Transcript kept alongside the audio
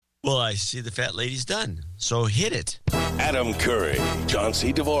Well, I see the fat lady's done, so hit it. Adam Curry, John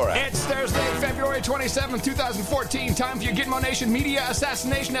C. Dvorak. It's Thursday, February 27th, 2014. Time for your Gitmo Nation Media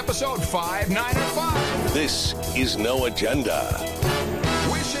Assassination episode 595. This is No Agenda.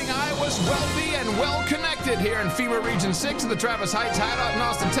 Wishing I was wealthy and well-connected here in FEMA Region 6 of the Travis Heights Hideout in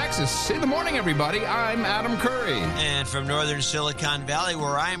Austin, Texas. In the morning, everybody. I'm Adam Curry. And from northern Silicon Valley,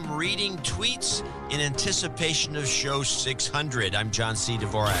 where I'm reading tweets in anticipation of show 600, I'm John C.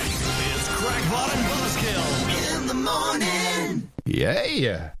 Dvorak. It's Crackpot and Buzzkill in the morning.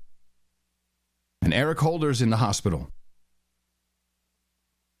 Yeah. And Eric Holder's in the hospital.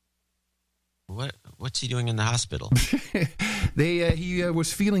 What's he doing in the hospital? He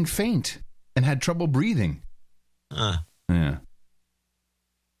was feeling faint and had trouble breathing. Huh. Yeah,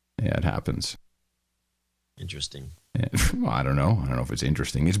 it happens. Interesting. Yeah. Well, I don't know if it's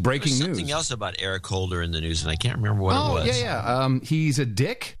interesting. It's breaking There's news. something else about Eric Holder in the news, and I can't remember what it was. Yeah. He's a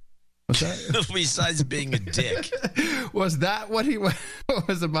dick. What's that? Besides being a dick. Was that what he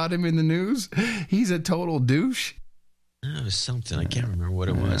was about him in the news? He's a total douche. It was something. I can't remember what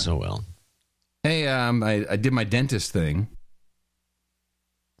it was. Oh, well. Hey, I did my dentist thing.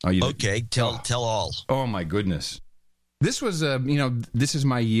 Oh, okay, tell all. Oh, my goodness. This was, this is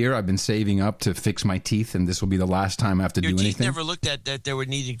my year. I've been saving up to fix my teeth, and this will be the last time I have to do anything. Your teeth never looked at that they were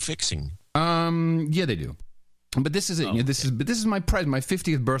needing fixing. Yeah, they do. But this is it. Okay. This is my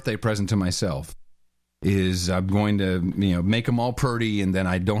 50th birthday present to myself. Is I'm going to make them all purty, and then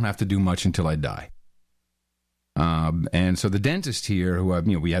I don't have to do much until I die. And so the dentist here,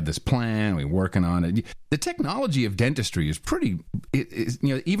 who we had this plan, we're working on it. The technology of dentistry is pretty.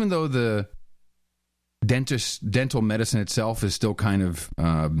 Even though the dental medicine itself is still kind of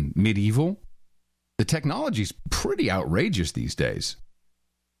medieval, the technology is pretty outrageous these days.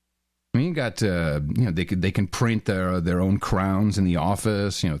 I mean, you got they can print their own crowns in the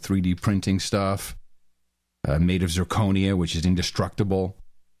office. 3D printing stuff made of zirconia, which is indestructible.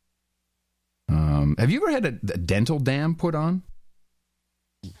 Have you ever had a dental dam put on?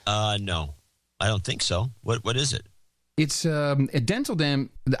 No, I don't think so. What is it? It's a dental dam.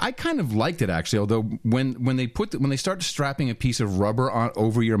 I kind of liked it actually. Although when they start strapping a piece of rubber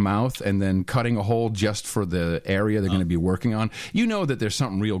over your mouth and then cutting a hole just for the area they're going to be working on, that there's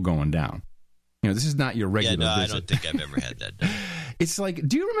something real going down. This is not your regular. Yeah, no, visit. I don't think I've ever had that done. It's like,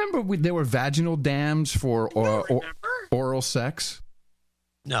 do you remember there were vaginal dams for oral sex?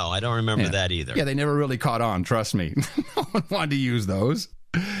 No, I don't remember that either. Yeah, they never really caught on. Trust me, no one wanted to use those.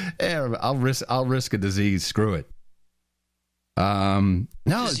 Yeah, I'll risk a disease. Screw it. No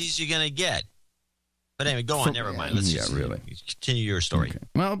disease you're gonna get. But anyway, go on. Never mind. Let's just really continue your story. Okay.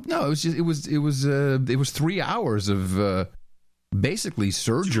 Well, no, it was 3 hours of basically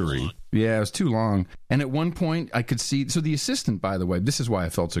surgery. Yeah, it was too long. And at one point, I could see. So the assistant, by the way, this is why I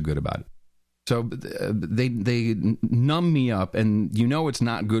felt so good about it. So they numb me up, and it's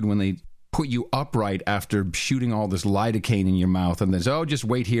not good when they put you upright after shooting all this lidocaine in your mouth, and then just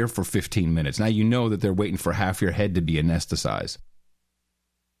wait here for 15 minutes. Now that they're waiting for half your head to be anesthetized.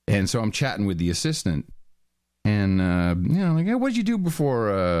 And so I'm chatting with the assistant, and like, hey, what did you do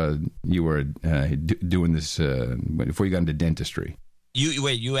before you were doing this? Before you got into dentistry?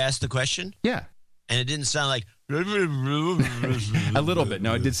 You asked the question? Yeah. And it didn't sound like a little bit.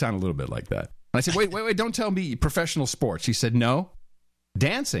 No, it did sound a little bit like that. And I said, wait, don't tell me professional sports. She said, no.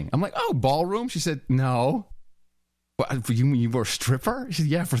 Dancing. I'm like, oh, ballroom? She said, no. What, you were a stripper? She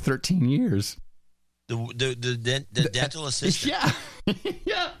said, yeah, for 13 years. The dental assistant? Yeah.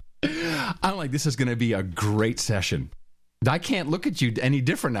 Yeah. I'm like, this is going to be a great session. I can't look at you any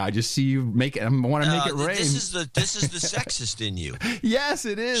different now. I just see you make it. I want to make it rain. This is the sexist in you. Yes,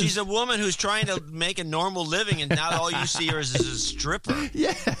 it is. She's a woman who's trying to make a normal living, and now all you see her is a stripper.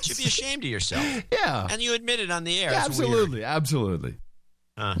 Yes. You should be ashamed of yourself. Yeah. And you admit it on the air. Yeah, it's absolutely. weird. Absolutely.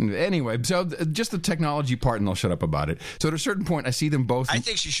 Anyway, so just the technology part, and I'll shut up about it. So at a certain point, I see them both. I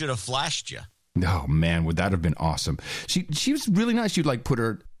think she should have flashed you. Oh, man, would that have been awesome. She was really nice. She'd like put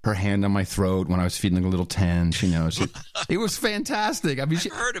her hand on my throat when I was feeling a little tense, it was fantastic. I mean,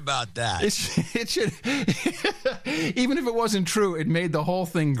 I've heard about that. It should, even if it wasn't true, it made the whole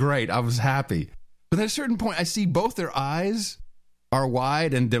thing great. I was happy. But at a certain point, I see both their eyes are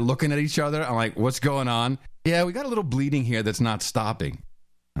wide and they're looking at each other. I'm like, what's going on? Yeah, we got a little bleeding here that's not stopping.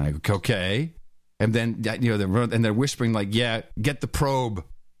 I'm like, okay. And then, they're whispering like, yeah, get the probe.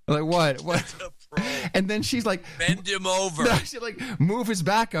 I'm like, what? And then she's like, bend him over. No, she's like, move his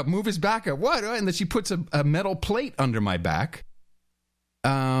back up. What? And then she puts a metal plate under my back.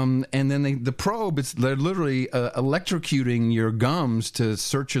 And then the probe, they're literally electrocuting your gums to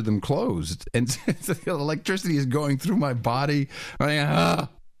suture them closed. And the electricity is going through my body. I'm like,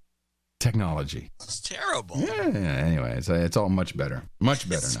 Technology. It's terrible. Yeah, anyway, it's all much better. Much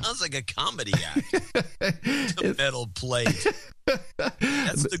better now. Sounds like a comedy act. The metal plate.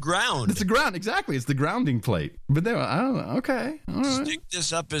 That's the ground. It's the ground, exactly. It's the grounding plate. But then, I don't know. Okay. All right. Stick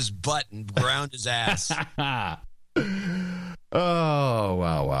this up his butt and ground his ass. Oh,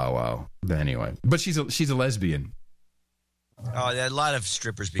 wow. But anyway. But she's a lesbian. Oh, a lot of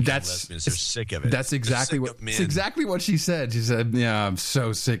strippers become lesbians. They're sick of it. That's exactly what she said. She said, "Yeah, I'm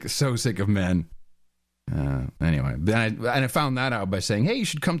so sick of men." Anyway, then I found that out by saying, "Hey, you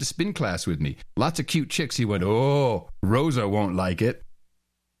should come to spin class with me. Lots of cute chicks." He went, "Oh, Rosa won't like it."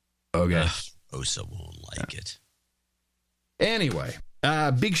 Okay, Rosa won't like it. Anyway,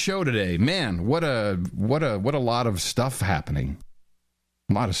 big show today, man. What a lot of stuff happening.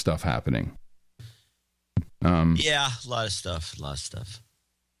 A lot of stuff happening. Yeah, a lot of stuff.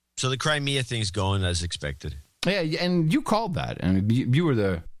 So the Crimea thing's going as expected. Yeah, and you called that, and you were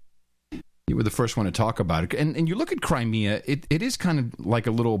the first one to talk about it. And you look at Crimea, it is kind of like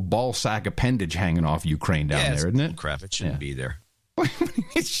a little ball sack appendage hanging off Ukraine down there, isn't it? Crap, it shouldn't be there.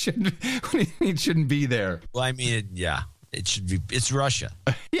 It shouldn't be there. Well, I mean, it should be. It's Russia.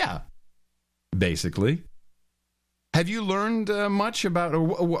 Yeah, basically. Have you learned much about,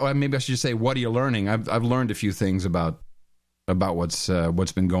 or maybe I should just say, what are you learning? I've learned a few things about what's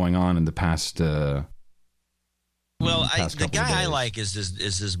been going on in the past. The guy I like is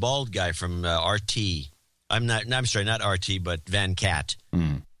this bald guy from RT. I'm sorry, not RT, but Van Cat.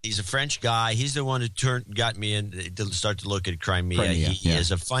 Mm. He's a French guy. He's the one who got me in to start to look at Crimea. He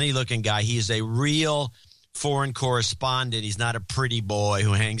is a funny looking guy. He is a real foreign correspondent. He's not a pretty boy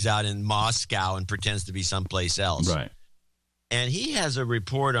who hangs out in Moscow and pretends to be someplace else. Right. And he has a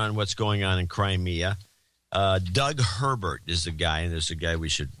report on what's going on in Crimea. Doug Herbert is the guy, and there's a guy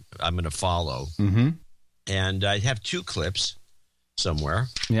I'm going to follow. Mm-hmm. And I have two clips somewhere.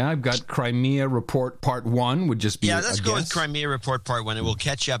 Yeah, I've got Crimea Report Part 1 would just be let's go with Crimea Report Part 1, and we'll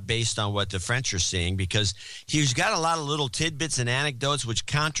catch up based on what the French are seeing, because he's got a lot of little tidbits and anecdotes which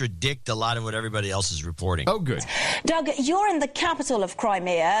contradict a lot of what everybody else is reporting. Oh, good. Doug, you're in the capital of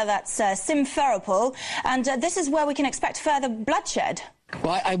Crimea, that's Simferopol, and this is where we can expect further bloodshed.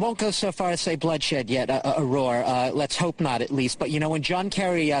 Well, I won't go so far as say bloodshed yet, Aurora. Let's hope not, at least. But, when John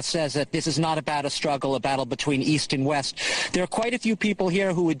Kerry says that this is not about a struggle, a battle between East and West, there are quite a few people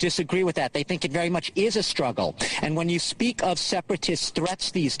here who would disagree with that. They think it very much is a struggle. And when you speak of separatist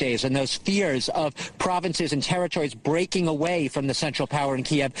threats these days and those fears of provinces and territories breaking away from the central power in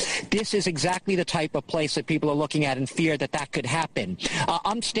Kiev, this is exactly the type of place that people are looking at and fear that could happen.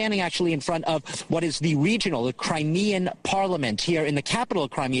 I'm standing actually in front of what is the Crimean parliament here in the capital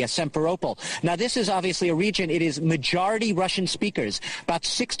of Crimea, Simferopol. Now, this is obviously a region, it is majority Russian speakers. About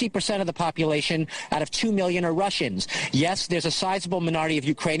 60% of the population out of 2 million are Russians. Yes, there's a sizable minority of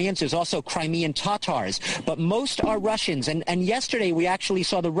Ukrainians. There's also Crimean Tatars, but most are Russians. And yesterday we actually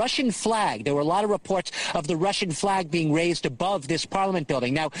saw the Russian flag. There were a lot of reports of the Russian flag being raised above this parliament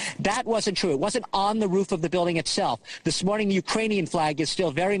building. Now, that wasn't true. It wasn't on the roof of the building itself. This morning, the Ukrainian flag is still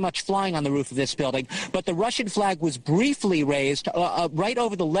very much flying on the roof of this building, but the Russian flag was briefly raised right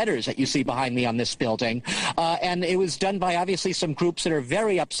over the letters that you see behind me on this building. And it was done by obviously some groups that are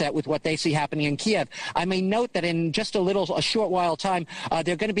very upset with what they see happening in Kiev. I may note that in just a short while time,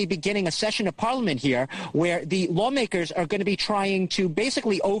 they're going to be beginning a session of parliament here where the lawmakers are going to be trying to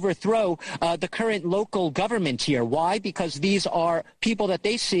basically overthrow the current local government here. Why? Because these are people that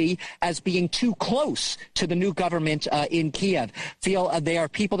they see as being too close to the new government in Kiev. They are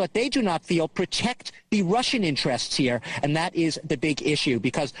people that they do not feel protect the Russian interests here, and that is the big issue,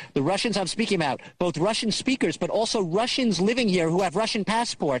 because the Russians I'm speaking about, both Russian speakers but also Russians living here who have Russian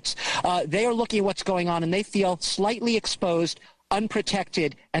passports, they are looking at what's going on and they feel slightly exposed,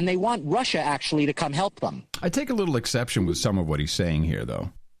 unprotected, and they want Russia actually to come help them. I take a little exception with some of what he's saying here,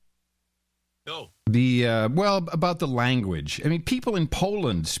 though. No. About the language. I mean, people in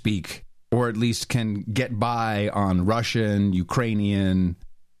Poland speak, or at least can get by on Russian, Ukrainian.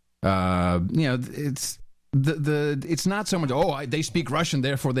 It's it's not so much. They speak Russian,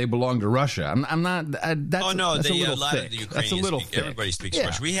 therefore they belong to Russia. I'm not. That's a little thick. That's a little thick. Everybody speaks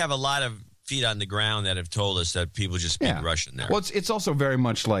Russian. We have a lot of feet on the ground that have told us that people just speak Russian there. Well, it's also very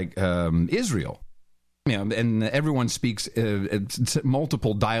much like Israel. And everyone speaks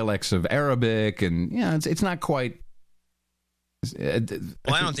multiple dialects of Arabic, and it's not quite. I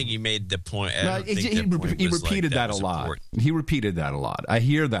don't think he made the point. He repeated that a lot. Important. He repeated that a lot. I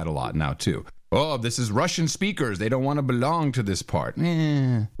hear that a lot now too. Oh, this is Russian speakers. They don't want to belong to this part.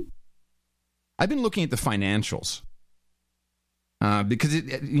 I've been looking at the financials because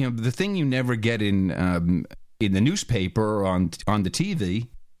the thing you never get in the newspaper or on the TV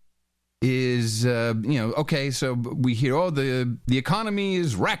is, okay, so we hear, the economy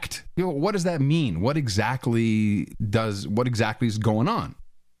is wrecked. What does that mean? What exactly is going on?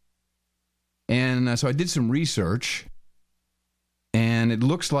 And so I did some research, and it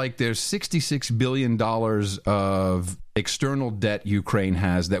looks like there's $66 billion of external debt Ukraine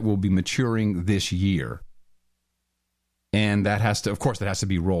has that will be maturing this year. And that has to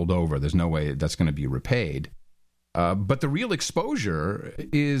be rolled over. There's no way that's going to be repaid. But the real exposure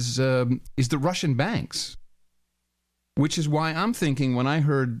is the Russian banks, which is why I'm thinking when I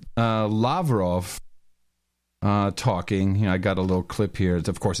heard Lavrov talking, I got a little clip here.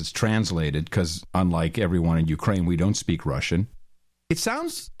 Of course, it's translated because unlike everyone in Ukraine, we don't speak Russian. It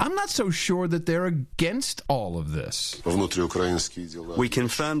sounds, I'm not so sure that they're against all of this. We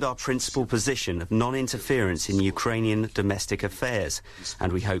confirmed our principal position of non-interference in Ukrainian domestic affairs,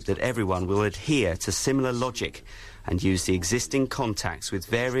 and we hope that everyone will adhere to similar logic and use the existing contacts with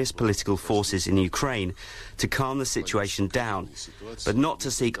various political forces in Ukraine to calm the situation down, but not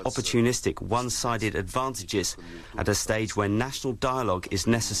to seek opportunistic one-sided advantages at a stage when national dialogue is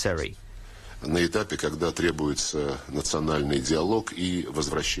necessary. We agree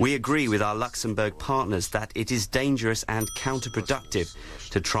with our Luxembourg partners that it is dangerous and counterproductive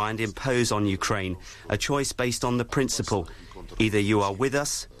to try and impose on Ukraine a choice based on the principle, either you are with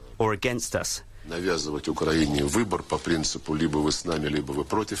us or against us. We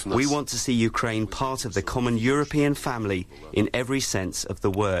want to see Ukraine part of the common European family in every sense of the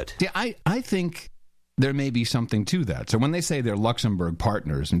word. Yeah, I think there may be something to that. So when they say they're Luxembourg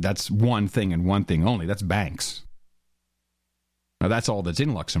partners, and that's one thing and one thing only, that's banks. Now, that's all that's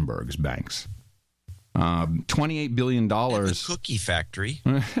in Luxembourg is banks. $28 billion. The cookie factory.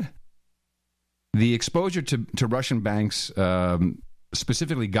 The exposure to Russian banks,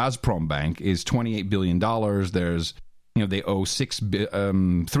 specifically Gazprom Bank, is $28 billion. There's, they owe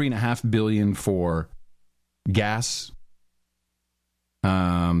 $3.5 billion for gas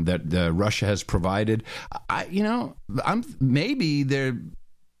that Russia has provided. Maybe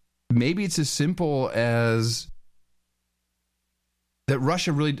it's as simple as that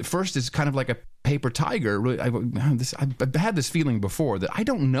Russia really first is kind of like a paper tiger. Really, I've had this feeling before that I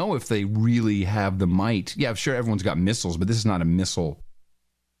don't know if they really have the might. Yeah, sure, everyone's got missiles, but this is not a missile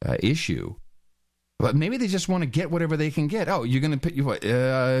issue. But maybe they just want to get whatever they can get. Oh, you're going to give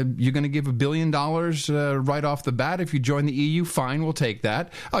 $1 billion right off the bat if you join the EU? Fine, we'll take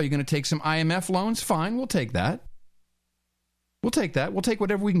that. Oh, you're going to take some IMF loans? Fine, we'll take that. We'll take that. We'll take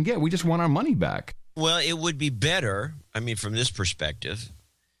whatever we can get. We just want our money back. Well, it would be better, from this perspective.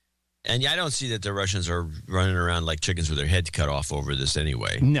 And I don't see that the Russians are running around like chickens with their heads cut off over this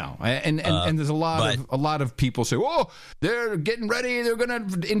anyway. No, and there's a lot of people say, "Oh, they're getting ready. They're going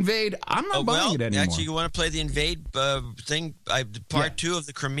to invade." I'm not buying it anymore. Actually, you want to play the invade thing? Part 2 of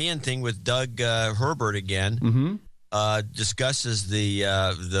the Crimean thing with Doug Herbert again discusses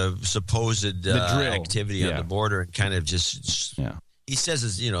the supposed activity on the border and kind of just he says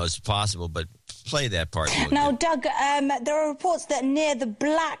it's possible, but play that part. Now, Doug, there are reports that near the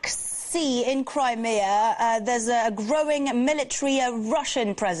Black Sea in Crimea, there's a growing military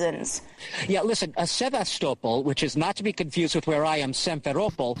Russian presence. Yeah, listen, Sevastopol, which is not to be confused with where I am,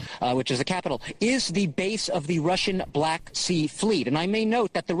 Simferopol, which is the capital, is the base of the Russian Black Sea Fleet. And I may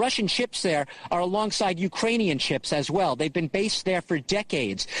note that the Russian ships there are alongside Ukrainian ships as well. They've been based there for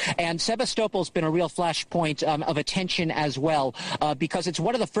decades. And Sevastopol's been a real flashpoint of attention as well, because it's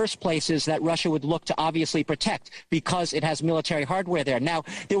one of the first places that Russia would look to obviously protect because it has military hardware there. Now,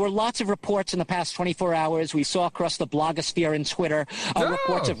 there were lots of reports in the past 24 hours. We saw across the blogosphere and Twitter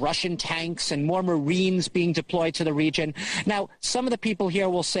reports of Russian tanks and more Marines being deployed to the region. Now, some of the people here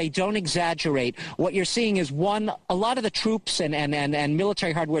will say, don't exaggerate. What you're seeing is, one, a lot of the troops and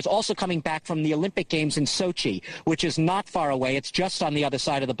military hardware is also coming back from the Olympic Games in Sochi, which is not far away. It's just on the other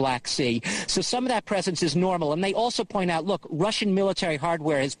side of the Black Sea. So some of that presence is normal. And they also point out, look, Russian military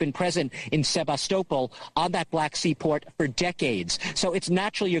hardware has been present in Sevastopol on that Black Sea port for decades. So it's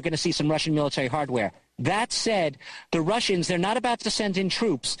natural you're going to see some Russian military hardware. That said, the Russians, they're not about to send in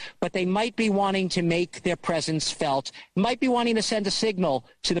troops, but they might be wanting to make their presence felt, might be wanting to send a signal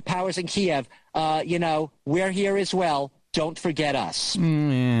to the powers in Kiev, we're here as well, don't forget us.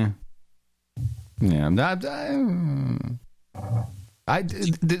 Since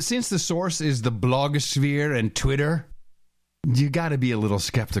the source is the blogosphere and Twitter, you got to be a little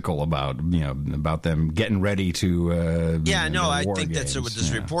skeptical about them getting ready to. I think that's what this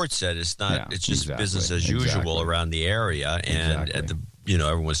report said. It's not. Yeah, it's just business as usual around the area, and at the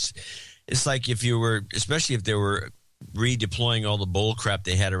everyone's. It's like especially if they were redeploying all the bull crap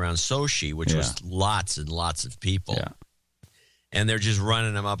they had around Sochi, which was lots and lots of people. Yeah. and they're just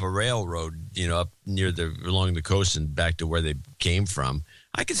running them up a railroad, up along the coast and back to where they came from.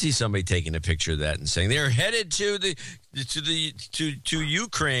 I could see somebody taking a picture of that and saying they're headed to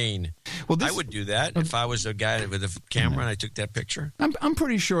Ukraine. Well, I would do that if I was a guy with a camera and I took that picture. I'm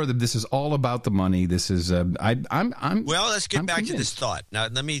pretty sure that this is all about the money. This is well. Let's get back to this thought. Now,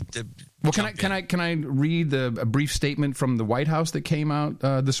 let me. Well, can I read a brief statement from the White House that came out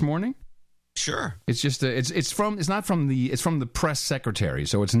this morning? Sure. It's just it's from the press secretary,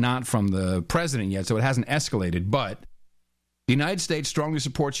 so it's not from the president yet, so it hasn't escalated, but the United States strongly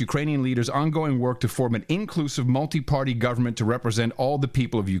supports Ukrainian leaders' ongoing work to form an inclusive multi-party government to represent all the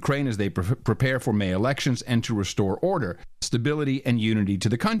people of Ukraine as they prepare for May elections and to restore order, stability, and unity to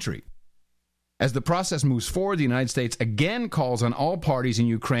the country. As the process moves forward, the United States again calls on all parties in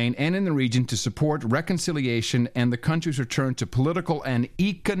Ukraine and in the region to support reconciliation and the country's return to political and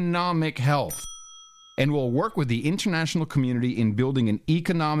economic health, and will work with the international community in building an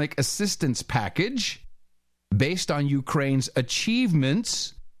economic assistance package based on Ukraine's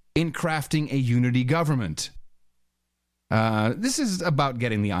achievements in crafting a unity government. This is about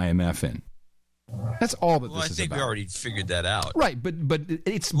getting the IMF in. That's all that this is about. I think we already figured that out. Right, but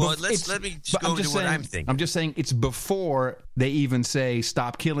it's... Well, let me go to what I'm thinking. I'm just saying it's before they even say,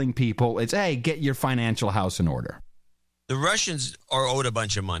 stop killing people. It's, hey, get your financial house in order. The Russians are owed a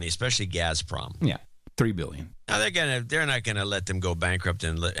bunch of money, especially Gazprom. Yeah, $3 billion. Now they're not gonna let them go bankrupt,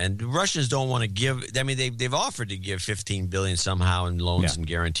 and the Russians don't want to give. I mean, they've offered to give $15 billion somehow in loans and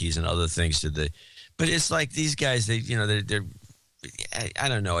guarantees and other things to the. But it's like these guys. They're I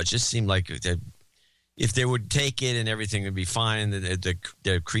don't know. It just seemed like if they would take it and everything would be fine.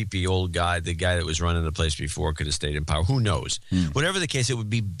 The creepy old guy, the guy that was running the place before, could have stayed in power. Who knows? Whatever the case, it would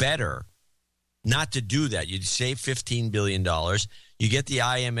be better not to do that. You'd save $15 billion. You get the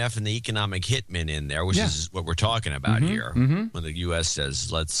IMF and the economic hitmen in there, which is what we're talking about here. When the U.S.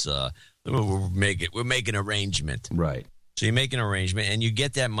 says, we'll make an arrangement. Right. So you make an arrangement and you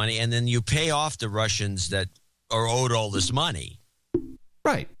get that money, and then you pay off the Russians that are owed all this money.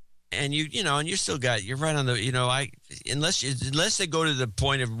 Right. And you're still you're right on the, unless they go to the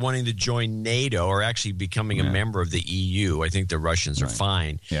point of wanting to join NATO or actually becoming a member of the EU, I think the Russians are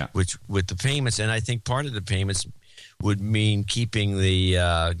fine with the payments. And I think part of the payments would mean keeping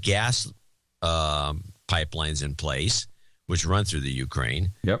the gas pipelines in place, which run through the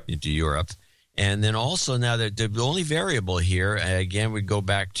Ukraine into Europe. And then also now the only variable here, again, we go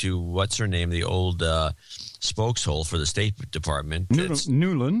back to what's her name, the old spokeshole for the State Department.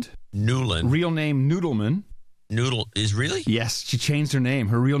 Newland. Real name Noodleman. Noodle is really? Yes, she changed her name.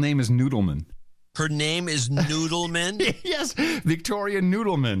 Her real name is Noodleman. Her name is Noodleman? Yes, Victoria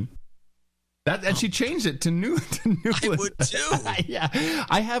Noodleman. And she changed it to Noodleman. I would too. Yeah,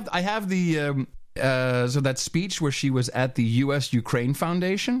 I have the so that speech where she was at the U.S. Ukraine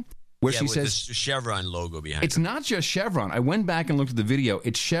Foundation. Where she says the Chevron logo behind it's not just Chevron. I went back and looked at the video.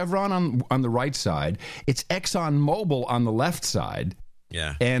 It's Chevron on the right side. It's ExxonMobil on the left side.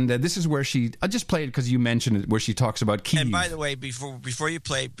 Yeah. And this is where I'll just play it because you mentioned it, where she talks about Kyiv. And by the way, before you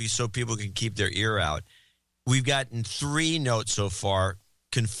play it, so people can keep their ear out, we've gotten 3 notes so far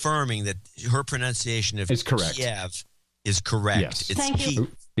confirming that her pronunciation of Kiev is correct. Yes. It's Thank Kyiv.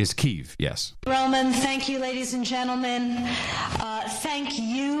 you. Is Kyiv, yes. Roman, thank you, ladies and gentlemen. Thank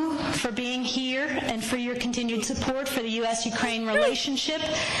you for being here and for your continued support for the U.S.-Ukraine relationship.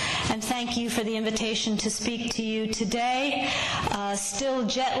 And thank you for the invitation to speak to you today. Still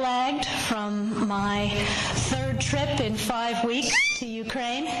jet-lagged from my 3rd trip in 5 weeks to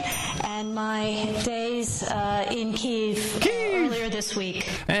Ukraine and my days in Kyiv earlier this week.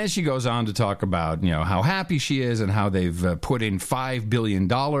 And she goes on to talk about, how happy she is and how they've put in $5 billion.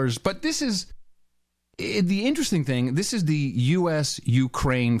 But this is the interesting thing. This is the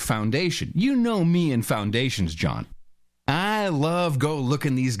U.S.-Ukraine Foundation. You know me and foundations, John. I love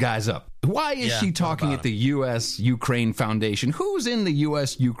looking these guys up. Why is she talking at the U.S.-Ukraine Foundation? Who's in the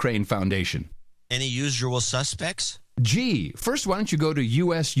U.S.-Ukraine Foundation? Any usual suspects? Gee, first, why don't you go to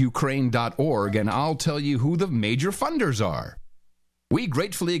usukraine.org and I'll tell you who the major funders are. We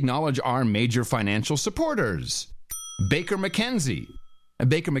gratefully acknowledge our major financial supporters. Baker McKenzie.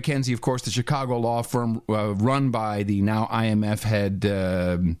 Baker McKenzie, of course, the Chicago law firm run by the now IMF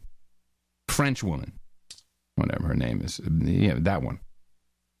head French woman. Whatever her name is. Yeah, that one.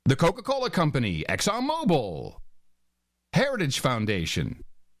 The Coca-Cola Company, ExxonMobil, Heritage Foundation,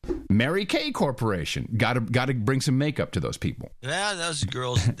 Mary Kay Corporation. Got to bring some makeup to those people. Yeah, those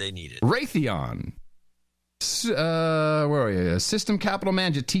girls, they need it. Raytheon. Where are you? System Capital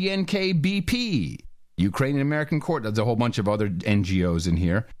Manager, TNK BP. Ukrainian American Court. There's a whole bunch of other NGOs in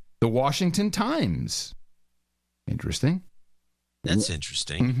here. The Washington Times. Interesting. That's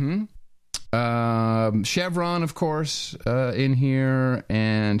interesting. Chevron, of course, in here,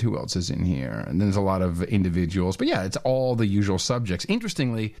 and who else is in here? And there's a lot of individuals, but yeah, it's all the usual subjects.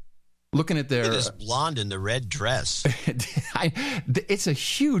 Interestingly, looking at their Look at this blonde in the red dress. It's a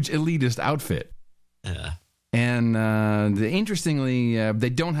huge elitist outfit. Yeah. And interestingly, they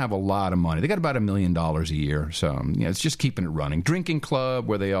don't have a lot of money. They got about $1 million a year, so it's just keeping it running. Drinking club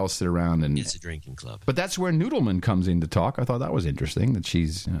where they all sit around and it's a drinking club. But that's where Noodleman comes in to talk. I thought that was interesting that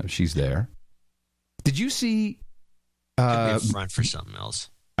she's there. Did you see? Could be a front for something else.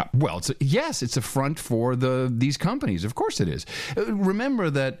 Well, it's a front for these companies. Of course, it is. Remember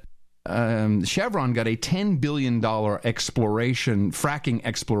that. Chevron got a $10 billion fracking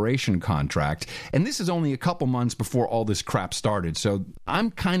exploration contract, and this is only a couple months before all this crap started. So I'm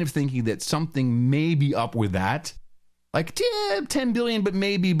kind of thinking that something may be up with that. Like, yeah, $10 billion, but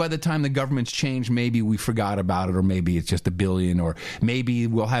maybe by the time the government's changed, maybe we forgot about it, or maybe it's just $1 billion, or maybe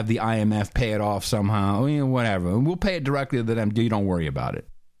we'll have the IMF pay it off somehow, whatever. We'll pay it directly to them. You don't worry about it.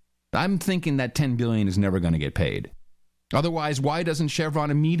 I'm thinking that $10 billion is never going to get paid. Otherwise, why doesn't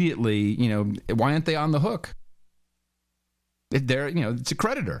Chevron immediately, why aren't they on the hook? It's a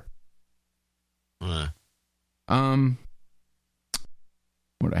creditor. What do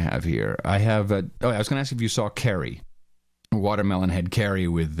I have here? I have, I was going to ask if you saw Kerry, Watermelon Head Kerry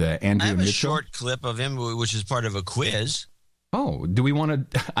with Andrew Mitchell. I have a short clip of him, which is part of a quiz. Oh, do we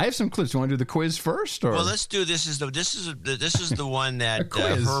want to? I have some clips. Do you want to do the quiz first, or? Well, let's do this. This is the one that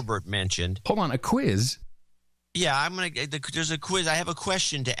Herbert mentioned. Hold on, a quiz. Yeah, there's a quiz. I have a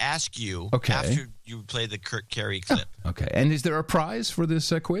question to ask you after you play the Kerry clip. Oh, okay. And is there a prize for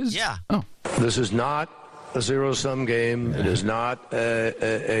this quiz? Yeah. Oh. This is not a zero-sum game. It is not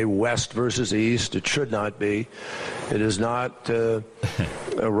a West versus East. It should not be. It is not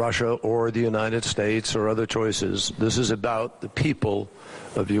Russia or the United States or other choices. This is about the people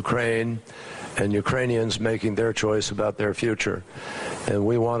of Ukraine and Ukrainians making their choice about their future. And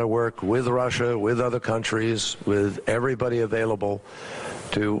we want to work with Russia, with other countries, with everybody available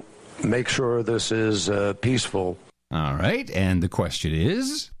to make sure this is peaceful. All right. And the question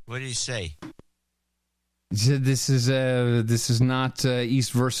is? What did he say? He said this is not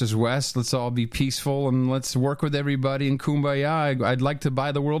East versus West. Let's all be peaceful and let's work with everybody in Kumbaya. I'd like to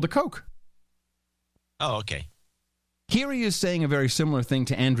buy the world a Coke. Oh, okay. Here he is saying a very similar thing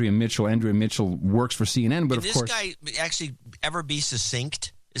to Andrea Mitchell. Andrea Mitchell works for CNN, but Can of course... this guy actually ever be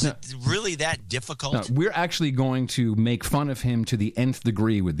succinct? Is it really that difficult? No, we're actually going to make fun of him to the nth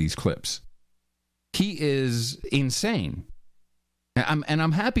degree with these clips. He is insane. And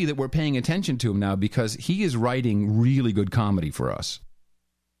I'm happy that we're paying attention to him now because he is writing really good comedy for us.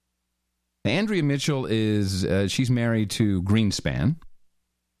 Andrea Mitchell she's married to Greenspan,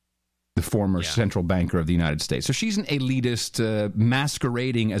 the former central banker of the United States. So she's an elitist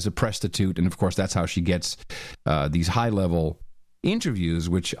masquerading as a prostitute, and of course that's how she gets these high-level interviews,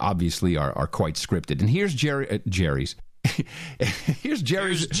 which obviously are quite scripted. And here's Jerry's. Here's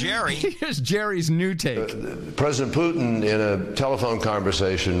Jerry's new take. President Putin, in a telephone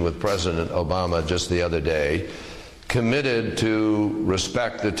conversation with President Obama just the other day, committed to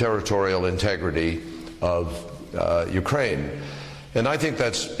respect the territorial integrity of Ukraine. And I think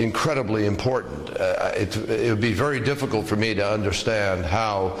that's incredibly important. It would be very difficult for me to understand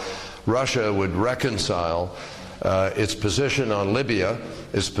how Russia would reconcile its position on Libya,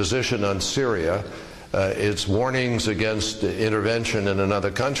 its position on Syria, its warnings against intervention in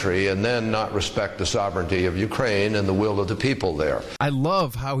another country, and then not respect the sovereignty of Ukraine and the will of the people there. I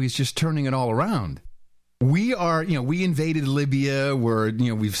love how he's just turning it all around. We we invaded Libya.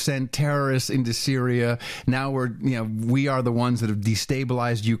 We've sent terrorists into Syria. Now we are the ones that have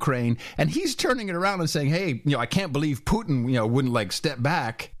destabilized Ukraine. And he's turning it around and saying, hey, I can't believe Putin, wouldn't step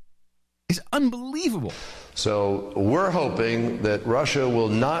back. It's unbelievable. So we're hoping that Russia will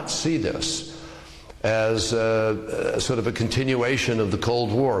not see this as sort of a continuation of the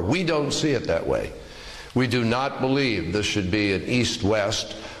Cold War. We don't see it that way. We do not believe this should be an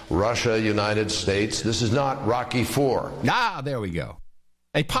East-West, Russia, United States. This is not Rocky IV. There we go.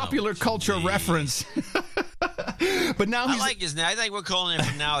 A popular culture reference. But now I like his name. I think we're calling him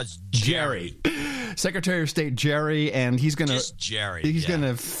from now. It's Jerry. Secretary of State Jerry, and he's going to just Jerry. He's going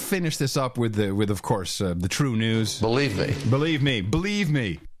to finish this up with of course the true news. Believe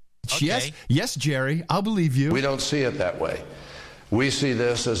me. Okay. Yes, Jerry. I'll believe you. We don't see it that way. We see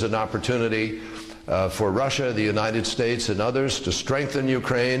this as an opportunity for Russia, the United States, and others to strengthen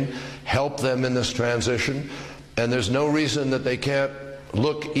Ukraine, help them in this transition, and there's no reason that they can't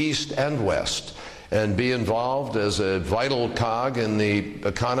look east and west and be involved as a vital cog in the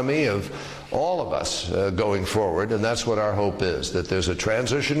economy of all of us going forward. And that's what our hope is, that there's a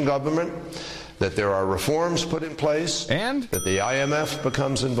transition government, that there are reforms put in place, and that the IMF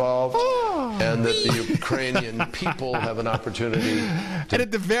becomes involved, and that the Ukrainian people have an opportunity. And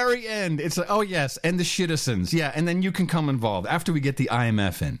at the very end, it's like, oh yes, and the citizens, yeah, and then you can come involved after we get the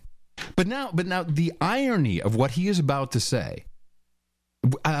IMF in. But now the irony of what he is about to say,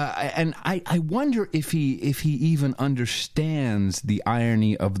 and I wonder if he even understands the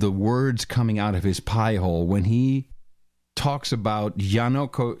irony of the words coming out of his pie hole when he talks about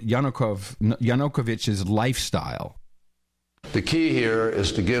Yanukovych's lifestyle. The key here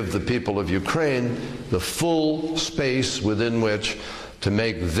is to give the people of Ukraine the full space within which to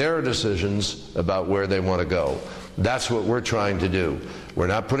make their decisions about where they want to go. That's what we're trying to do. We're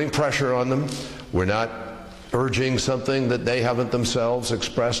not putting pressure on them. We're not urging something that they haven't themselves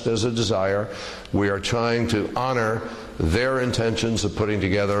expressed as a desire. We are trying to honor their intentions of putting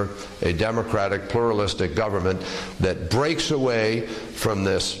together a democratic, pluralistic government that breaks away from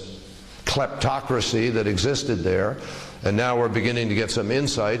this kleptocracy that existed there. And now we're beginning to get some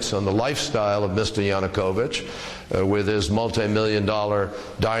insights on the lifestyle of Mr. Yanukovych with his multi-million-dollar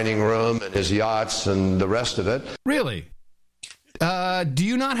dining room and his yachts and the rest of it. Really? Do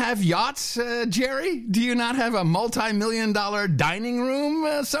you not have yachts, Jerry? Do you not have a multi-million-dollar dining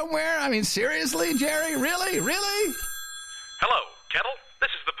room somewhere? I mean, seriously, Jerry? Really? Really? Hello, Kettle.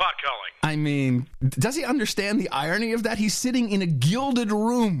 This is the pot calling. I mean, does he understand the irony of that? He's sitting in a gilded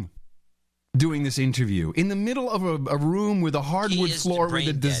room doing this interview in the middle of a room with a hardwood floor with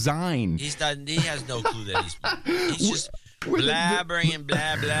a design. He has no clue that he's just blabbering and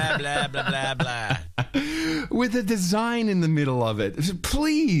blah, blah, blah, blah, blah, blah. With a design in the middle of it.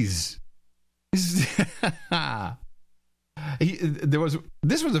 Please. This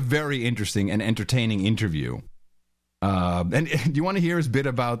was a very interesting and entertaining interview. And do you want to hear his bit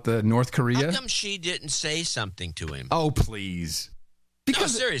about the North Korea? How come she didn't say something to him? Oh, please.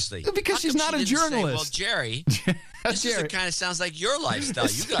 Because, no, seriously. Because she's not a journalist. Say, well, Jerry, this kind of sounds like your lifestyle.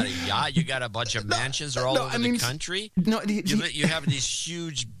 You got a yacht. You got a bunch of mansions all over the country. No, you have these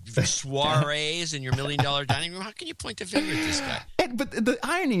huge soirees in your $1 million dining room. How can you point the finger at this guy? But the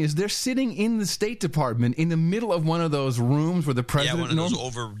irony is they're sitting in the State Department in the middle of one of those rooms where the president... Yeah, one of those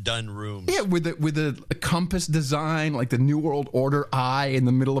overdone rooms. Yeah, with a compass design, like the New World Order eye in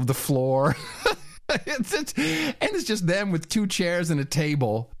the middle of the floor. It's just them with two chairs and a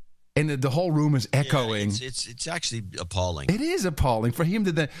table, and the whole room is echoing. Yeah, it's actually appalling. It is appalling for him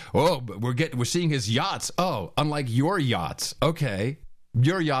to then. Oh, but we're seeing his yachts. Oh, unlike your yachts. Okay,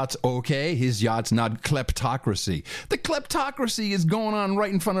 your yachts okay. His yachts not kleptocracy. The kleptocracy is going on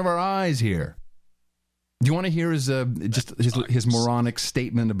right in front of our eyes here. Do you want to hear his moronic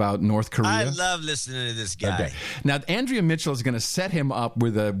statement about North Korea? I love listening to this guy. Okay. Now, Andrea Mitchell is going to set him up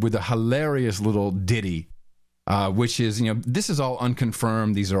with a hilarious little ditty, which is, this is all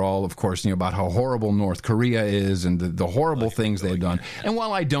unconfirmed. These are all, of course, about how horrible North Korea is and the horrible things they've done. And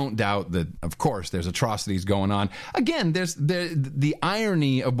while I don't doubt that, of course, there's atrocities going on, again, there's the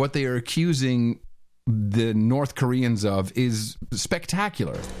irony of what they are accusing the North Koreans of is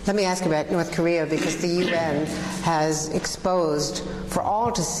spectacular. Let me ask about North Korea, because the UN has exposed for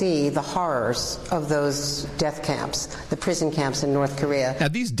all to see the horrors of those death camps, the prison camps in North Korea. Now,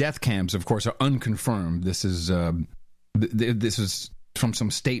 these death camps, of course, are unconfirmed. This is from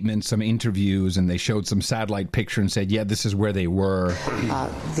some statements, some interviews, and they showed some satellite picture and said, yeah, this is where they were.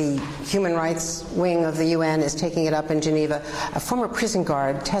 The Human Rights Wing of the UN is taking it up in Geneva. A former prison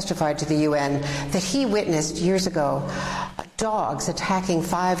guard testified to the UN that he witnessed years ago dogs attacking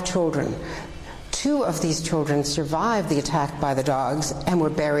 5 children. 2 of these children survived the attack by the dogs and were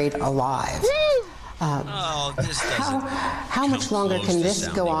buried alive. How much longer can this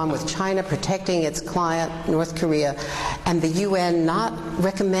go on with China protecting its client, North Korea, and the UN not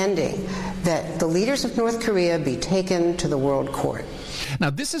recommending that the leaders of North Korea be taken to the World Court?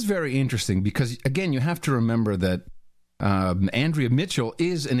 Now, this is very interesting because, again, you have to remember that Andrea Mitchell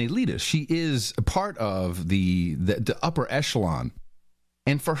is an elitist. She is a part of the upper echelon.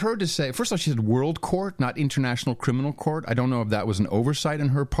 And for her to say, first of all, she said World Court, not International Criminal Court. I don't know if that was an oversight on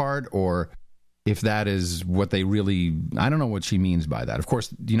her part or if that is what they really... I don't know what she means by that. Of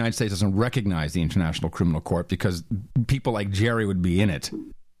course, the United States doesn't recognize the International Criminal Court because people like Jerry would be in it.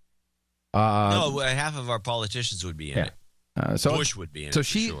 No, half of our politicians would be in it. Bush would be in it, for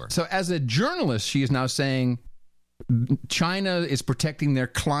sure. So as a journalist, she is now saying China is protecting their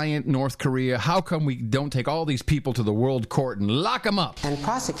client, North Korea. How come we don't take all these people to the World Court and lock them up? And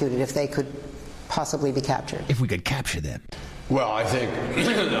prosecuted if they could possibly be captured. If we could capture them. Well, I think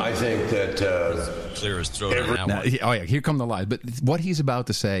that clear as throat on that one. Oh yeah, here come the lies. But what he's about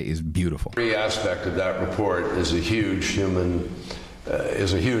to say is beautiful. every aspect of that report is a huge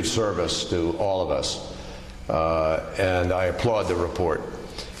service to all of us, and I applaud the report.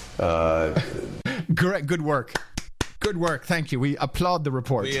 Correct. Good work. Good work. Thank you. We applaud the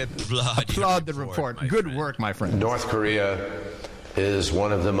report. We applaud the report. Good work, my friend. North Korea is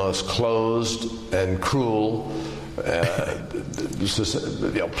one of the most closed and cruel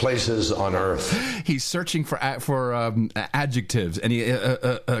places on earth. He's searching for adjectives,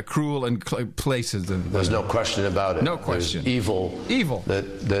 and cruel and places. There's no question about it. No question. There's evil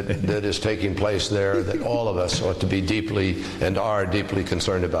that is taking place there that all of us ought to be deeply and are deeply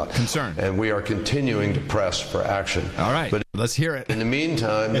concerned about. And we are continuing to press for action. All right. But let's hear it. In the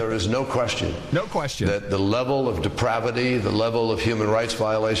meantime, there is no question. No question. That the level of depravity, the level of human rights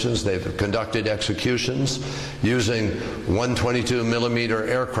violations, they've conducted executions using 122 millimeter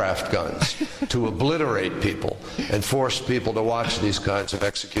aircraft guns to obliterate people and force people to watch these kinds of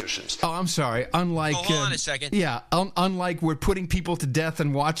executions. Oh, I'm sorry. Unlike, hold on a second. Yeah, unlike we're putting people to death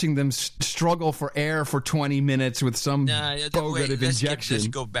and watching them struggle for air for 20 minutes with some bogus injection. Let's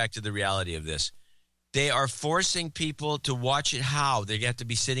go back to the reality of this. They are forcing people to watch it. How? They have to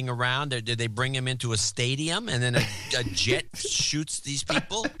be sitting around. Did they bring them into a stadium and then a jet shoots these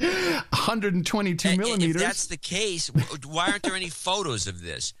people? 122 millimeters. If that's the case, why aren't there any photos of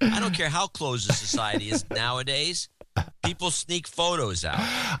this? I don't care how closed the society is nowadays. People sneak photos out.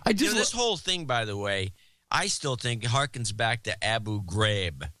 This whole thing, by the way, I still think harkens back to Abu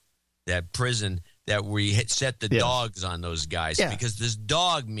Ghraib, that prison that we had set the dogs on those guys, because this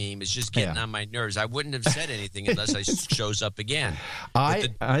dog meme is just getting on my nerves. I wouldn't have said anything unless I shows up again. I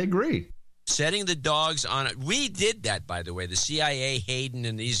agree. Setting the dogs on it. We did that, by the way, the CIA, Hayden,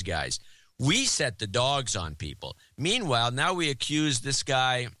 and these guys. We set the dogs on people. Meanwhile, now we accuse this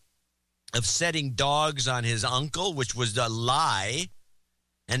guy of setting dogs on his uncle, which was a lie.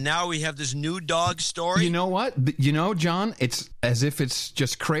 And now we have this new dog story. You know what? You know, John, it's as if it's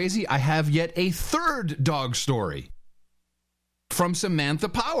just crazy. I have yet a third dog story from Samantha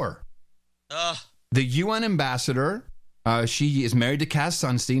Power. The UN ambassador, she is married to Cass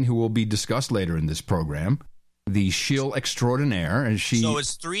Sunstein, who will be discussed later in this program, the shill extraordinaire. And so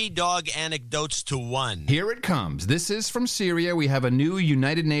it's 3 dog anecdotes to 1. Here it comes. This is from Syria. We have a new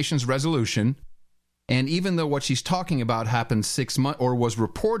United Nations resolution. And even though what she's talking about happened 6 months or was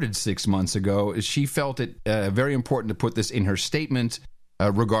reported 6 months ago, she felt it very important to put this in her statement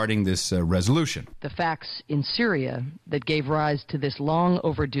regarding this resolution. The facts in Syria that gave rise to this long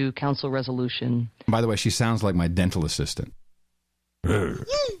overdue council resolution. By the way, she sounds like my dental assistant.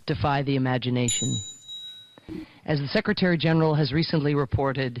 Defy the imagination. As the Secretary General has recently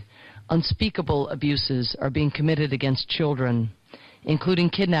reported, unspeakable abuses are being committed against children, including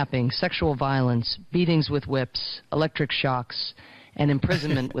kidnapping, sexual violence, beatings with whips, electric shocks, and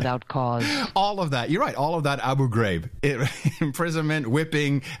imprisonment without cause. All of that. You're right. All of that Abu Ghraib. Imprisonment,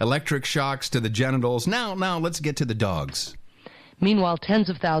 whipping, electric shocks to the genitals. Now, let's get to the dogs. Meanwhile,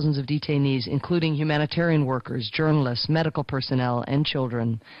 tens of thousands of detainees, including humanitarian workers, journalists, medical personnel, and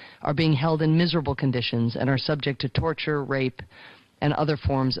children, are being held in miserable conditions and are subject to torture, rape, and other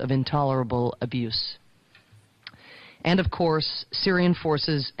forms of intolerable abuse. And, of course, Syrian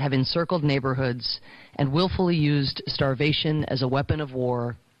forces have encircled neighborhoods and willfully used starvation as a weapon of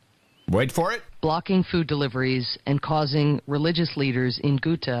war. Wait for it. Blocking food deliveries and causing religious leaders in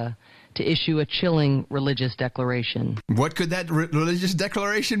Ghouta to issue a chilling religious declaration. What could that religious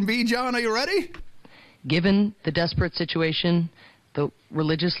declaration be, John? Are you ready? Given the desperate situation, the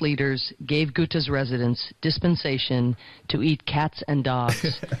religious leaders gave Ghouta's residents dispensation to eat cats and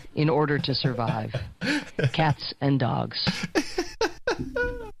dogs in order to survive. Cats and dogs.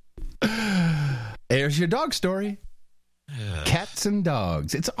 There's your dog story. Cats and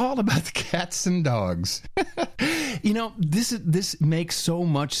dogs. It's all about the cats and dogs. You know, this makes so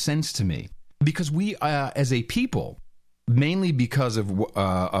much sense to me because we, as a people, mainly because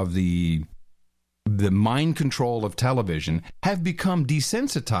of the mind control of television, have become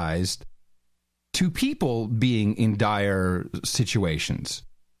desensitized to people being in dire situations.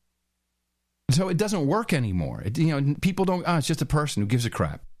 So it doesn't work anymore. People don't. It's just a person who gives a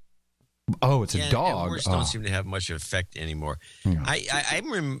crap. Oh, it's a dog. And words don't seem to have much effect anymore. Yeah.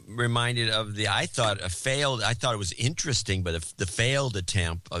 I'm reminded of I thought it was interesting, but the failed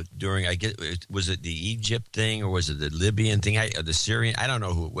attempt during, was it the Egypt thing or was it the Libyan thing, or the Syrian? I don't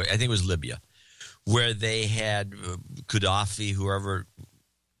know who. I think it was Libya, where they had Gaddafi, whoever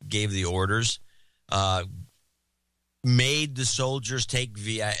gave the orders, made the soldiers take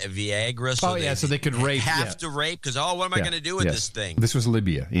Viagra. So they could rape. Have to rape because what am I going to do with this thing? This was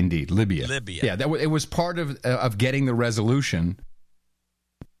Libya, indeed, Libya. Yeah, it was part of getting the resolution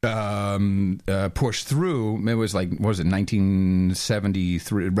pushed through. It was like, what was it,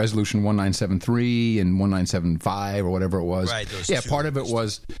 1973, Resolution 1973 and 1975 or whatever it was. Right. Part of it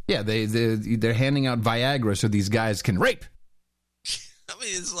was they're handing out Viagra so these guys can rape. I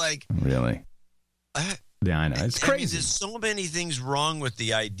mean, it's like really. Yeah, I know. It's crazy. I mean, there's so many things wrong with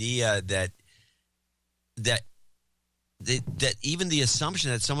the idea that even the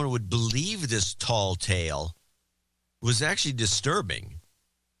assumption that someone would believe this tall tale was actually disturbing.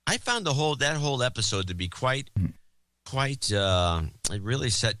 I found that whole episode to be quite. It really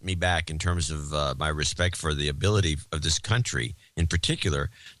set me back in terms of my respect for the ability of this country, in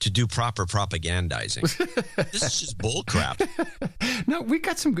particular, to do proper propagandizing. This is just bullcrap. No, we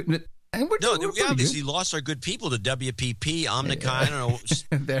got some good. And we obviously lost our good people to WPP, Omnicom. I don't know.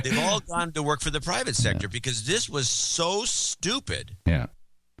 They've all gone to work for the private sector because this was so stupid. Yeah.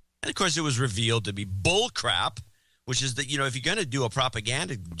 And of course, it was revealed to be bullcrap, which is that, if you're going to do a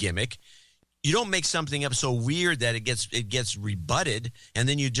propaganda gimmick, you don't make something up so weird that it gets rebutted, and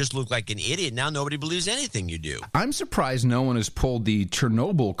then you just look like an idiot. Now nobody believes anything you do. I'm surprised no one has pulled the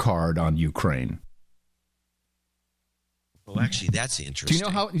Chernobyl card on Ukraine. Well, actually, that's interesting. Do you know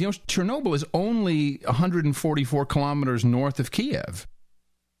how Chernobyl is only 144 kilometers north of Kiev?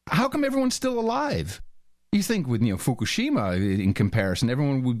 How come everyone's still alive? You think with Fukushima in comparison,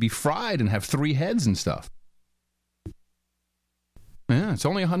 everyone would be fried and have 3 heads and stuff. Yeah, it's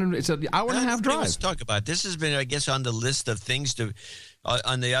only 100. It's an hour and a half drive. Let's talk about this. Has been, I guess, on the list of things to.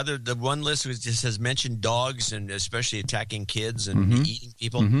 On the one list just has mentioned dogs and especially attacking kids and eating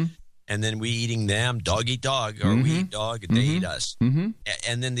people. Mm-hmm. And then we eating them, dog eat dog, or we eat dog, and they eat us. Mm-hmm.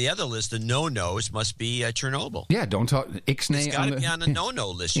 And then the other list, the no-nos, must be Chernobyl. Yeah, don't talk. Ixnay it's got to be on the no-no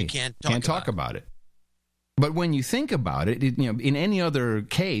list. You can't talk about it. But when you think about it, in any other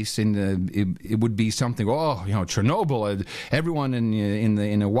case, it would be something. Chernobyl. Everyone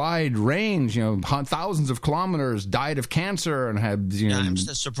in a wide range, thousands of kilometers, died of cancer and had. I'm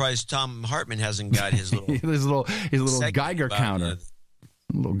just surprised Tom Hartman hasn't got his little his little Geiger counter.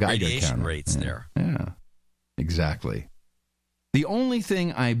 Little Geiger radiation rates there. Yeah, exactly. The only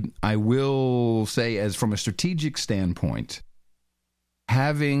thing I will say, as from a strategic standpoint,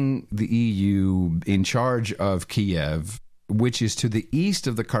 having the EU in charge of Kiev, which is to the east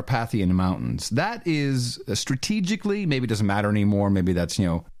of the Carpathian Mountains, that is strategically, maybe it doesn't matter anymore. Maybe that's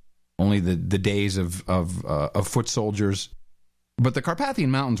only the days of foot soldiers. But the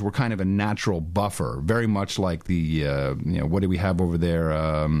Carpathian Mountains were kind of a natural buffer, very much like the what do we have over there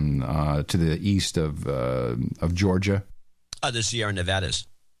to the east of Georgia? The Sierra Nevadas.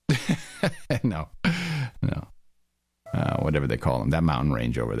 No. Whatever they call them, that mountain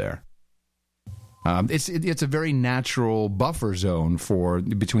range over there. It's a very natural buffer zone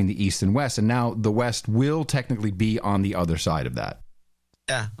between the east and west, and now the west will technically be on the other side of that.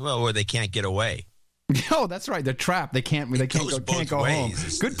 Yeah, well, where they can't get away. Oh, that's right. They're trapped. They can't go home.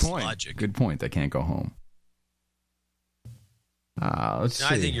 Good point. Logic. Good point. They can't go home. Let's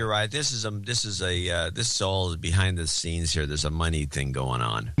see. I think you're right. This is all behind the scenes here. There's a money thing going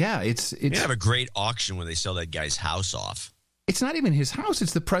on. Yeah, it's they have a great auction when they sell that guy's house off. It's not even his house.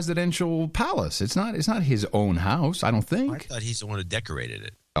 It's the presidential palace. It's not his own house, I don't think. I thought he's the one who decorated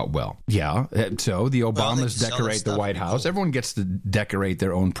it. Oh, well, yeah. So the Obamas decorate the White House. Cool. Everyone gets to decorate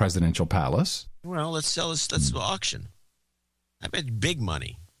their own presidential palace. Well, let's auction. I bet big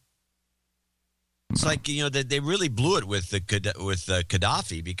money. It's like, they really blew it with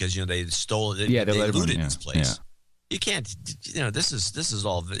Gaddafi because, they stole it. Yeah, they looted his place. Yeah. You can't, this is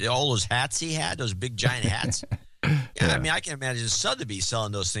all those hats he had, those big giant hats. Yeah, I mean, I can imagine Sotheby's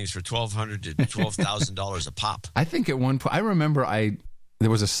selling those things for $1,200 to $12,000 a pop. I think at one point, I remember there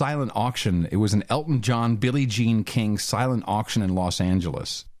was a silent auction. It was an Elton John, Billie Jean King silent auction in Los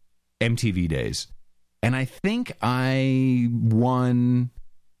Angeles, MTV days. And I think I won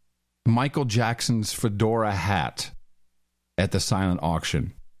Michael Jackson's fedora hat at the silent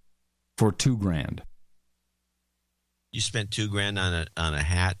auction for $2,000. You spent $2,000 on a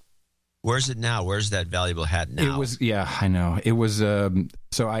hat? Where's it now? Where's that valuable hat now? It was, I know. It was, so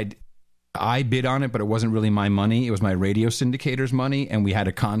I bid on it, but it wasn't really my money. It was my radio syndicator's money, and we had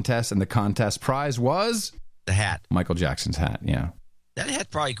a contest, and the contest prize was... the hat. Michael Jackson's hat, yeah. That hat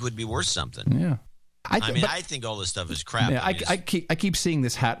probably could be worth something. Yeah. I think all this stuff is crap. Yeah, I keep seeing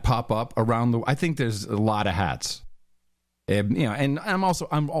this hat pop up around I think there's a lot of hats. And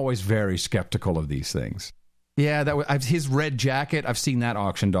I'm always very skeptical of these things. Yeah, his red jacket. I've seen that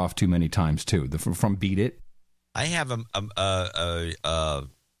auctioned off too many times too. From Beat It. I have a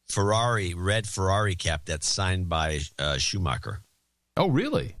red Ferrari cap that's signed by Schumacher. Oh,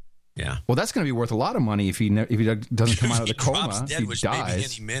 really? Yeah. Well, that's going to be worth a lot of money if he doesn't come out of the coma. Dead, if he dies, maybe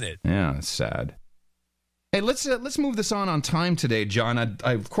any minute. Yeah, it's sad. Hey, let's move this on time today, John.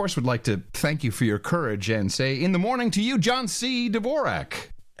 I of course would like to thank you for your courage and say in the morning to you, John C. Dvorak.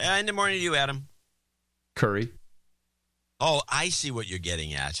 In the morning to you, Adam Curry. Oh, I see what you're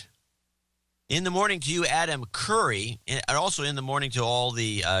getting at. In the morning to you, Adam Curry, and also in the morning to all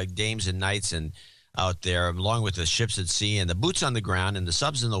the dames and knights and out there, along with the ships at sea and the boots on the ground and the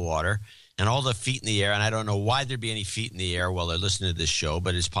subs in the water and all the feet in the air. And I don't know why there'd be any feet in the air while they're listening to this show,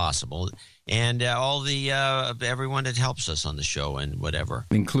 but it's possible. And all the everyone that helps us on the show and whatever,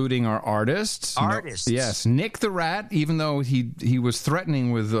 including our artists. Yes, Nick the Rat. Even though he was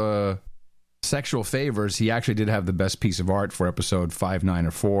threatening with sexual favors, he actually did have the best piece of art for episode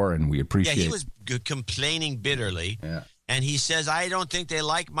 594, and we appreciate. Yeah, he was complaining bitterly. Yeah. And he says, I don't think they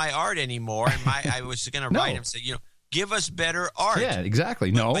like my art anymore. And I was going to write him, say, give us better art. Yeah,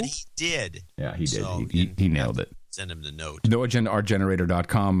 exactly. But he did. Yeah, he did. So he nailed it. Send him the note.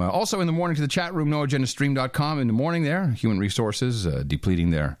 NoAgendaArtGenerator.com. Also in the morning to the chat room, NoAgendaStream.com. In the morning there, human resources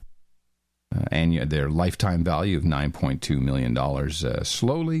depleting their lifetime value of $9.2 million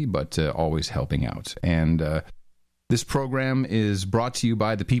slowly, but always helping out. And this program is brought to you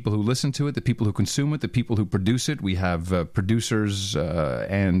by the people who listen to it, the people who consume it, the people who produce it. We have producers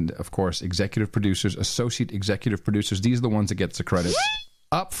and, of course, executive producers, associate executive producers. These are the ones that get the credit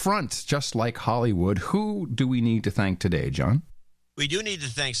up front, just like Hollywood. Who do we need to thank today, John? We do need to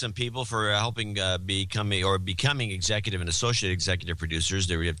thank some people for helping becoming executive and associate executive producers.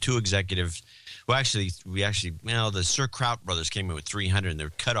 There we have two executive. Well, the Sir Kraut brothers came in with 300, and their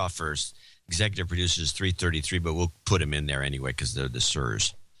cutoff for executive producers 333. But we'll put them in there anyway because they're the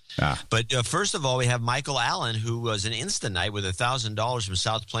Sirs. But first of all, we have Michael Allen, who was an Instant Night with $1,000 from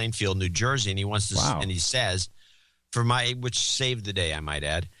South Plainfield, New Jersey, and he wants to. And he says, which saved the day, I might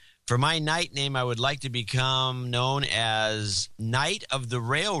add. For my night name, I would like to become known as Knight of the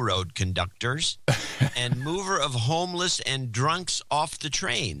Railroad Conductors and Mover of Homeless and Drunks off the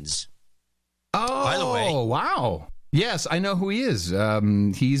Trains. Oh, by the way. Wow. Yes, I know who he is.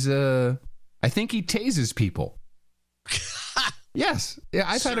 He's, I think he tases people. Yes. Yeah,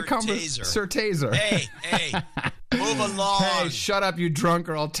 I've had a conversation. Sir Taser. Hey, move along. Hey, shut up, you drunk,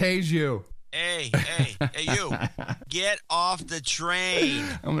 or I'll tase you. Hey, you. Get off the train.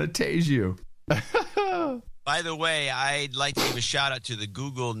 I'm going to tase you. By the way, I'd like to give a shout out to the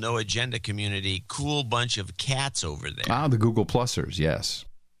Google No Agenda community. Cool bunch of cats over there. The Google Plussers, yes.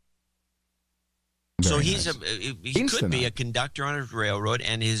 So he could be a conductor on a railroad,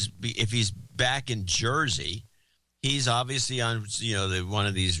 and if he's back in Jersey, he's obviously on one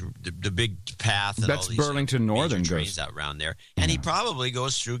of these the big path. And that's all these Burlington Northern trains out around there, and he probably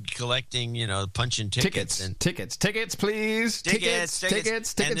goes through collecting punching tickets, tickets, please, tickets, and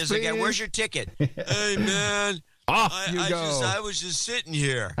there's please. A guy, where's your ticket? Hey man, off you go. I was just sitting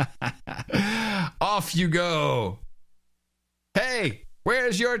here. Off you go. Hey,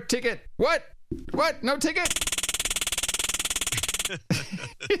 where's your ticket? What? No ticket?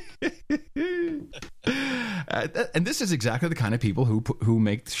 And this is exactly the kind of people who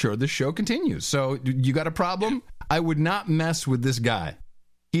make sure the show continues. So you got a problem? I would not mess with this guy.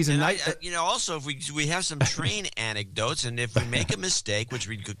 He's a nice. Also, if we have some train anecdotes, and if we make a mistake, which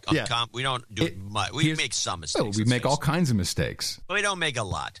we don't do much, we make some mistakes. Oh, we make all kinds of mistakes. But we don't make a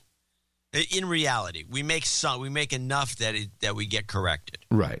lot. In reality, we make some. We make enough that we get corrected.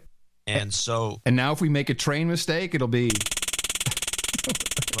 Right. And now if we make a train mistake, it'll be.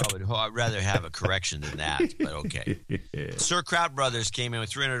 Well, I'd rather have a correction than that, but okay. Sir Kraut Brothers came in with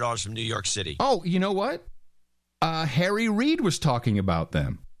 $300 from New York City. Oh, you know what? Harry Reid was talking about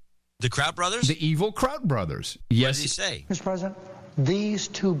them. The Kraut Brothers? The evil Kraut Brothers. Yes. What did he say? Mr. President, these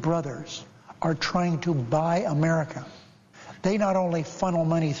two brothers are trying to buy America. They not only funnel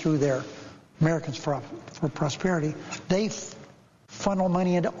money through their Americans for Prosperity, they funnel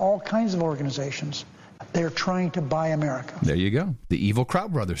money into all kinds of organizations. They're trying to buy America. There you go. The evil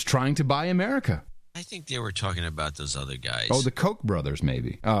Kraut Brothers trying to buy America. I think they were talking about those other guys. Oh, the Koch brothers,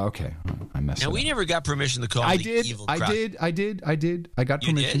 maybe. Oh, okay. I messed up. And we never got permission to call them the evil Kraut. I did. I got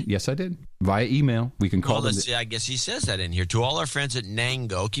permission. Did? Yes, I did. Via email. We can call them. I guess he says that in here. To all our friends at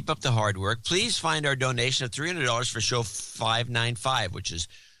Nango, keep up the hard work. Please find our donation of $300 for show 595, which is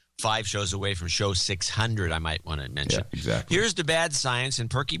 5 shows away from show 600, I might want to mention. Yeah, exactly. Here's the bad science and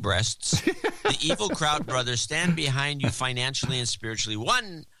perky breasts. The evil Kraut brothers stand behind you financially and spiritually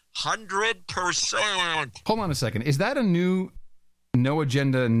 100%. Hold on a second. Is that a new No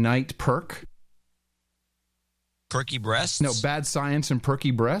Agenda Night perk? perky breasts? No, bad science and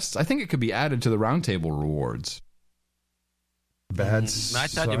perky breasts. I think it could be added to the roundtable rewards. Bad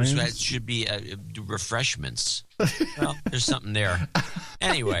science? I thought it should be refreshments. Well, there's something there.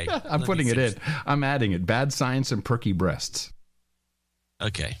 Anyway. I'm putting it in. I'm adding it. Bad science and perky breasts.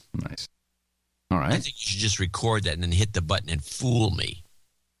 Okay. Nice. All right. I think you should just record that and then hit the button and fool me.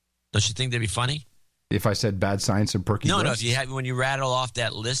 Don't you think that'd be funny? If I said bad science and perky breasts? No. If you have, when you rattle off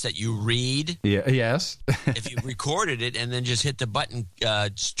that list that you read. Yeah. Yes. If you recorded it and then just hit the button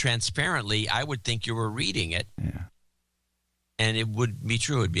transparently, I would think you were reading it. Yeah. And it would be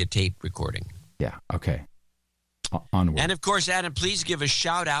true. It would be a tape recording. Yeah. Okay. Onward. And, of course, Adam, please give a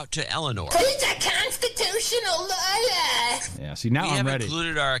shout-out to Eleanor. He's a constitutional lawyer. Yeah, see, now I'm ready. We have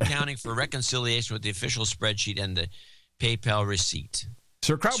included our accounting for reconciliation with the official spreadsheet and the PayPal receipt.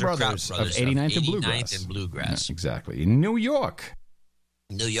 Sir Kraut Brothers of 89th and Bluegrass. And Bluegrass. Yeah, exactly. In New York.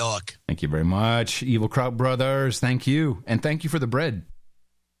 New York. Thank you very much, Evil Kraut Brothers. Thank you. And thank you for the bread.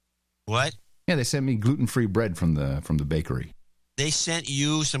 What? Yeah, they sent me gluten-free bread from the bakery. They sent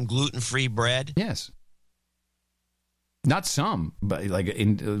you some gluten-free bread? Yes. Not some, but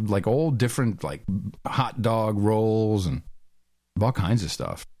like all different like hot dog rolls and all kinds of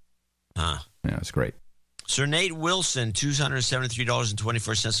stuff. Huh. Yeah, it's great. Sir Nate Wilson,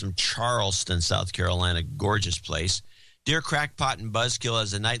 $273.24 from Charleston, South Carolina. Gorgeous place. Dear Crackpot and Buzzkill,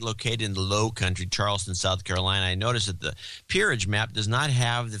 as a night located in the Low Country, Charleston, South Carolina, I noticed that the peerage map does not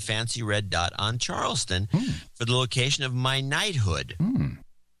have the fancy red dot on Charleston for the location of my knighthood.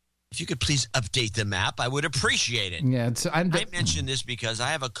 If you could please update the map, I would appreciate it. Yeah, I mention this because I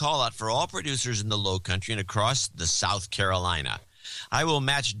have a call out for all producers in the Low Country and across the South Carolina. I will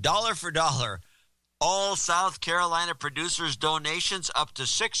match dollar for dollar all South Carolina producers' donations up to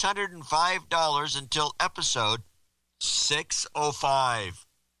 $605 until episode 605,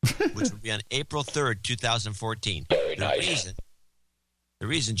 which will be on April 3rd, 2014. Very nice. The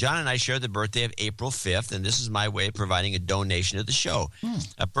reason John and I share the birthday of April 5th, and this is my way of providing a donation to the show.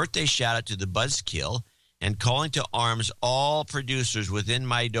 A birthday shout out to the Buzzkill and calling to arms all producers within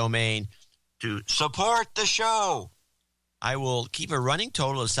my domain to support the show. I will keep a running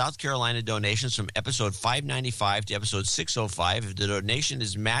total of South Carolina donations from episode 595 to episode 605. If the donation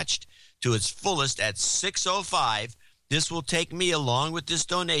is matched to its fullest at 605, this will take me along with this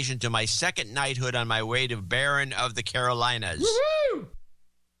donation to my second knighthood on my way to Baron of the Carolinas. Woo-hoo!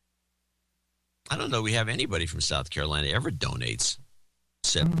 I don't know we have anybody from South Carolina ever donates,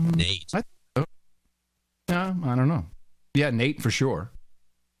 except Nate. I don't know. Yeah, Nate for sure.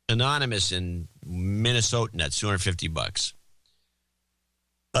 Anonymous in Minnesota, that's $250.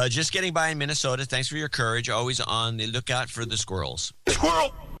 Just getting by in Minnesota. Thanks for your courage. Always on the lookout for the squirrels.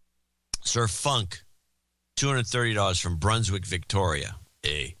 Squirrel! Sir Funk, $230 from Brunswick, Victoria.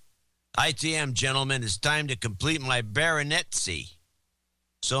 Hey. ITM, gentlemen, it's time to complete my baronetcy.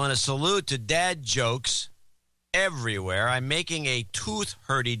 So in a salute to dad jokes everywhere, I'm making a tooth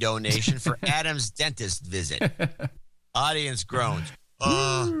hurty donation for Adam's dentist visit. Audience groans.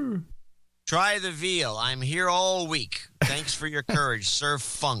 Try the veal. I'm here all week. Thanks for your courage, Sir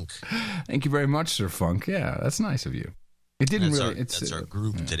Funk. Thank you very much, Sir Funk. Yeah, that's nice of you. It didn't really. That's our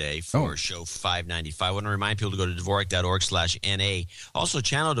group today for show 595. I want to remind people to go to Dvorak.org/NA. Also,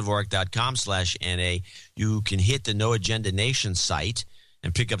 channeldvorak.com/NA. You can hit the No Agenda Nation site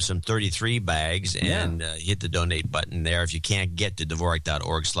and pick up some 33 bags and hit the donate button there. If you can't get to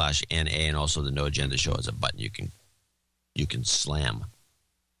Dvorak.org/NA, and also the No Agenda Show has a button you can slam.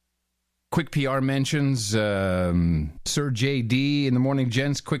 Quick PR mentions. Sir J.D. in the morning,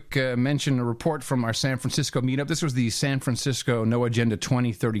 gents. Quick mention, a report from our San Francisco meetup. This was the San Francisco No Agenda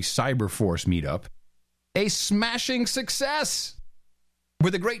 2030 Cyberforce meetup. A smashing success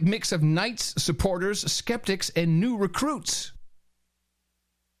with a great mix of knights, supporters, skeptics, and new recruits.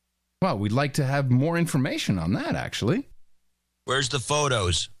 Well, we'd like to have more information on that, actually. Where's the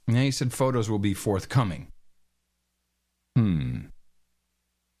photos? Yeah, he said photos will be forthcoming.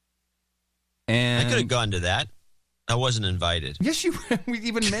 And I could have gone to that. I wasn't invited. Yes, we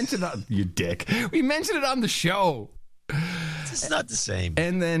even mentioned it you dick. We mentioned it on the show. It's not the same.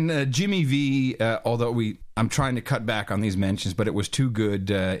 And then Jimmy V, although I'm trying to cut back on these mentions, but it was too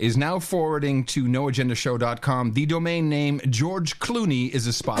good, is now forwarding to noagendashow.com the domain name George Clooney is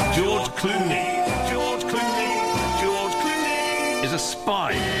a spy. George Clooney is a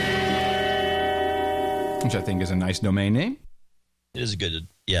spy. Which I think is a nice domain name. It is a good,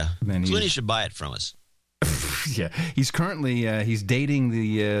 yeah. Clooney should buy it from us. Yeah, he's currently he's dating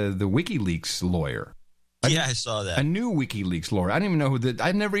the WikiLeaks lawyer. Yeah, I saw that. A new WikiLeaks lawyer. I don't even know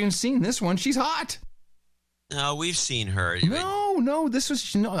I've never even seen this one. She's hot. No, we've seen her. No. No. This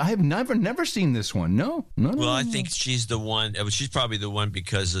was I have never seen this one. No. Well, I think she's the one. She's probably the one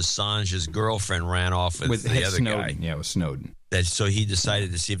because Assange's girlfriend ran off with the other Snowden. guy. Yeah, with Snowden. So he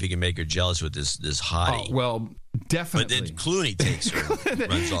decided to see if he can make her jealous with this hottie. Oh, well, definitely. But then Clooney takes her,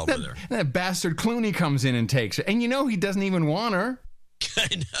 runs off with her. That bastard Clooney comes in and takes her, and he doesn't even want her.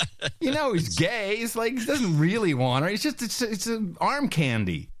 He's gay. It's like he doesn't really want her. It's an arm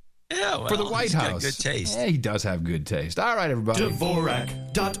candy. Yeah, well, for the White House. Got good taste. Yeah, he does have good taste. All right, everybody.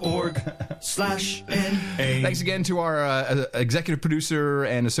 Dvorak.org/NA. Thanks again to our executive producer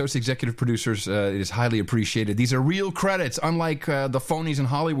and associate executive producers. It is highly appreciated. These are real credits. Unlike the phonies in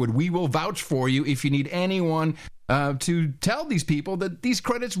Hollywood, we will vouch for you if you need anyone to tell these people that these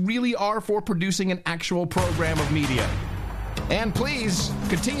credits really are for producing an actual program of media. And please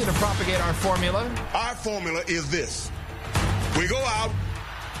continue to propagate our formula. Our formula is this. We go out,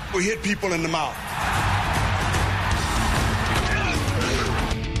 we hit people in the mouth.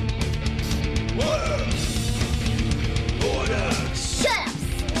 Order. Shut up,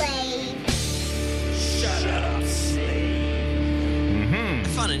 slave. Shut up, slave. I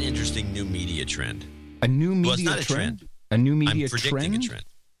found an interesting new media trend. A new media it's not a trend? A new media I'm predicting trend? a trend.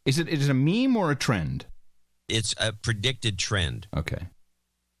 Is it a meme or a trend? It's a predicted trend. Okay.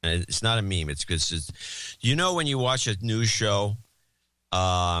 And it's not a meme. It's because when you watch a news show,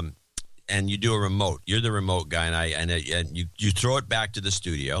 and you do a remote. You're the remote guy, and you throw it back to the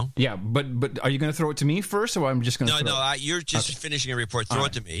studio. Yeah, but are you going to throw it to me first, or I'm just going to? No. You're just finishing a report. Throw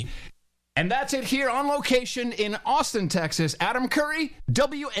it to me. And that's it here on location in Austin, Texas. Adam Curry,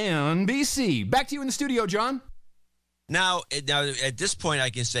 WNBC. Back to you in the studio, John. Now at this point, I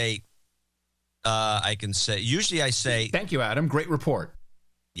can say. Usually I say. Thank you, Adam. Great report.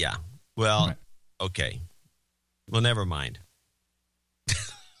 Yeah. Well, right. Okay. Well, never mind.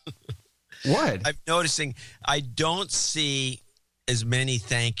 What? I'm noticing I don't see as many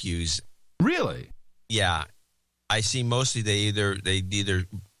thank yous. Really? Yeah. I see mostly they either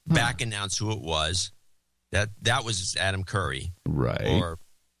back announce who it was. That was Adam Curry. Right. Or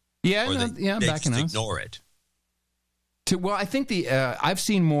they back just announce. Ignore it. I think I've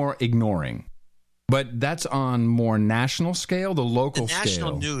seen more ignoring. But that's on more national scale, the local scale. The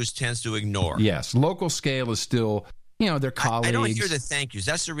national news tends to ignore. Yes. Local scale is still, their colleagues. I don't hear the thank yous.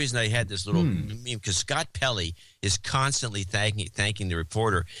 That's the reason I had this little meme, because Scott Pelley is constantly thanking the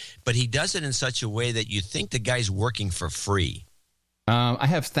reporter, but he does it in such a way that you think the guy's working for free. I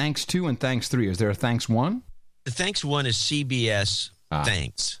have thanks 2 and thanks 3. Is there a thanks 1? The thanks 1 is CBS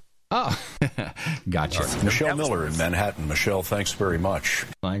thanks. Oh, gotcha. Michelle Miller in Manhattan. Michelle, thanks very much.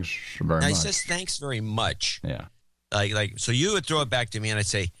 Thanks very much. He says thanks very much. Yeah. So you would throw it back to me and I'd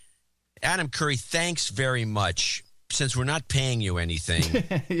say, Adam Curry, thanks very much. Since we're not paying you anything.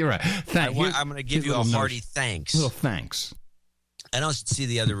 You're right. I'm going to give you a hearty thanks. Little thanks. I don't see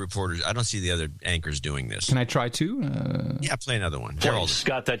the other reporters. I don't see the other anchors doing this. Can I try 2? Yeah, play another one.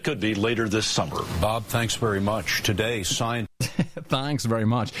 Scott, that could be later this summer. Bob, thanks very much. Today, signed. Thanks very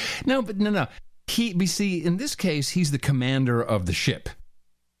much. No. We see, in this case, he's the commander of the ship.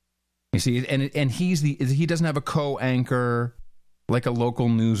 You see, and he doesn't have a co-anchor like a local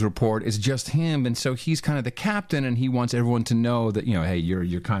news report. It's just him, and so he's kind of the captain, and he wants everyone to know that hey,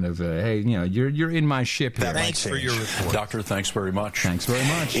 you're kind of you're in my ship here. Thanks for your report, Doctor. Thanks very much. Thanks very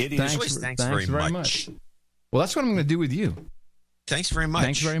much. Thanks very much. Well, that's what I'm going to do with you. Thanks very much.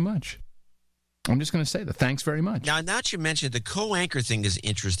 Thanks very much. I'm just going to say that. Thanks very much. Now that you mentioned, the co-anchor thing is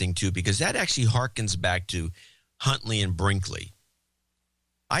interesting too, because that actually harkens back to Huntley and Brinkley.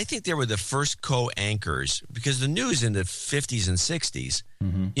 I think they were the first co-anchors, because the news in the 50s and 60s,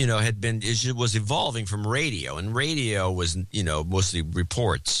 was evolving from radio, and radio was, mostly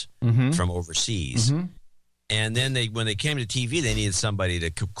reports from overseas. Mm-hmm. And then when they came to TV, they needed somebody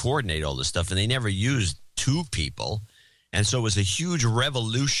to coordinate all this stuff, and they never used 2 people. And so it was a huge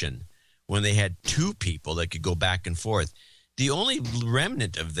revolution when they had 2 people that could go back and forth. The only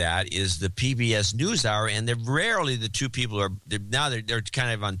remnant of that is the PBS NewsHour, and they're rarely the 2 people they're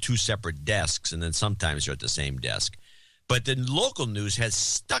kind of on 2 separate desks, and then sometimes they're at the same desk. But the local news has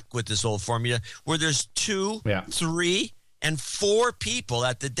stuck with this old formula where there's 2, 3, and 4 people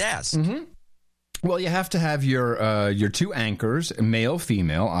at the desk. Mm-hmm. Well, you have to have your 2 anchors, male,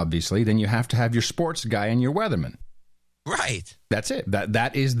 female, obviously. Then you have to have your sports guy and your weatherman. Right. That's it.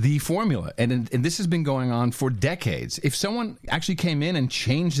 That is the formula. And this has been going on for decades. If someone actually came in and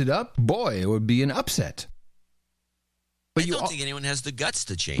changed it up, boy, it would be an upset. But I don't think anyone has the guts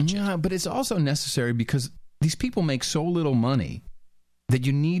to change it. Yeah, but it's also necessary because these people make so little money that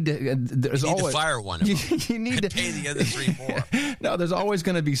you need to... There's always to fire one of them. You need to pay the other 3 more. No, there's always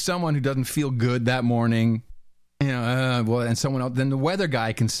going to be someone who doesn't feel good that morning. You know, well, and someone else, then the weather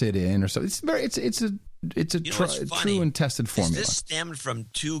guy can sit in or so. It's a true and tested formula. This stemmed from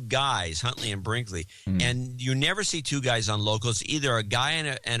two guys, Huntley and Brinkley, and you never see two guys on local. It's either a guy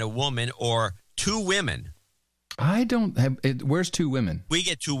and a woman or two women. I don't have. Where's two women? We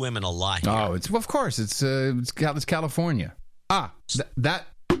get two women a lot here. Oh, of course, it's California. That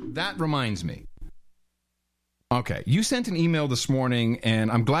reminds me. Okay, you sent an email this morning, and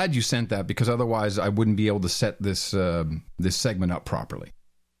I'm glad you sent that because otherwise I wouldn't be able to set this this segment up properly.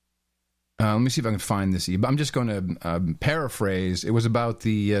 Let me see if I can find this. I'm just going to paraphrase. It was about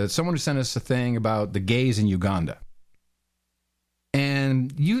the someone who sent us a thing about the gays in Uganda.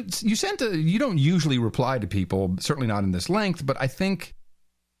 And you don't usually reply to people, certainly not in this length, but I think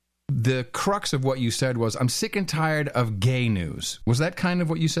the crux of what you said was, I'm sick and tired of gay news. Was that kind of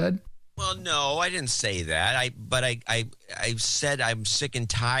what you said? Well, no, I didn't say that. I said I'm sick and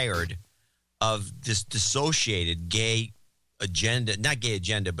tired of this dissociated gay agenda, not gay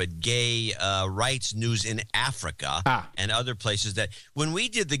agenda, but gay rights news in Africa and other places. That when we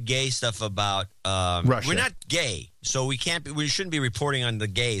did the gay stuff about Russia, we're not gay, so we shouldn't be reporting on the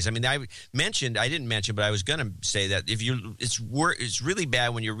gays. I mean, I didn't mention, but I was going to say that it's really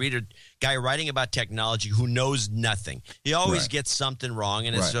bad when you read a guy writing about technology who knows nothing. He always gets something wrong,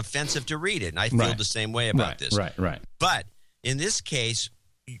 and it's offensive to read it. And I feel the same way about this. Right. But in this case,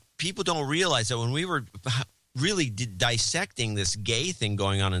 people don't realize that when we were really dissecting this gay thing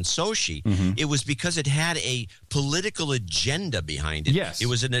going on in Sochi, it was because it had a political agenda behind it. Yes. It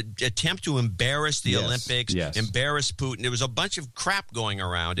was an attempt to embarrass the Olympics, embarrass Putin. There was a bunch of crap going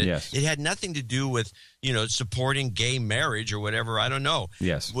around it. Yes. It had nothing to do with, supporting gay marriage or whatever. I don't know.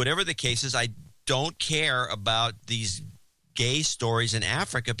 Yes. Whatever the case is, I don't care about these gay stories in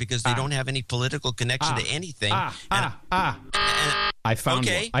Africa because they don't have any political connection to anything. I found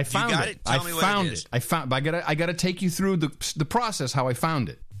it. I found it. Tell me what it is. I got to take you through the process how I found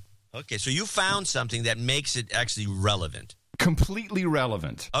it. Okay, so you found something that makes it actually relevant. Completely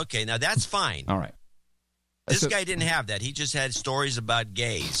relevant. Okay, now that's fine. All right. This guy didn't have that. He just had stories about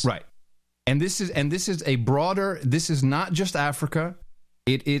gays. Right. And this is a broader. This is not just Africa.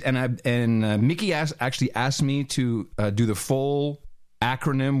 Mickey actually asked me to do the full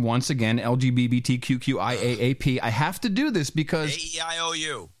acronym once again, LGBTQIAAP. I have to do this because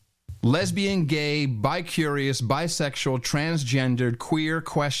AEIOU. Lesbian, gay, bicurious, bisexual, transgendered, queer,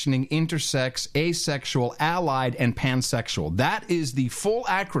 questioning, intersex, asexual, allied, and pansexual. That is the full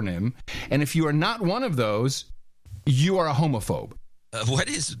acronym. And if you are not one of those, you are a homophobe. What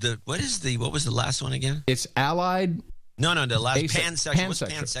was the last one again? It's allied. No, the last pansexual. What's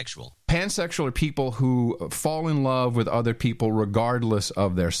pansexual? Pansexual are people who fall in love with other people regardless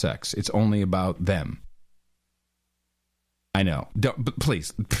of their sex. It's only about them. I know.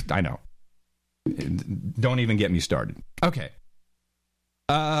 Please, I know. Don't even get me started. Okay.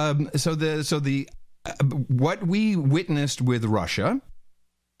 What we witnessed with Russia,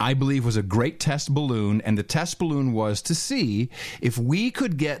 I believe, was a great test balloon, and the test balloon was to see if we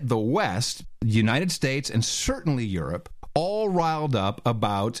could get the West, the United States, and certainly Europe, all riled up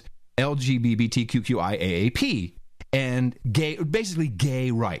about LGBTQIAAP and basically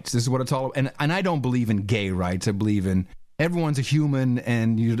gay rights. This is what it's all about. And I don't believe in gay rights. I believe in everyone's a human,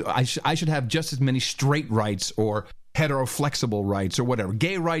 and I should have just as many straight rights or heteroflexible rights or whatever.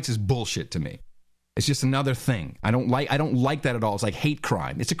 Gay rights is bullshit to me. It's just another thing. I don't like that at all. It's like hate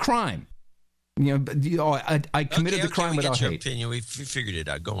crime. It's a crime. I committed the crime without hate. Opinion. We figured it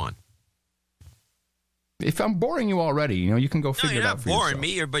out. Go on. If I'm boring you already, you can go figure it out for yourself. You're not boring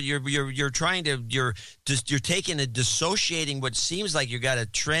me, but you're trying to you're taking and dissociating what seems like you got a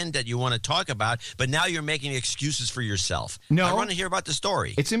trend that you want to talk about, but now you're making excuses for yourself. No, I want to hear about the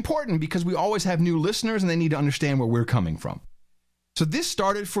story. It's important because we always have new listeners, and they need to understand where we're coming from. So this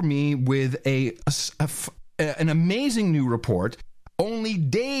started for me with an amazing new report. Only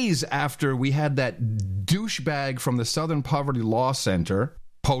days after we had that douchebag from the Southern Poverty Law Center,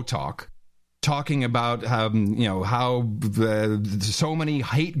 Potok, talking about how so many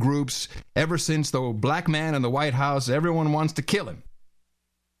hate groups ever since the black man in the White House, everyone wants to kill him.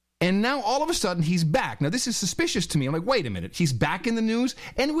 And now all of a sudden he's back. Now this is suspicious to me. I'm like, wait a minute. He's back in the news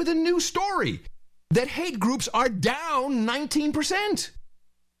and with a new story that hate groups are down 19%.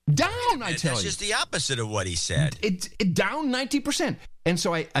 Down, I tell you. That's just the opposite of what he said. It down 90%. And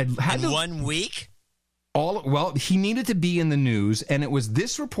so I had in 1 week? He needed to be in the news, and it was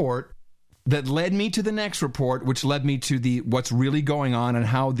this report that led me to the next report, which led me to what's really going on and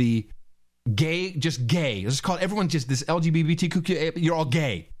how the gay, let's call it, everyone just this LGBTQ, you're all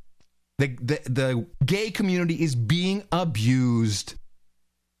gay. The gay community is being abused.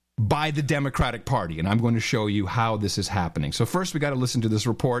 by the Democratic Party, and I'm going to show you how this is happening. So first, we got to listen to this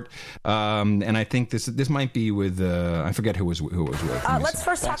report, and I think this might be with I forget who was with. Let's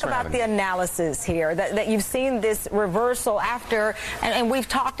first talk about the analysis here that you've seen this reversal after, and we've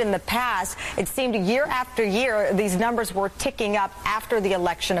talked in the past. It seemed year after year these numbers were ticking up after the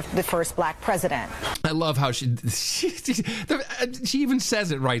election of the first black president. I love how she even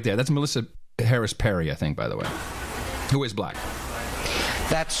says it right there. That's Melissa Harris Perry, I think, by the way, who is black.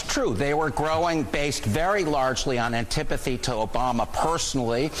 That's true. They were growing based very largely on antipathy to Obama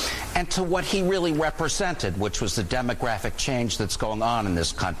personally and to what he really represented, which was the demographic change that's going on in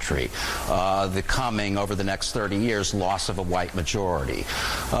this country, the coming, over the next 30 years, loss of a white majority.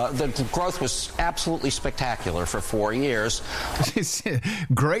 The growth was absolutely spectacular for 4 years.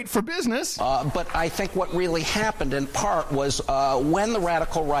 Great for business. But I think what really happened in part was when the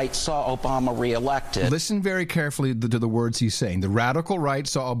radical right saw Obama reelected. Listen very carefully to the words he's saying. The radical right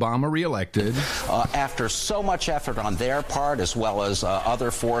saw Obama reelected. After so much effort on their part, as well as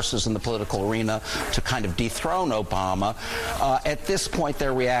other forces in the political arena, to kind of dethrone Obama, at this point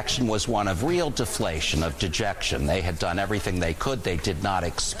their reaction was one of real deflation, of dejection. They had done everything they could. They did not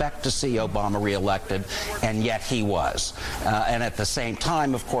expect to see Obama reelected, and yet he was. And at the same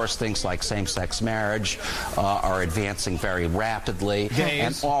time, of course, things like same-sex marriage are advancing very rapidly. Gays.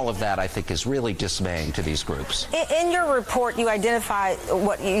 And all of that, I think, is really dismaying to these groups. In your report, you identify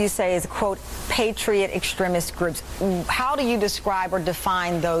what you say is, quote, patriot extremist groups. How do you describe or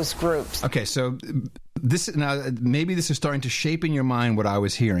define those groups? Okay, so now maybe this is starting to shape in your mind what I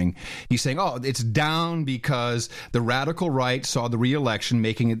was hearing. He's saying, oh, it's down because the radical right saw the re-election,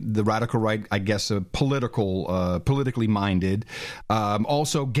 making it the radical right, I guess, politically minded.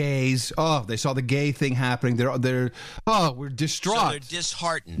 Also gays. Oh, they saw the gay thing happening. We're distraught. So they're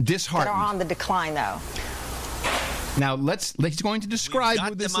disheartened. That are on the decline, though. Now, let's going to describe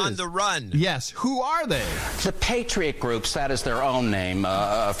who this is. We've got them on the run. Yes. Who are they? The patriot groups, that is their own name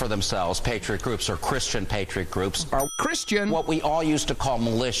for themselves. Patriot groups or Christian patriot groups are Christian. What we all used to call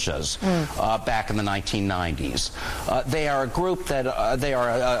militias back in the 1990s. They are a group they are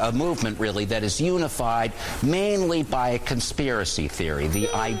a movement, really, that is unified mainly by a conspiracy theory. The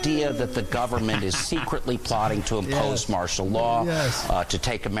idea that the government is secretly plotting to impose martial law, to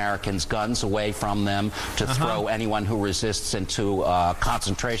take Americans' guns away from them, to throw anyone who resists into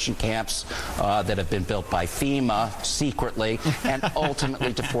concentration camps that have been built by FEMA secretly, and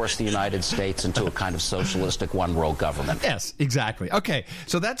ultimately to force the United States into a kind of socialistic one-world government. Yes, exactly. Okay,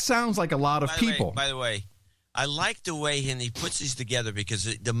 so that sounds like a lot of people. By the way, I like the way he puts these together because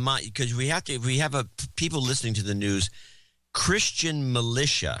we have people listening to the news. Christian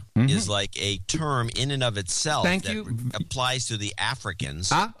militia is like a term in and of itself applies to the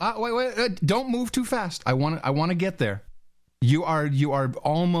Africans. Wait, don't move too fast. I want to get there. You are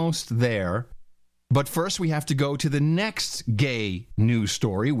almost there. But first we have to go to the next gay news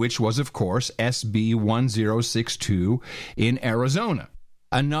story, which was, of course, SB 1062 in Arizona.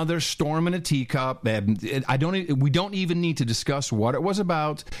 Another storm in a teacup. We don't even need to discuss what it was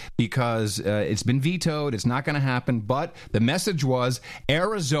about because it's been vetoed. It's not going to happen. But the message was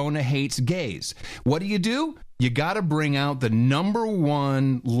Arizona hates gays. What do? You got to bring out the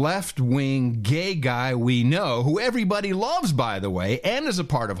 #1 left-wing gay guy we know, who everybody loves, by the way, and is a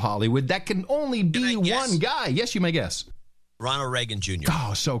part of Hollywood. That can only be one guy. Yes, you may guess. Ronald Reagan Jr.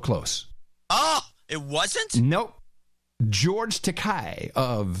 Oh, so close. Oh, it wasn't? Nope. George Takei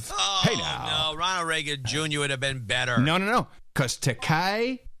of Hey Now. No, Ronald Reagan Jr. would have been better. No. Because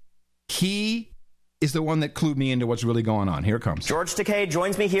Takei, he is the one that clued me into what's really going on. Here it comes. George Takei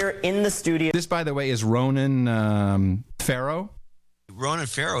joins me here in the studio. This, by the way, is Ronan Farrow. Ronan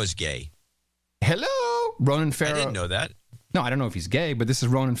Farrow is gay. Hello, Ronan Farrow. I didn't know that. No, I don't know if he's gay, but this is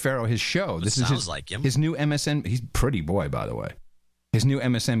Ronan Farrow, his show. This is sounds like him. His new MSN. He's a pretty boy, by the way. His new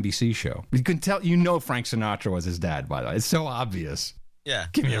MSNBC show. You can tell, Frank Sinatra was his dad, by the way. It's so obvious. Yeah.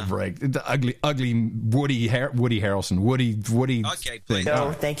 Give me a break. The ugly Woody Harrelson. Woody. Okay, please.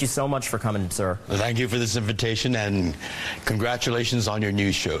 No, thank you so much for coming, sir. Well, thank you for this invitation, and congratulations on your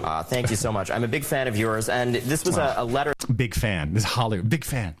news show. Thank you so much. I'm a big fan of yours, and this was a letter. Big fan. This is Hollywood. Big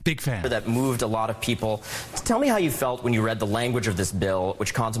fan. That moved a lot of people. Tell me how you felt when you read the language of this bill,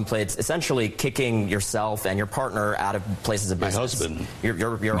 which contemplates essentially kicking yourself and your partner out of places of business. My husband.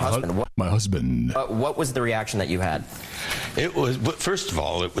 Your husband. My husband. What was the reaction that you had? It was, first of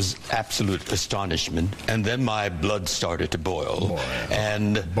all, it was absolute astonishment, and then my blood started to boil.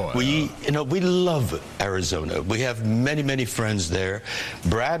 We love Arizona. We have many, many friends there.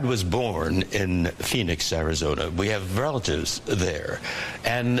 Brad was born in Phoenix, Arizona. We have relatives there,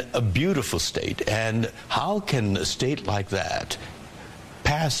 and a beautiful state. And how can a state like that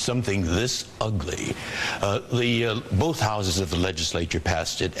pass something this ugly. Both houses of the legislature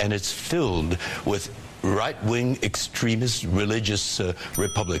passed it, and it's filled with right-wing extremist religious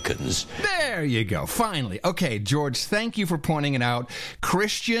Republicans. There you go. Finally. Okay, George, thank you for pointing it out.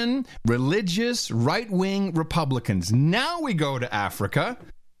 Christian, religious, right-wing Republicans. Now we go to Africa.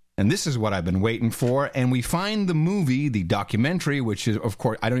 And this is what I've been waiting for. And we find the movie, the documentary, which is, of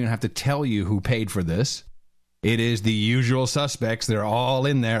course, I don't even have to tell you who paid for this. It is the usual suspects. They're all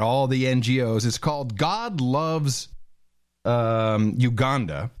in there, all the NGOs. It's called God Loves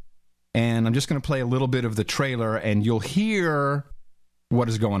Uganda. And I'm just going to play a little bit of the trailer, and you'll hear what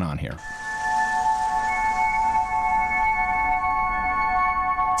is going on here.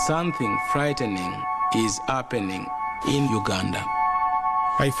 Something frightening is happening in Uganda.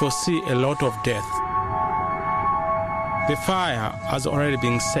 I foresee a lot of death. The fire has already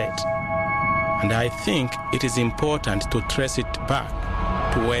been set, and I think it is important to trace it back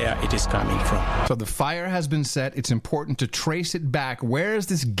to where it is coming from. So the fire has been set. It's important to trace it back. Where is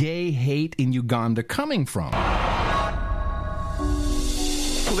this gay hate in Uganda coming from? Well,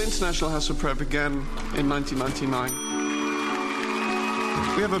 the International House of Prayer began in 1999.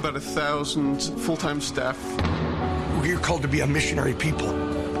 We have about 1,000 full-time staff. We're called to be a missionary people.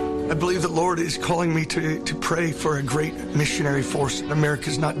 I believe the Lord is calling me to pray for a great missionary force.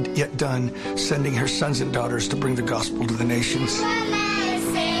 America's not yet done sending her sons and daughters to bring the gospel to the nations.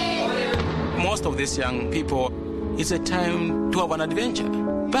 Most of these young people, it's a time to have an adventure.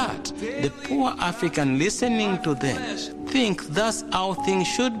 But the poor African listening to them think that's how things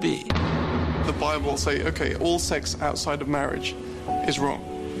should be. The Bible will say, okay, all sex outside of marriage is wrong.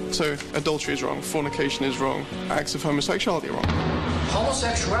 So adultery is wrong, fornication is wrong, acts of homosexuality are wrong.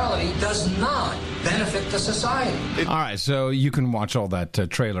 Homosexuality does not benefit the society. All right, so you can watch all that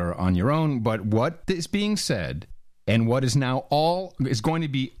trailer on your own, but what is being said and what is now going to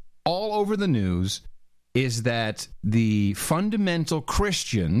be all over the news is that the fundamental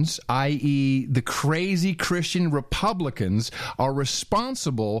Christians, i.e. the crazy Christian Republicans, are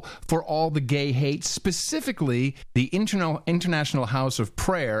responsible for all the gay hate, specifically the International House of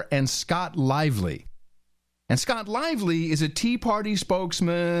Prayer and Scott Lively. And Scott Lively is a Tea Party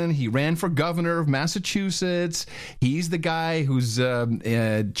spokesman. He ran for governor of Massachusetts. He's the guy who's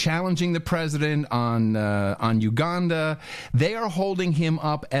challenging the president on Uganda. They are holding him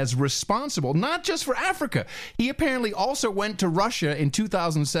up as responsible, not just for Africa. He apparently also went to Russia in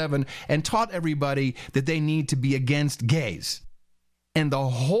 2007 and taught everybody that they need to be against gays. And the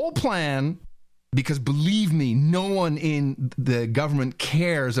whole plan, because believe me, no one in the government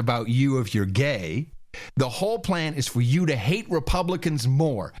cares about you if you're gay. The whole plan is for you to hate Republicans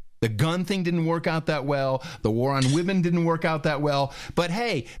more. The gun thing didn't work out that well. The war on women didn't work out that well. But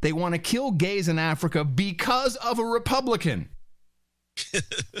hey, they want to kill gays in Africa because of a Republican.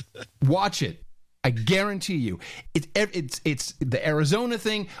 Watch it. I guarantee you. It's the Arizona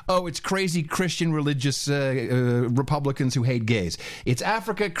thing. Oh, it's crazy Christian religious Republicans who hate gays. It's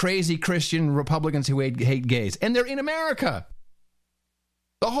Africa, crazy Christian Republicans who hate gays. And they're in America.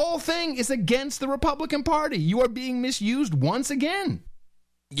 The whole thing is against the Republican Party. You are being misused once again.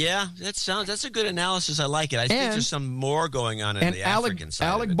 Yeah, that's a good analysis. I like it. I think there's some more going on in the African side.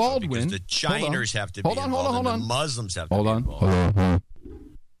 Alec Baldwin, because the Chiners have to be involved, and the Muslims have to be involved. Hold on.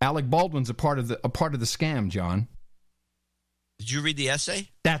 Alec Baldwin's a part of the scam, John. Did you read the essay?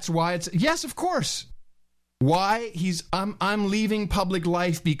 That's why it's yes, of course. Why I'm leaving public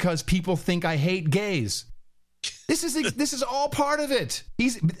life because people think I hate gays. This is all part of it.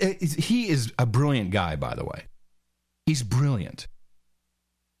 He is a brilliant guy, by the way. He's brilliant.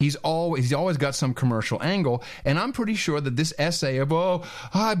 He's always got some commercial angle, and I'm pretty sure that this essay of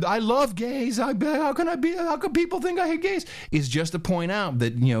I love gays. How can people think I hate gays? Is just to point out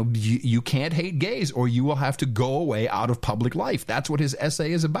that you can't hate gays, or you will have to go away out of public life. That's what his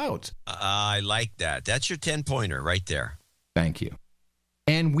essay is about. I like that. That's your 10-pointer right there. Thank you.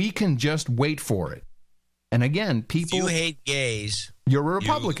 And we can just wait for it. And again, people... If you hate gays... You're a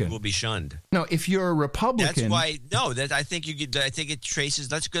Republican. You will be shunned. No, if you're a Republican... That's why... No, I think it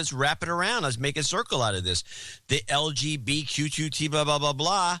traces... Let's just wrap it around. Let's make a circle out of this. The LGBTQ2T blah, blah, blah,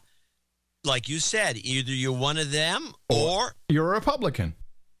 blah. Like you said, either you're one of them or... You're a Republican.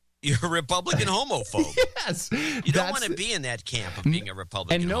 You're a Republican homophobe. Yes. You don't want to be in that camp of being a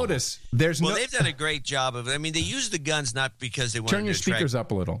Republican. And notice, Well, they've done a great job of it. I mean, they use the guns not because they want to Turn your speakers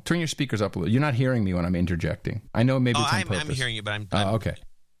up a little. Turn your speakers up a little. You're not hearing me when I'm interjecting. I know maybe it's on purpose. I'm hearing you, but I'm okay.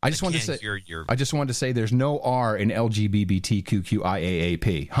 I just wanted to say there's no R in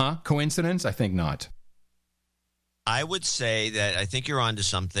LGBTQIAAP. Huh? Coincidence? I think not. I would say that I think you're onto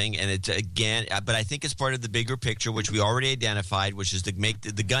something, and it's again, but I think it's part of the bigger picture, which we already identified, which is to make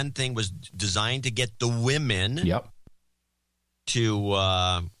the gun thing was designed to get the women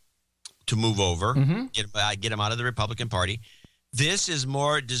to move over, get them out of the Republican Party. This is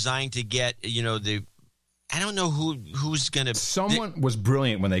more designed to get, I don't know who's going to. Someone was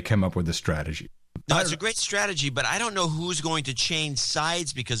brilliant when they came up with the strategy. No, it's a great strategy, but I don't know who's going to change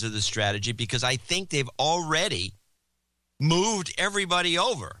sides because of the strategy, because I think they've already moved everybody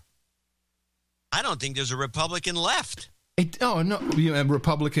over. I don't think there's a Republican left. A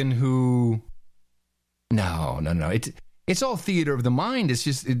Republican who... No. It's all theater of the mind. It's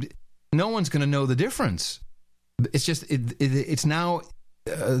just... no one's going to know the difference. It's just... It's now...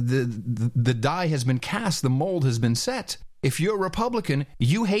 the die has been cast. The mold has been set. If you're a Republican,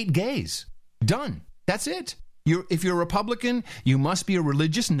 you hate gays. Done. That's it. If you're a Republican, you must be a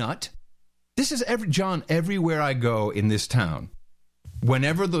religious nut. This is everywhere I go in this town.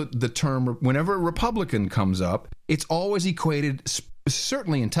 Whenever whenever a Republican comes up, it's always equated,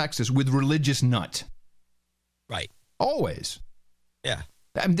 certainly in Texas, with religious nut. Right. Always. Yeah.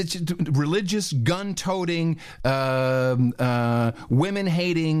 Religious, gun-toting,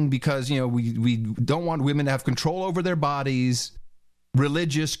 women-hating, because we don't want women to have control over their bodies.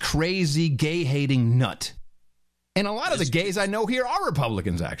 Religious, crazy, gay-hating nut. And a lot of the gays I know here are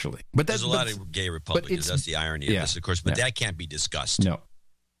Republicans, actually. But there's a lot of gay Republicans. That's the irony of this, of course. But that can't be discussed. No.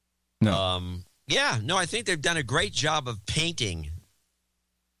 I think they've done a great job of painting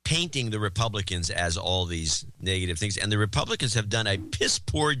the Republicans as all these negative things. And the Republicans have done a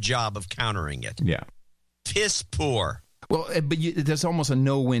piss-poor job of countering it. Yeah. Piss-poor. Well, but there's almost a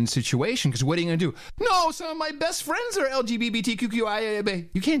no-win situation, because what are you going to do? No, some of my best friends are LGBTQIA.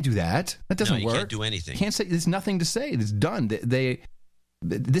 You can't do that. That doesn't work. You can't do anything. Can't say. There's nothing to say. It's done.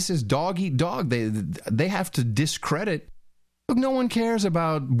 This is dog eat dog. They have to discredit. Look, no one cares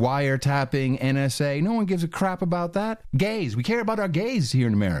about wiretapping, NSA. No one gives a crap about that. Gays. We care about our gays here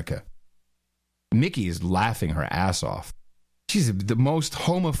in America. Mickey is laughing her ass off. She's the most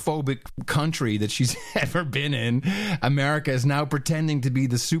homophobic country that she's ever been in. America is now pretending to be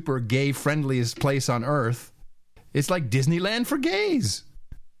the super gay friendliest place on earth. It's like Disneyland for gays.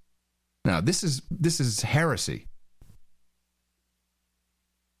 Now, this is heresy.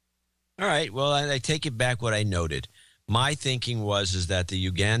 All right. Well, I take it back what I noted. My thinking is that the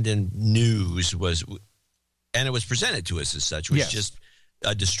Ugandan news was, and it was presented to us as such, was just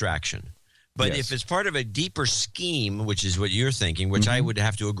a distraction. But if it's part of a deeper scheme, which is what you're thinking, which I would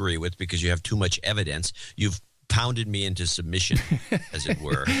have to agree with because you have too much evidence, you've pounded me into submission, as it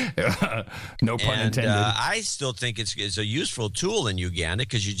were. No pun intended. I still think it's a useful tool in Uganda,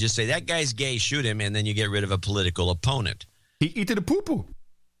 because you just say, that guy's gay, shoot him, and then you get rid of a political opponent. He eated a poo-poo.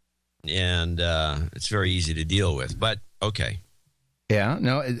 And it's very easy to deal with. But, okay. Yeah,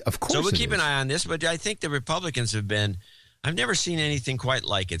 no, of course. So we'll keep an eye on this, but I think the Republicans have been... I've never seen anything quite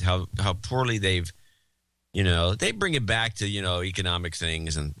like it, how poorly they've, they bring it back to, economic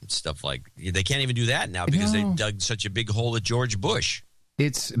things and stuff like, they can't even do that now because they dug such a big hole at George Bush.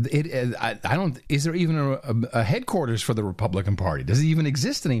 Is there even a headquarters for the Republican Party? Does it even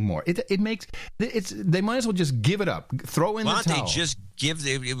exist anymore? They might as well just give it up, throw in the towel. Why don't they just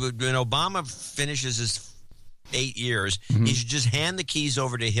when Obama finishes his 8 years, he should just hand the keys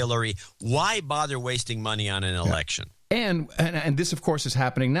over to Hillary. Why bother wasting money on an election? And this, of course, is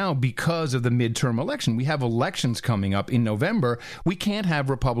happening now because of the midterm election. We have elections coming up in November. We can't have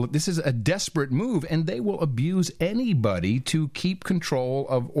This is a desperate move, and they will abuse anybody to keep control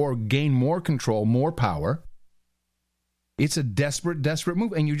of or gain more control, more power. It's a desperate, desperate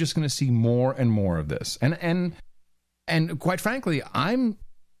move, and you're just going to see more and more of this. And quite frankly, I'm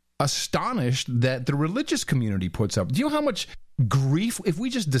astonished that the religious community puts up. Do you know how much grief, if we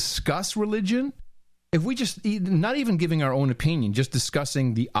just discuss religion... If we just, not even giving our own opinion, just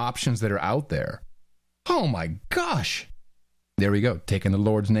discussing the options that are out there. Oh my gosh. There we go, taking the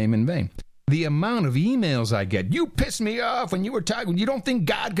Lord's name in vain. The amount of emails I get, you pissed me off when you were talking, you don't think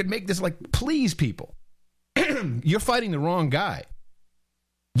God could make this, please people. You're fighting the wrong guy.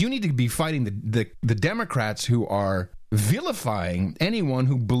 You need to be fighting the Democrats who are vilifying anyone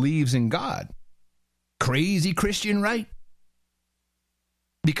who believes in God. Crazy Christian right.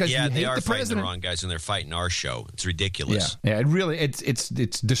 Because they are fighting the wrong guys, and they're fighting our show. It's ridiculous. Yeah, it really, it's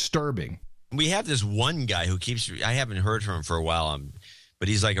disturbing. We have this one guy who I haven't heard from him for a while, but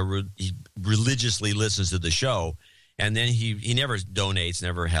he's like he religiously listens to the show, and then he never donates,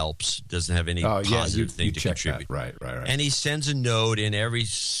 never helps, doesn't have any positive thing to contribute. Right. And he sends a note in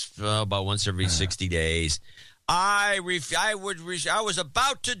about once every 60 days. I was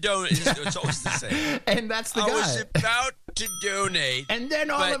about to donate. It's always the same. And that's the guy. I was about to donate. And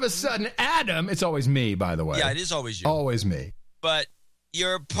then all of a sudden, Adam, it's always me, by the way. Yeah, it is always you. Always me. But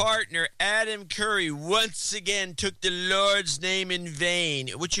your partner, Adam Curry, once again took the Lord's name in vain,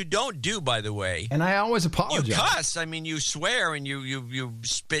 which you don't do, by the way. And I always apologize. You cuss. I mean, you swear and you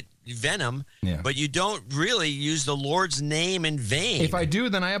spit venom, but you don't really use the Lord's name in vain. If I do,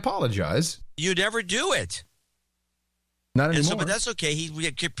 then I apologize. You never do it. Not anymore. But that's okay. He's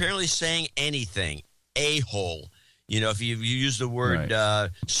apparently saying anything. A-hole. If you use the word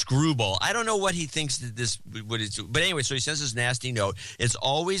screwball. I don't know what he thinks that what it's. But anyway, so he sends this nasty note. It's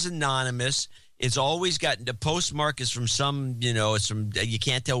always anonymous. It's always got the postmark is from some, it's from, you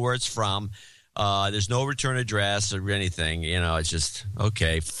can't tell where it's from. There's no return address or anything. It's just,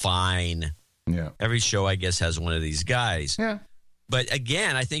 okay, fine. Yeah. Every show, I guess, has one of these guys. Yeah. But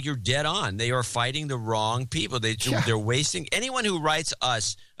again, I think you're dead on. They are fighting the wrong people. They're wasting anyone who writes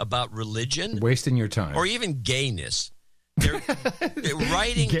us about religion, wasting your time, or even gayness. They're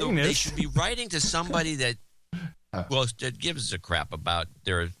writing. They should be writing to somebody that gives a crap about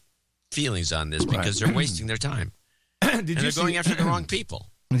their feelings on this because they're wasting their time. They're going after the wrong people.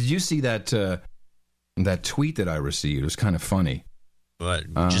 Did you see that tweet that I received? It was kind of funny.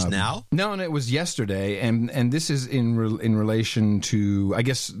 What, just now? No, it was yesterday, and this is in relation to, I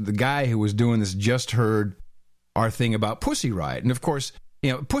guess, the guy who was doing this just heard our thing about Pussy Riot, and of course,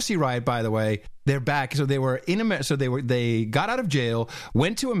 Pussy Riot, by the way, they're back. So they were in America. So they got out of jail,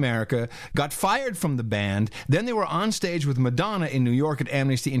 went to America, got fired from the band. Then they were on stage with Madonna in New York at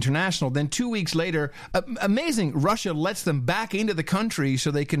Amnesty International. Then 2 weeks later, amazing, Russia lets them back into the country so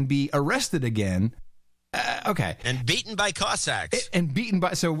they can be arrested again. Okay. And beaten by Cossacks.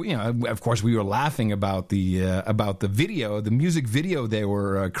 So, of course, we were laughing about the video, the music video they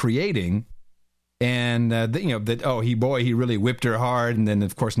were creating. And, he really whipped her hard. And then,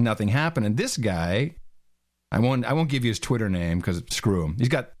 of course, nothing happened. And this guy, I won't give you his Twitter name because screw him. He's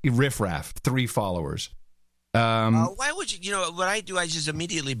got riffraff, 3 followers. Why would you, what I do, I just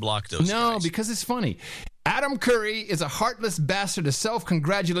immediately block those guys. No, because it's funny. Adam Curry is a heartless bastard, a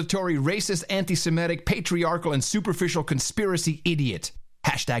self-congratulatory, racist, anti-Semitic, patriarchal, and superficial conspiracy idiot.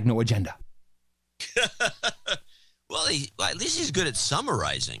 # no agenda. Well, at least he's good at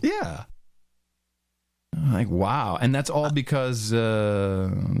summarizing. Yeah. Like, wow. And that's all because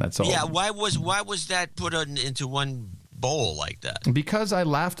that's all. Yeah, why was that put into one bowl like that? Because I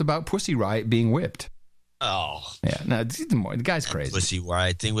laughed about Pussy Riot being whipped. Oh. Yeah, no, the guy's crazy. Pussy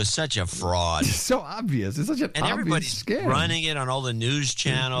Riot thing was such a fraud. It's so obvious. It's such an and obvious everybody's scam. Running it on all the news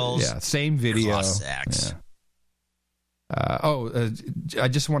channels. Yeah, same video. Cossacks. Yeah. I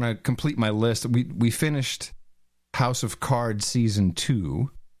just want to complete my list. We finished House of Cards Season 2.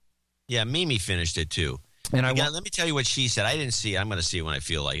 Yeah, Mimi finished it too. And let me tell you what she said. I didn't see it. I'm going to see it when I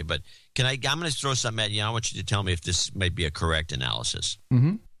feel like it. But I'm going to throw something at you. I want you to tell me if this might be a correct analysis.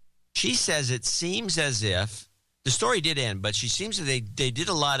 Mm-hmm. She says it seems as if the story did end, but she seems that they did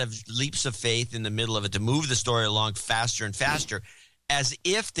a lot of leaps of faith in the middle of it to move the story along faster and faster, as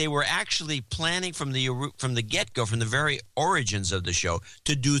if they were actually planning from the get-go, from the very origins of the show,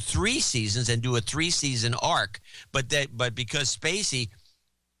 to do 3 seasons and do a 3-season arc. But because Spacey,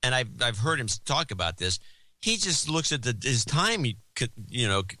 and I've heard him talk about this, he just looks at his time.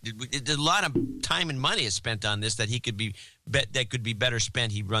 A lot of time and money is spent on this that could be better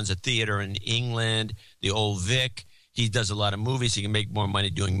spent. He runs a theater in England, the Old Vic. He does a lot of movies. He can make more money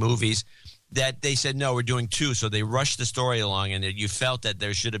doing movies. That they said, no, we're doing 2. So they rushed the story along, and you felt that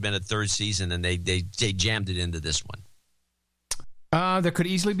there should have been a 3rd season, and they jammed it into this one. There could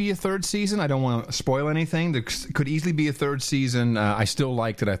easily be a 3rd season. I don't want to spoil anything. There could easily be a 3rd season. I still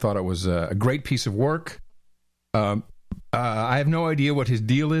liked it. I thought it was a great piece of work. I have no idea what his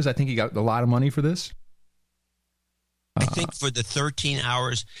deal is. I think he got a lot of money for this. I think for the 13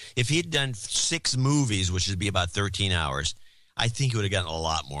 hours, if he had done 6 movies, which would be about 13 hours, I think he would have gotten a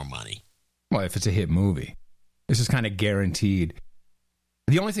lot more money. Well, if it's a hit movie. This is kind of guaranteed.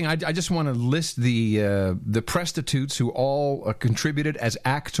 The only thing, I just want to list the prostitutes who all contributed as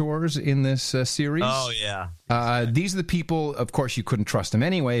actors in this series. Oh, yeah. These are the people, of course, you couldn't trust them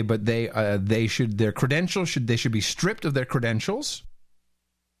anyway, but they should be stripped of their credentials.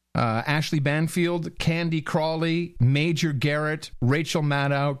 Ashley Banfield, Candy Crawley, Major Garrett, Rachel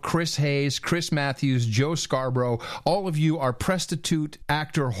Maddow, Chris Hayes, Chris Matthews, Joe Scarborough. All of you are prostitute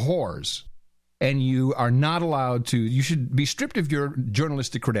actor whores. And you are not allowed to. You should be stripped of your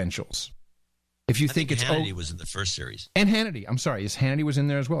journalistic credentials. If you think it's Hannity was in the first series, and Hannity, I'm sorry, yes, Hannity was in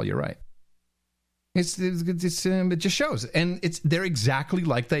there as well. You're right. It just shows, and they're exactly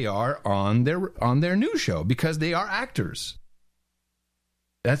like they are on their news show because they are actors.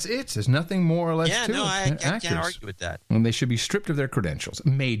 That's it. There's nothing more or less to it. Yeah, no, I can't argue with that. And they should be stripped of their credentials.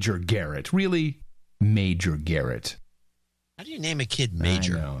 Major Garrett, really, Major Garrett. How do you name a kid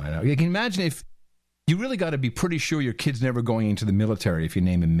Major? I know. You can imagine if you really got to be pretty sure your kid's never going into the military if you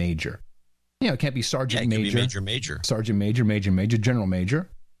name him Major. It can't be Sergeant Major. Could be Major. Sergeant Major, Major, General Major.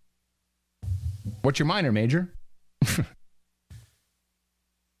 What's your minor, Major? All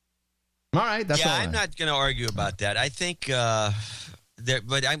right, that's all. I'm not going to argue about that. I think, but it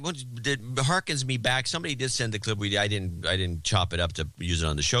harkens me back. Somebody did send the clip. I didn't chop it up to use it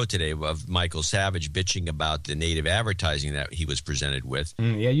on the show today of Michael Savage bitching about the native advertising that he was presented with.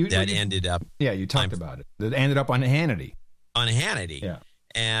 Ended up. Yeah, you talked about it. That ended up on Hannity. On Hannity. Yeah.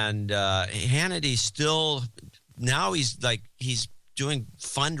 And Hannity still now he's doing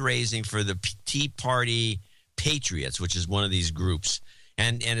fundraising for the Tea Party Patriots, which is one of these groups,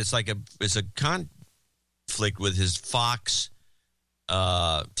 and it's a conflict with his Fox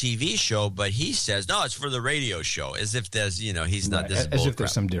TV show, but he says no, it's for the radio show, as if there's he's not this as if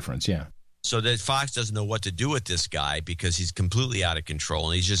there's some difference, yeah. So that Fox doesn't know what to do with this guy because he's completely out of control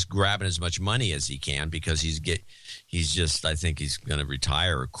and he's just grabbing as much money as he can because I think he's going to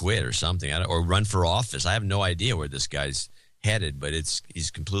retire or quit or something or run for office. I have no idea where this guy's headed, but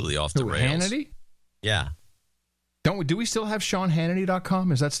he's completely off the rails. Hannity? Yeah. Do we still have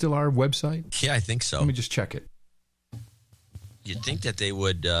SeanHannity.com? Is that still our website? Yeah, I think so. Let me just check it. You'd think that they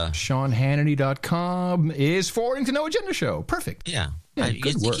would... SeanHannity.com is forwarding to No Agenda Show. Perfect. Yeah.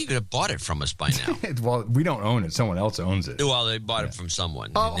 You'd think you could have bought it from us by now. Well, we don't own it. Someone else owns it. Well, they bought it from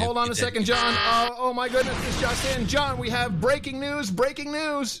someone. Oh, hold on a second, John. Oh, my goodness. It's just in. John, we have breaking news.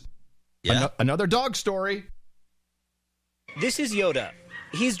 Yeah. Another dog story. This is Yoda.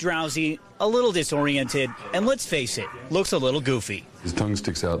 He's drowsy, a little disoriented, and let's face it, looks a little goofy. His tongue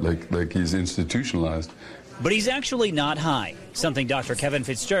sticks out like he's institutionalized. But he's actually not high, something Dr. Kevin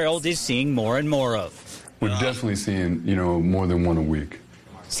Fitzgerald is seeing more and more of. We're definitely seeing, more than one a week.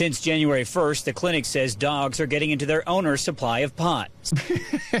 Since January 1st, the clinic says dogs are getting into their owner's supply of pot.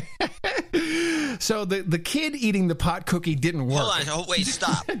 So the kid eating the pot cookie didn't work. Hold on. Oh, wait,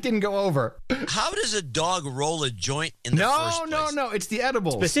 stop. It didn't go over. How does a dog roll a joint in the first place? No. It's the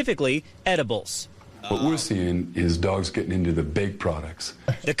edibles. Specifically, edibles. What we're seeing is dogs getting into the baked products.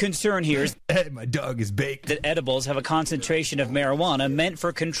 The concern here is my dog is baked. That edibles have a concentration of marijuana meant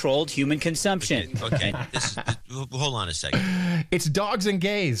for controlled human consumption. Okay. Hold on a second. It's dogs and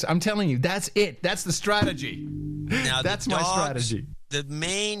gays. I'm telling you, that's it. That's the strategy. Now, that's my strategy. The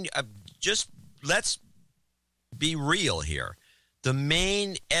main, let's be real here. The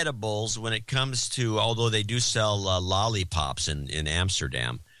main edibles when it comes to, although they do sell lollipops in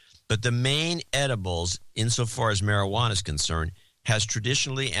Amsterdam, but the main edibles, insofar as marijuana is concerned, has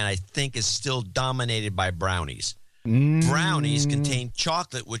traditionally and I think is still dominated by brownies. Brownies contain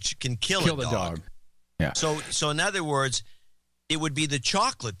chocolate, which can kill a dog. Yeah. So in other words, it would be the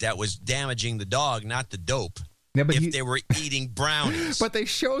chocolate that was damaging the dog, not the dope. Yeah, but if they were eating brownies. But they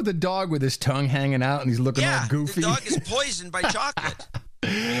show the dog with his tongue hanging out and he's looking all goofy. The dog is poisoned by chocolate.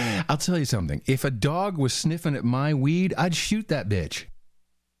 I'll tell you something. If a dog was sniffing at my weed, I'd shoot that bitch.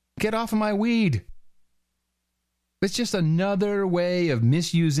 Get off of my weed. It's just another way of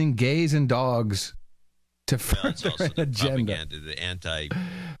misusing gays and dogs to further an agenda. The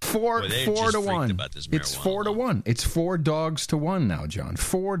 4 to 1. It's 4 to 1. It's 4 dogs to 1 now, John.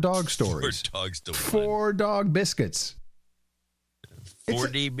 4 dog stories. 4 dogs to 1. 4 dog biscuits. 4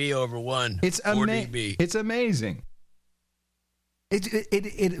 DB over 1. It's 4 DB. It's amazing.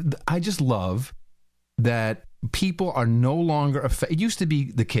 I just love that people are no longer it used to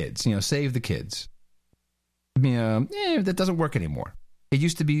be the kids, save the kids. That doesn't work anymore. It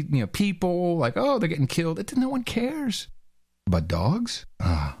used to be, people like, oh, they're getting killed. No one cares. But dogs?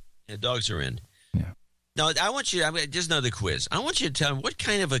 Yeah, dogs are in. Yeah. Now, just another quiz. I want you to tell me what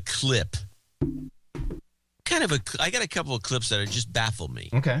kind of a clip. I got a couple of clips that just baffle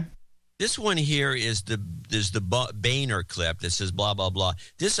me. Okay. This one here is the Boehner clip that says blah blah blah.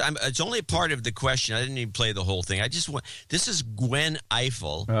 It's only a part of the question. I didn't even play the whole thing. This is Gwen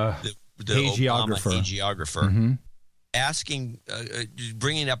Eiffel, the hagiographer, asking,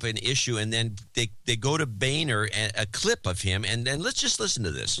 bringing up an issue, and then they go to Boehner and a clip of him, and then let's just listen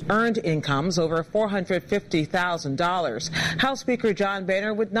to this. Earned incomes over $450,000. House Speaker John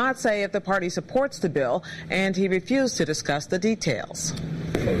Boehner would not say if the party supports the bill, and he refused to discuss the details.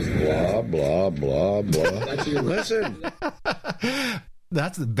 Blah, blah, blah, blah. Listen.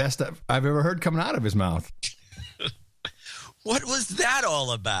 That's the best I've ever heard coming out of his mouth. What was that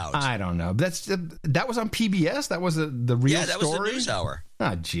all about? I don't know. That was on PBS? That was the real story? Yeah, that was the news hour.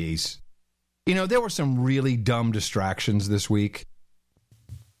 Ah, jeez. You know, there were some really dumb distractions this week.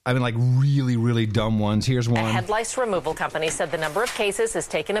 I mean, like really, really dumb ones. Here's one. A head lice removal company said the number of cases has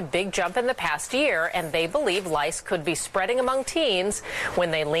taken a big jump in the past year, and they believe lice could be spreading among teens when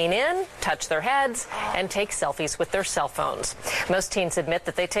they lean in, touch their heads, and take selfies with their cell phones. Most teens admit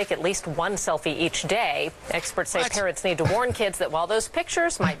that they take at least one selfie each day. Experts say parents need to warn kids that while those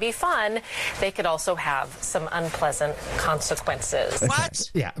pictures might be fun, they could also have some unpleasant consequences.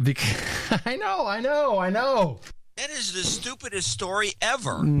 What? Yeah, because I know. That is the stupidest story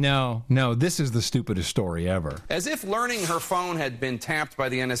ever. No, this is the stupidest story ever. As if learning her phone had been tapped by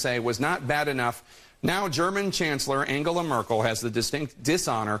the NSA was not bad enough, now German Chancellor Angela Merkel has the distinct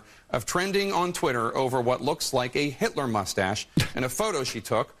dishonor of trending on Twitter over what looks like a Hitler mustache in a photo she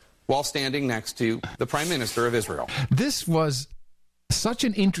took while standing next to the Prime Minister of Israel. This was such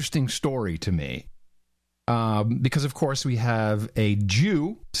an interesting story to me. Because, of course, we have a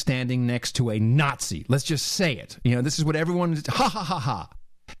Jew standing next to a Nazi. Let's just say it. You know, this is what everyone is, ha, ha, ha, ha.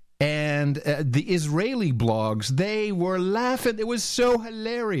 And the Israeli blogs, they were laughing. It was so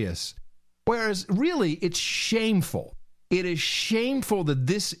hilarious. Whereas, really, it's shameful. It is shameful that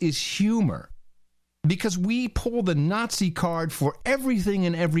this is humor. Because we pull the Nazi card for everything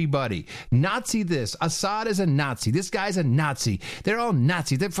and everybody. Nazi this. Assad is a Nazi. This guy's a Nazi. They're all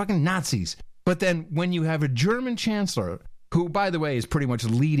Nazis. They're fucking Nazis. But then when you have a German chancellor, who, by the way, is pretty much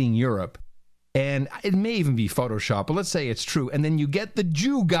leading Europe, and it may even be Photoshop, but let's say it's true, and then you get the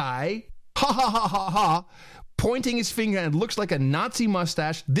Jew guy, ha, ha, ha, ha, ha, pointing his finger and it looks like a Nazi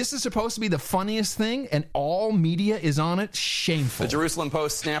mustache. This is supposed to be the funniest thing, and all media is on it. Shameful. The Jerusalem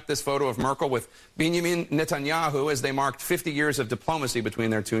Post snapped this photo of Merkel with Benjamin Netanyahu as they marked 50 years of diplomacy between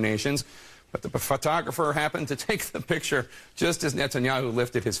their two nations. But the photographer happened to take the picture just as Netanyahu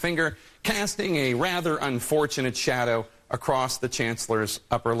lifted his finger, casting a rather unfortunate shadow across the chancellor's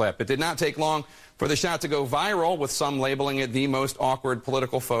upper lip. It did not take long for the shot to go viral, with some labeling it the most awkward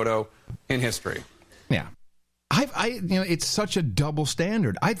political photo in history. Yeah. It's such a double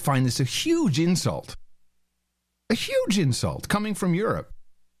standard. I'd find this a huge insult. A huge insult coming from Europe.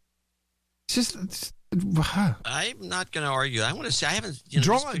 I'm not going to argue. I want to say I haven't.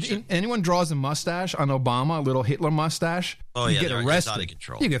 Anyone draws a mustache on Obama, a little Hitler mustache, you get arrested. Out of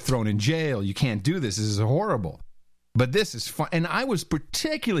control. You get thrown in jail. You can't do this. This is horrible. But this is fun. And I was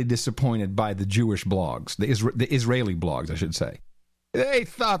particularly disappointed by the Jewish blogs, the Israeli blogs, I should say. They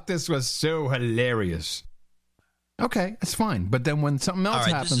thought this was so hilarious. Okay, that's fine. But then when something else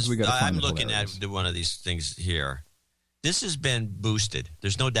happens, we got to find it hilarious. I'm looking at one of these things here. This has been boosted.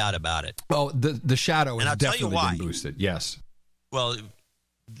 There's no doubt about it. Oh, the shadow has definitely been boosted. Yes. Well,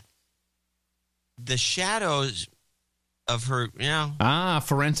 the shadows of her,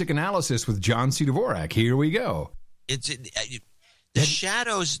 forensic analysis with John C. Dvorak. Here we go. The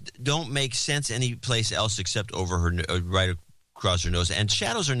shadows don't make sense any place else except over her, right across her nose. And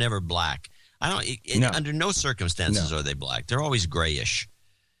shadows are never black. Under no circumstances are they black. They're always grayish.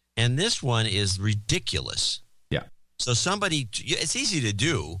 And this one is ridiculous. Yeah. So it's easy to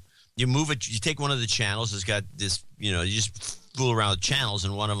do. You move it. You take one of the channels. It's got this. You just fool around with channels,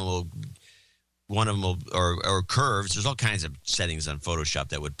 and one of them will, or curves. There's all kinds of settings on Photoshop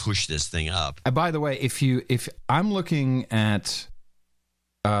that would push this thing up. By the way, if I'm looking at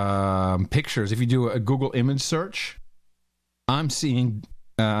pictures, if you do a Google image search, I'm seeing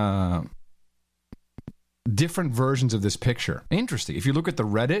different versions of this picture. Interesting. If you look at the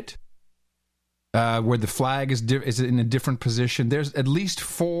Reddit. Where the flag is in a different position. There's at least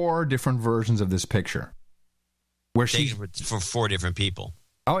 4 different versions of this picture. Where she's for 4 different people.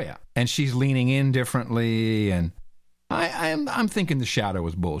 Oh yeah, and she's leaning in differently, and I'm thinking the shadow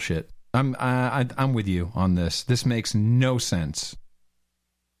is bullshit. I'm with you on this. This makes no sense.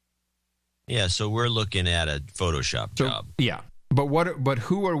 Yeah, so we're looking at a Photoshop job. Yeah, but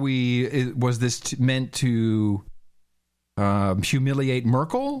who are we? Was this meant to humiliate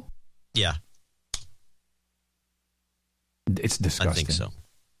Merkel? Yeah. It's disgusting. I think so.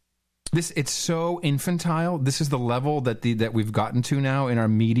 It's so infantile. This is the level that we've gotten to now in our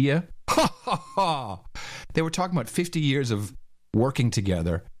media. Ha ha ha! They were talking about 50 years of working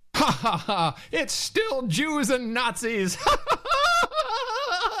together. Ha ha ha! It's still Jews and Nazis. Ha ha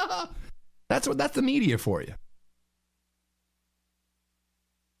ha! That's the media for you.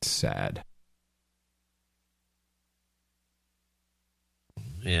 Sad.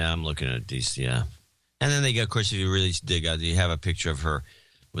 Yeah, I'm looking at these. Yeah. And then of course, if you really dig out, you have a picture of her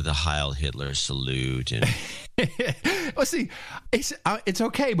with a Heil Hitler salute. And well, see, it's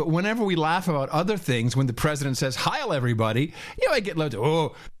okay, but whenever we laugh about other things, when the president says "Heil everybody," I get loads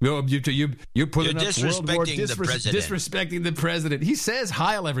of, you're putting up World War, disrespecting the president. He says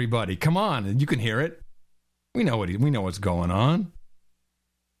 "Heil everybody." Come on, and you can hear it. We know what's going on.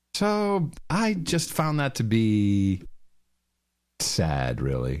 So I just found that to be sad,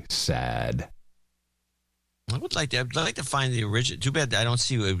 really sad. I'd like to find the original. Too bad I don't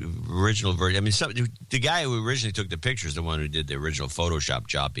see the original version. I mean, the guy who originally took the picture is the one who did the original Photoshop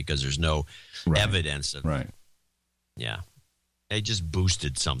job because there's no evidence of. Right. Yeah, they just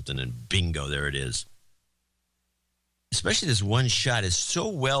boosted something and bingo, there it is. Especially this one shot is so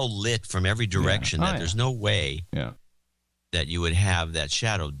well lit from every direction that there's no way that you would have that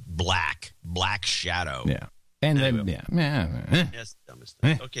shadow black shadow. Yeah, and anyway. Yes, dumbest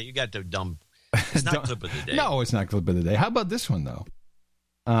thing. Okay, you got the dumb. It's not clip of the day. No, it's not clip of the day. How about this one, though?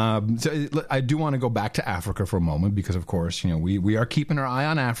 So I do want to go back to Africa for a moment because, of course, we are keeping our eye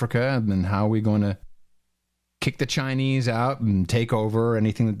on Africa and how we're going to kick the Chinese out and take over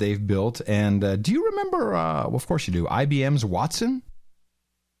anything that they've built. And do you remember, well, of course you do, IBM's Watson?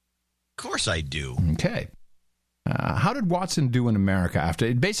 Of course I do. Okay. How did Watson do in America after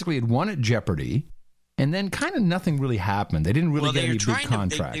it basically had won at Jeopardy? And then kind of nothing really happened. They didn't really get any big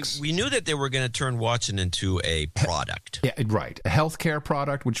contracts. We knew that they were going to turn Watson into a product. Yeah, right. A healthcare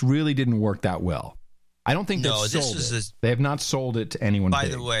product, which really didn't work that well. I don't think they've sold it. They have not sold it to anyone By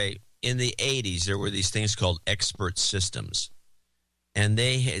big. the way, in the 80s, there were these things called expert systems. And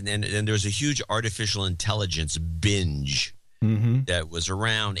there was a huge artificial intelligence binge that was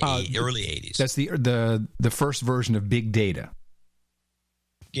around early 80s. That's the first version of big data.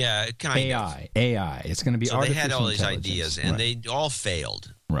 Yeah, kind of. AI. It's going to be so artificial they had all these intelligence. ideas, and they all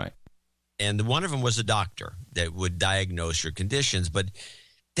failed. Right. And one of them was a doctor that would diagnose your conditions, but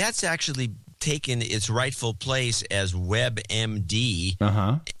that's actually taken its rightful place as WebMD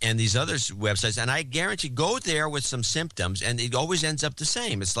and these other websites. And I guarantee, go there with some symptoms, and it always ends up the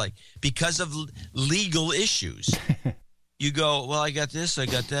same. It's like because of legal issues. You go, well, I got this, I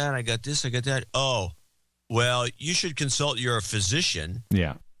got that, I got this, I got that. Oh. Well, you should consult your physician.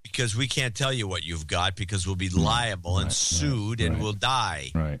 Yeah. Because we can't tell you what you've got because we'll be liable and sued and we'll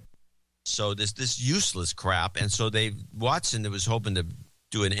die. Right. So this useless crap. And so Watson was hoping to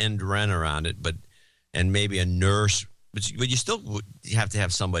do an end run around it, and maybe a nurse. But you still have to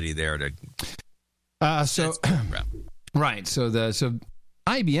have somebody there to. Right. So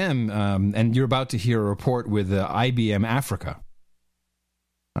IBM, and you're about to hear a report with IBM Africa.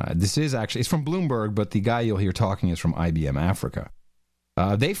 This is actually, it's from Bloomberg, but the guy you'll hear talking is from IBM Africa.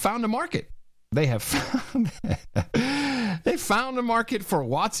 They found a market. They have found a market for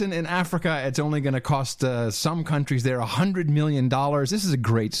Watson in Africa. It's only going to cost some countries there $100 million. This is a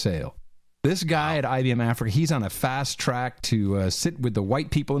great sale. This guy at IBM Africa, he's on a fast track to sit with the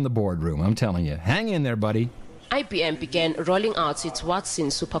white people in the boardroom. I'm telling you. Hang in there, buddy. IBM began rolling out its Watson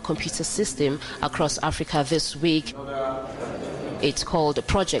supercomputer system across Africa this week. It's called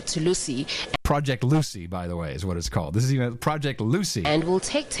Project Lucy. Project Lucy, by the way, is what it's called. This is Project Lucy. And will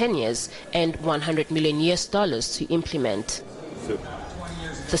take 10 years and $100 million to implement.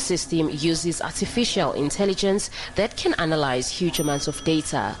 The system uses artificial intelligence that can analyze huge amounts of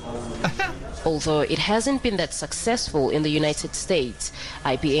data. Although it hasn't been that successful in the United States,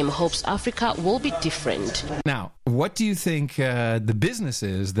 IBM hopes Africa will be different. Now, what do you think the business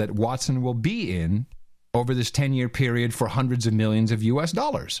is that Watson will be in over this 10-year period for hundreds of millions of U.S.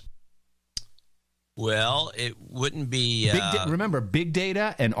 dollars? Well, it wouldn't be... remember, big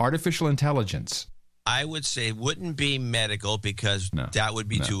data and artificial intelligence. I would say it wouldn't be medical because that would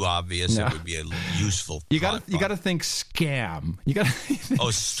be too obvious. It would be a useful. You got to think scam. You got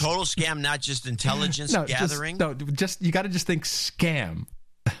total scam, not just intelligence gathering. You got to just think scam.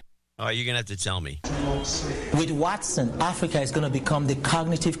 Oh, you're gonna have to tell me. With Watson, Africa is going to become the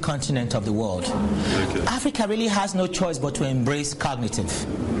cognitive continent of the world. Okay. Africa really has no choice but to embrace cognitive.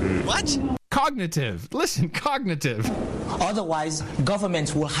 What? Cognitive. Listen, cognitive. Otherwise,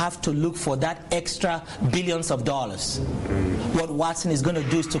 governments will have to look for that extra billions of dollars. What Watson is going to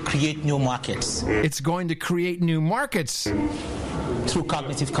do is to create new markets. It's going to create new markets. Through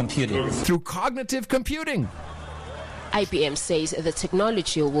cognitive computing. Through cognitive computing. IBM says the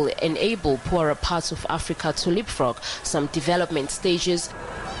technology will enable poorer parts of Africa to leapfrog some development stages,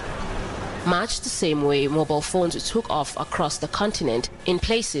 much the same way mobile phones took off across the continent in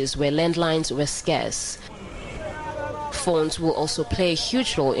places where landlines were scarce. Phones will also play a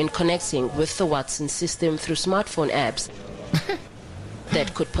huge role in connecting with the Watson system through smartphone apps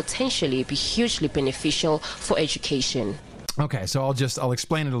that could potentially be hugely beneficial for education. Okay, so I'll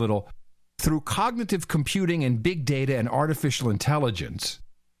explain it a little. Through cognitive computing and big data and artificial intelligence,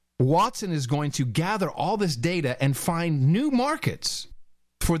 Watson is going to gather all this data and find new markets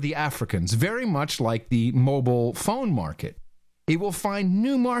for the Africans, very much like the mobile phone market. It will find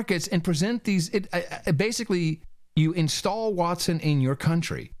new markets and present these. Basically, you install Watson in your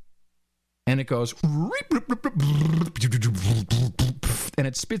country, and it goes, and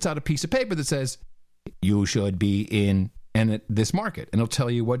it spits out a piece of paper that says, you should be in this market. And it'll tell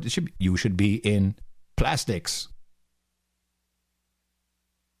you what it should be. You should be in plastics.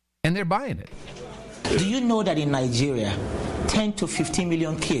 And they're buying it. Do you know that in Nigeria, 10 to 15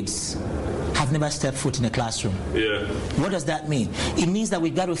 million kids have never stepped foot in a classroom? Yeah. What does that mean? It means that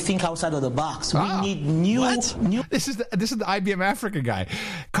we've got to think outside of the box. We need new. This is the IBM Africa guy.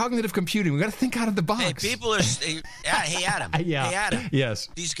 Cognitive computing. We've got to think out of the box. Hey, people are. Hey, Adam. Yeah. Hey, Adam. Yes.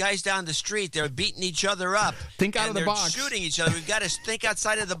 These guys down the street, they're beating each other up. Think out of the box. They're shooting each other. We've got to think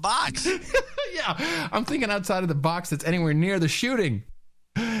outside of the box. Yeah. I'm thinking outside of the box that's anywhere near the shooting.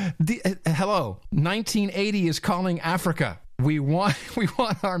 Hello. 1980 is calling Africa. We want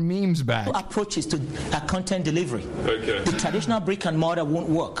our memes back. Approaches to content delivery. Okay. The traditional brick and mortar won't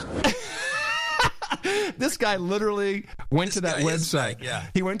work. This guy literally went to that website.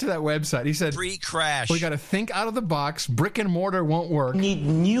 He went to that website. He said, "Pre-crash. We got to think out of the box. Brick and mortar won't work. We need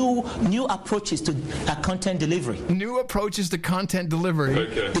new approaches to content delivery. New approaches to content delivery.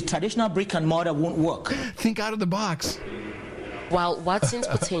 Okay. The traditional brick and mortar won't work. Think out of the box." While Watson's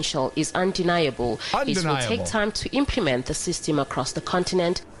potential is undeniable, it will take time to implement the system across the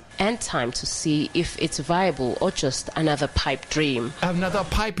continent and time to see if it's viable or just another pipe dream. Another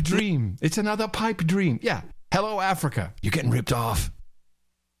pipe dream. It's another pipe dream. Yeah. Hello, Africa. You're getting ripped off.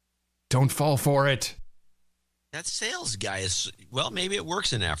 Don't fall for it. That sales guy is, well, maybe it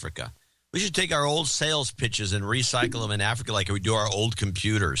works in Africa. We should take our old sales pitches and recycle them in Africa like we do our old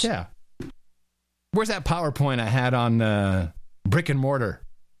computers. Yeah. Where's that PowerPoint I had on brick and mortar?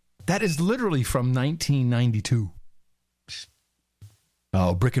 That is literally from 1992.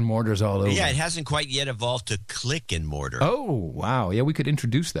 Oh, brick and mortar's all over. Yeah, it hasn't quite yet evolved to click and mortar. Oh, wow. Yeah, we could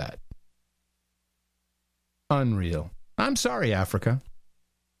introduce that. Unreal. I'm sorry, Africa.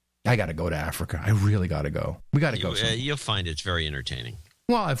 I got to go to Africa. I really got to go. We got to go. You'll find it's very entertaining.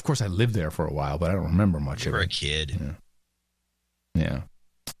 Well, of course, I lived there for a while, but I don't remember much of it. You were a kid. Yeah.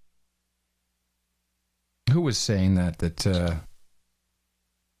 Who was saying that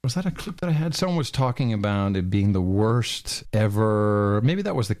was that a clip that I had? Someone was talking about it being the worst ever. Maybe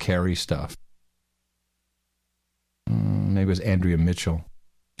that was the Kerry stuff. Maybe it was Andrea Mitchell.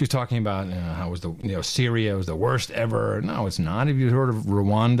 She was talking about how was Syria was the worst ever. No, it's not. Have you heard of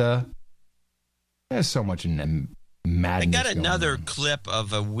Rwanda? There's so much madness. I got another clip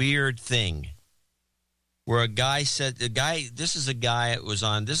of a weird thing where a guy said, this is a guy that was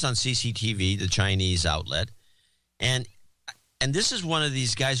on CCTV, the Chinese outlet, and this is one of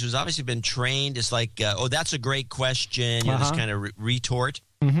these guys who's obviously been trained. It's like, that's a great question, this kind of retort.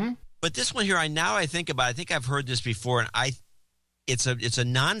 Mm-hmm. But this one here, I think about. I think I've heard this before, and it's a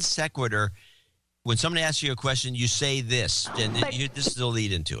non sequitur. When somebody asks you a question, you say this, and this is the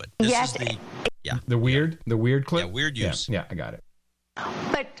lead into it. This is the weird clip. Yeah, weird use. Yeah, I got it.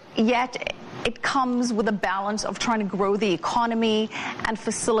 But yet it comes with a balance of trying to grow the economy and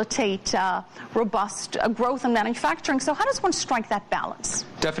facilitate robust growth in manufacturing. So how does one strike that balance?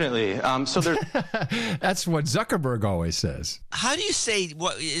 Definitely. That's what Zuckerberg always says. How do you say?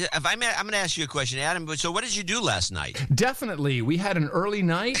 If I'm going to ask you a question, Adam. So what did you do last night? Definitely, we had an early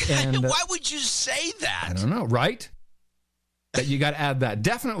night. And why would you say that? I don't know. Right? That you got to add that.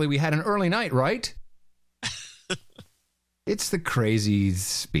 Definitely, we had an early night. Right? It's the crazy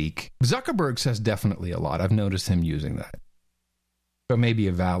speak. Zuckerberg says definitely a lot. I've noticed him using that. So maybe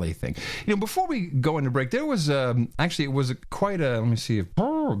a Valley thing. Before we go into break, there was actually it was quite a. Let me see if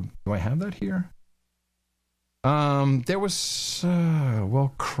do I have that here? There was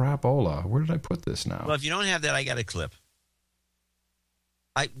crapola. Where did I put this now? Well, if you don't have that, I got a clip.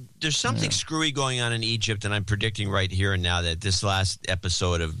 There's something screwy going on in Egypt, and I'm predicting right here and now that this last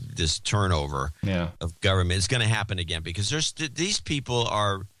episode of this turnover of government is going to happen again because these people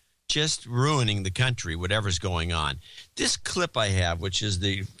are just ruining the country, whatever's going on. This clip I have, which is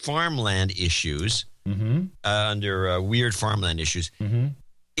the farmland issues, under weird farmland issues,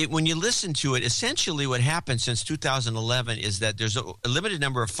 when you listen to it, essentially what happened since 2011 is that there's a limited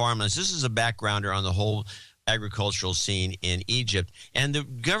number of farmlands. This is a backgrounder on the whole agricultural scene in Egypt, and the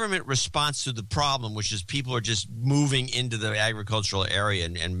government response to the problem, which is people are just moving into the agricultural area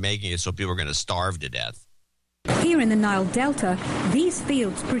and making it so people are going to starve to death. Here in the Nile Delta, these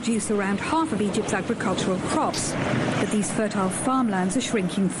fields produce around half of Egypt's agricultural crops. But these fertile farmlands are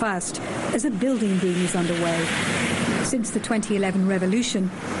shrinking fast as a building boom is underway. Since the 2011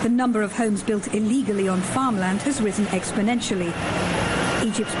 revolution, the number of homes built illegally on farmland has risen exponentially.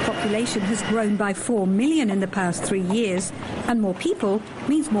 Egypt's population has grown by 4 million in the past 3 years, and more people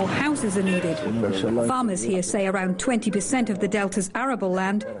means more houses are needed. Farmers here say around 20% of the Delta's arable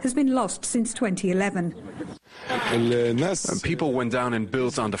land has been lost since 2011. People went down and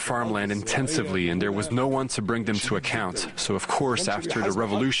built on the farmland intensively, and there was no one to bring them to account. So, of course, after the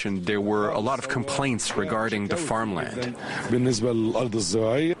revolution, there were a lot of complaints regarding the farmland.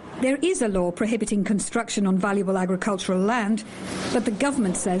 There is a law prohibiting construction on valuable agricultural land, but the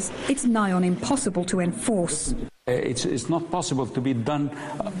government says it's nigh on impossible to enforce. It's not possible to be done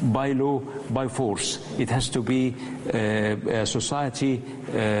by law, by force. It has to be a society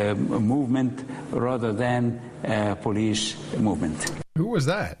movement rather than a police movement. Who was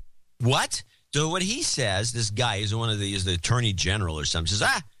that? What? So what he says, this guy is the attorney general or something,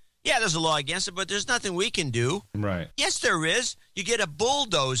 says, yeah, there's a law against it, but there's nothing we can do. Right. Yes, there is. You get a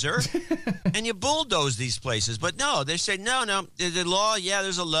bulldozer and you bulldoze these places. But no, they say, no, the law, yeah,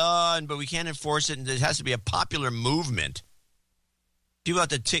 there's a law, but we can't enforce it, and there has to be a popular movement. People have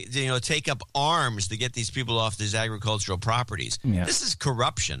to take up arms to get these people off these agricultural properties. Yeah. This is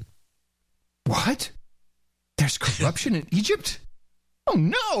corruption. What? There's corruption in Egypt? Oh,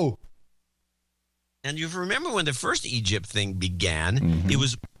 no. And you remember when the first Egypt thing began, it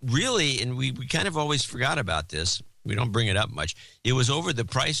was really, and we kind of always forgot about this. We don't bring it up much. It was over the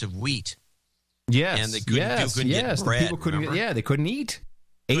price of wheat. Yes. And they couldn't get bread. People couldn't they couldn't eat.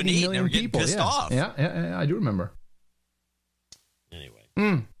 80 million people. Pissed off. Yeah, I do remember. Anyway.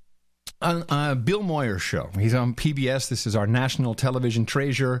 Bill Moyer's show. He's on PBS. This is our national television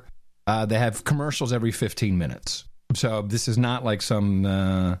treasure. They have commercials every 15 minutes. So this is not like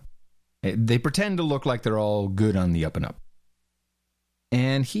some... they pretend to look like they're all good on the up and up.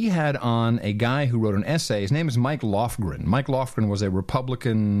 And he had on a guy who wrote an essay. His name is Mike Lofgren. Mike Lofgren was a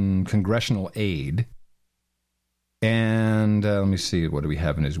Republican congressional aide. And let me see, what do we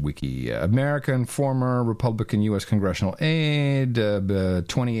have in his wiki? American, former Republican U.S. congressional aide,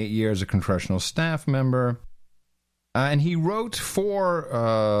 28 years a congressional staff member. And he wrote for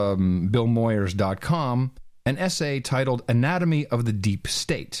BillMoyers.com an essay titled Anatomy of the Deep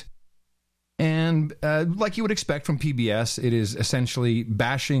State. And like you would expect from PBS, it is essentially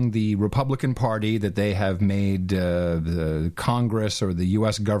bashing the Republican Party that they have made the Congress or the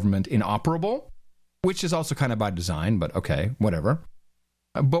U.S. government inoperable, which is also kind of by design, but okay, whatever.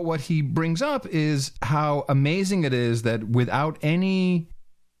 But what he brings up is how amazing it is that without any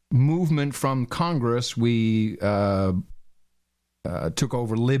movement from Congress, we took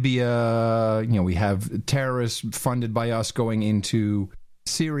over Libya. We have terrorists funded by us going into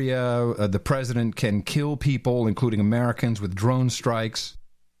Syria. The president can kill people, including Americans, with drone strikes.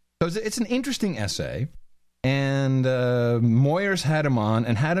 So it's an interesting essay. And Moyers had him on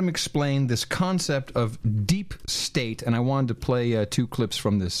and had him explain this concept of deep state. And I wanted to play 2 clips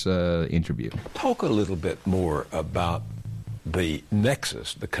from this interview. Talk a little bit more about the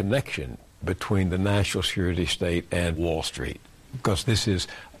nexus, the connection between the national security state and Wall Street, because this is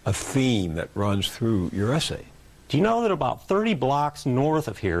a theme that runs through your essay. Do you know that about 30 blocks north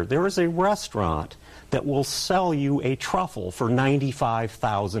of here, there is a restaurant that will sell you a truffle for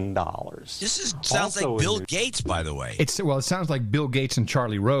 $95,000? This sounds like Bill Gates, by the way. It sounds like Bill Gates and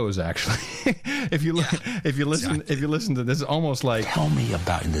Charlie Rose, actually. if you listen to this, it's almost like, tell me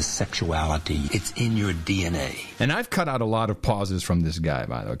about the sexuality. It's in your DNA. And I've cut out a lot of pauses from this guy,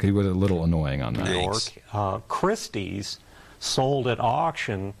 by the way, because he was a little annoying on that. New York, Christie's sold at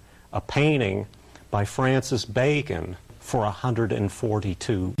auction a painting by Francis Bacon for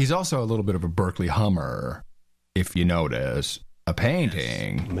 $142. He's also a little bit of a Berkeley Hummer, if you notice. A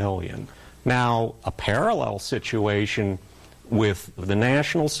painting. Million. Now, a parallel situation with the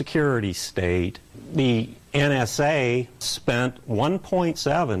national security state, the NSA spent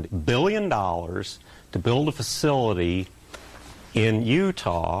 $1.7 billion to build a facility in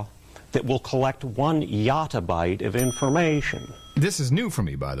Utah that will collect 1 yottabyte of information. This is new for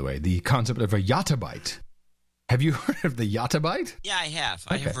me, by the way, the concept of a yottabyte. Have you heard of the yottabyte? Yeah, I have.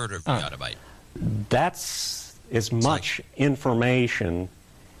 I have heard of yottabyte. That's as much information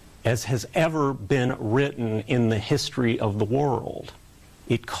as has ever been written in the history of the world.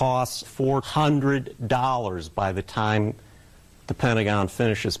 It costs $400 by the time the Pentagon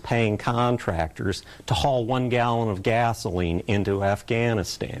finishes paying contractors to haul 1 gallon of gasoline into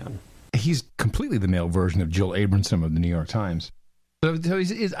Afghanistan. He's completely the male version of Jill Abramson of the New York Times. So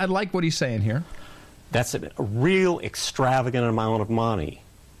I like what he's saying here. That's a real extravagant amount of money.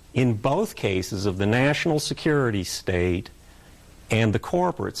 In both cases of the national security state and the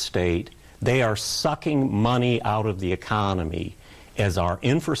corporate state, they are sucking money out of the economy as our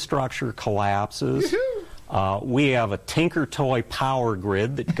infrastructure collapses. We have a Tinker Toy power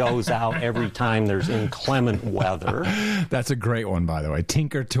grid that goes out every time there's inclement weather. That's a great one, by the way.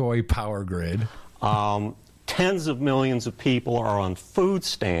 Tinker Toy power grid. Tens of millions of people are on food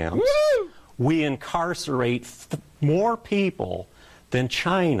stamps. Woo! We incarcerate more people than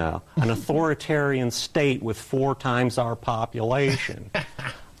China, an authoritarian state with 4 times our population.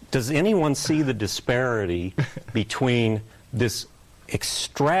 Does anyone see the disparity between this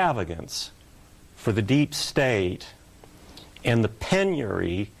extravagance for the deep state and the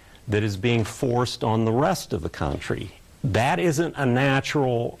penury that is being forced on the rest of the country? That isn't a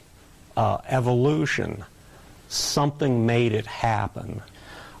natural evolution. Something made it happen.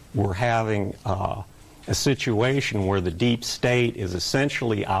 We're having a situation where the deep state is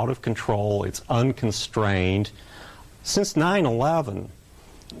essentially out of control. It's unconstrained. Since 9/11,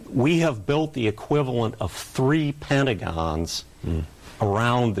 we have built the equivalent of 3 Pentagons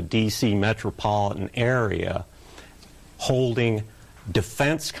around the D.C. metropolitan area, holding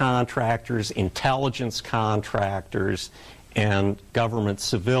defense contractors, intelligence contractors, and government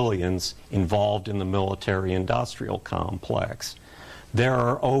civilians involved in the military-industrial complex. There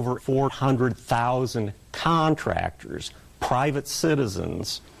are over 400,000 contractors, private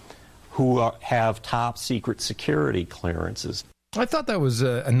citizens, who have top-secret security clearances. I thought that was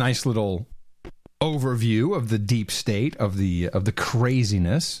a nice little overview of the deep state, of the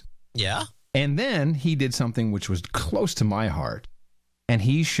craziness. Yeah. And then he did something which was close to my heart. And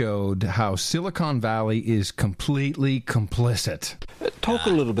he showed how Silicon Valley is completely complicit. Talk a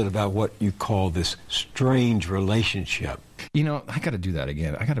little bit about what you call this strange relationship. You know, I got to do that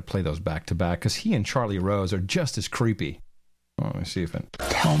again. I got to play those back to back because he and Charlie Rose are just as creepy. Oh, let me see if it...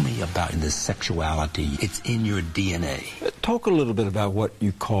 Tell me about the sexuality. It's in your DNA. Talk a little bit about what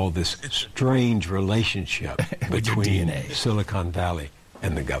you call this strange relationship between Silicon Valley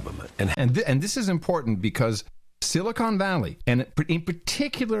and the government. And this is important because Silicon Valley, and in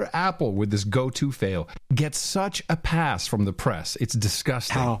particular Apple with this go-to fail, gets such a pass from the press. It's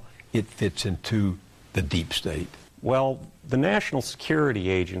disgusting. How it fits into the deep state. Well, the National Security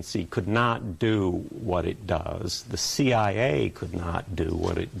Agency could not do what it does. The CIA could not do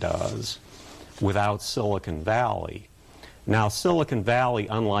what it does without Silicon Valley. Now, Silicon Valley,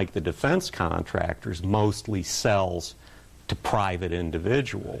 unlike the defense contractors, mostly sells to private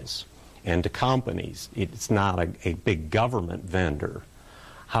individuals and to companies. It's not a big government vendor.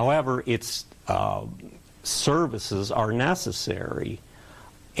 However, its services are necessary,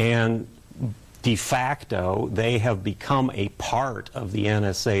 and de facto, they have become a part of the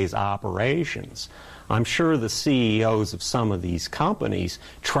NSA's operations. I'm sure the CEOs of some of these companies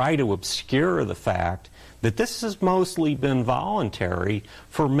try to obscure the fact that this has mostly been voluntary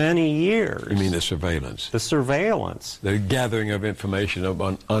for many years. You mean the surveillance? The surveillance. The gathering of information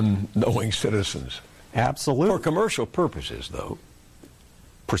on unknowing citizens. Absolutely. For commercial purposes, though.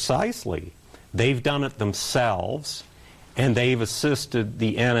 Precisely. They've done it themselves, and they've assisted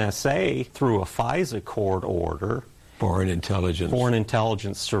the NSA through a FISA court order. Foreign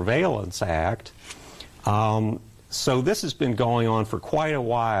Intelligence Surveillance Act. So this has been going on for quite a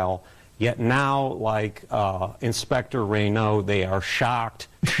while, yet now, like Inspector Raynaud, they are shocked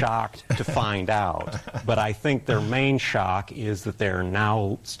to find out. But I think their main shock is that they're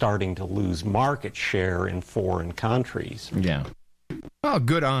now starting to lose market share in foreign countries. Yeah. Oh,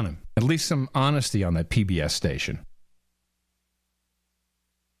 good on him. At least some honesty on that PBS station.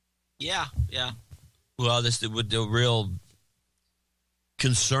 Yeah. Well, the real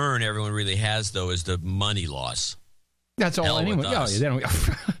concern everyone really has, though, is the money loss. That's all anyone.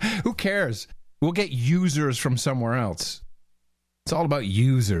 Who cares? We'll get users from somewhere else. It's all about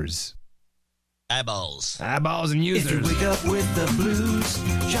users. Eyeballs and users. If you wake up with the blues,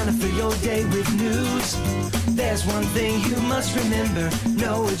 trying to fill your day with news, there's one thing you must remember: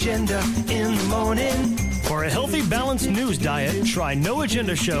 no agenda in the morning. For a healthy, balanced news diet, try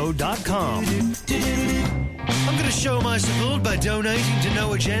noagendashow.com. I'm going to show my support by donating to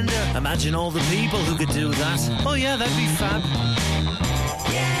No Agenda. Imagine all the people who could do that. Oh yeah, that'd be fab.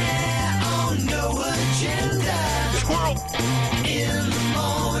 Yeah, on No Agenda. Squirrel. In the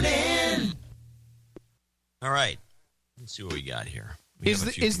morning. All right. Let's see what we got here.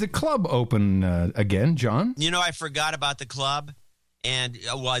 Is the club open again, John? You know, I forgot about the club. And,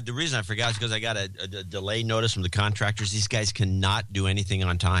 the reason I forgot is because I got a delay notice from the contractors. These guys cannot do anything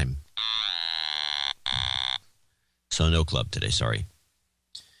on time. So no club today, sorry.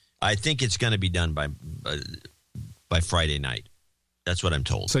 I think it's going to be done by Friday night. That's what I'm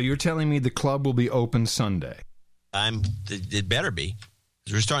told. So you're telling me the club will be open Sunday? It better be.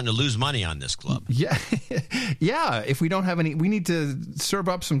 We're starting to lose money on this club. Yeah. Yeah. If we don't have any, we need to serve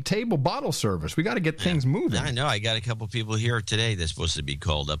up some table bottle service. We got to get things moving. I know. I got a couple people here today that's supposed to be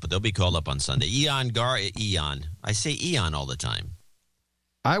called up, but they'll be called up on Sunday. Eon. I say Eon all the time.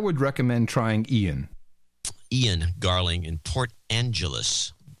 I would recommend trying Ian. Ian Garling in Port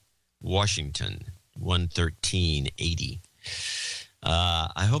Angeles, Washington, 11380.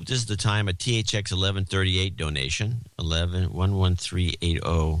 I hope this is the time a THX 1138 donation,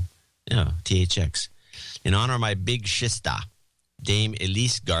 11380. Yeah, THX. In honor of my big shista, Dame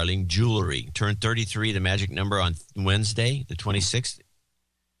Elise Garling Jewelry. Turned 33, the magic number on Wednesday, the 26th.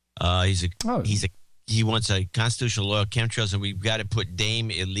 He wants a constitutional loyal chemtrails, and we've got to put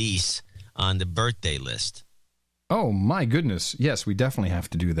Dame Elise on the birthday list. Oh, my goodness. Yes, we definitely have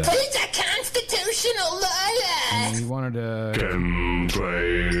to do that. Who's a constitutional lawyer? And we wanted to...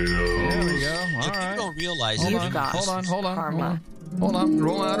 Chemtrails. There we go. All If right. you don't realize Hold it. on. Hold on.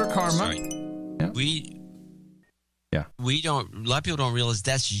 Roll out her karma. Sorry. Yeah. We don't... A lot of people don't realize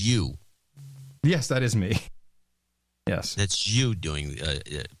that's you. Yes, that is me. Yes. That's you doing...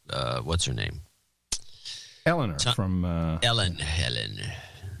 what's her name? Eleanor from... Helen.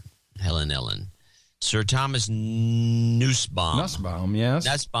 Sir Thomas Nussbaum, yes.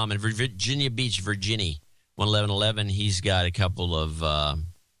 Nussbaum in Virginia Beach, Virginia, 11111. He's got a couple of,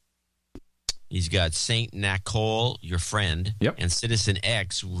 he's got St. Nicole, your friend, and Citizen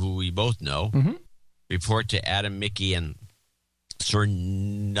X, who we both know. Mm-hmm. Report to Adam, Mickey, and Sir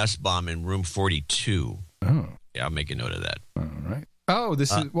Nussbaum in room 42. Oh. Yeah, I'll make a note of that. All right. Oh,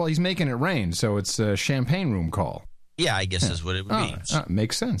 this is, well, he's making it rain, so it's a champagne room call. Yeah, I guess that's what it would be.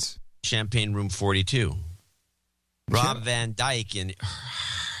 Makes sense. Champagne room 42. Rob Van Dyke in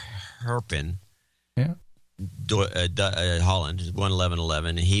Herpen, Holland,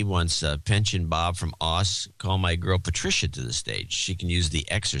 11111. He wants Pension Bob from Oz. Call my girl Patricia to the stage. She can use the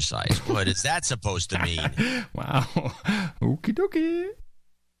exercise. What is that supposed to mean? Wow. Okie dokie.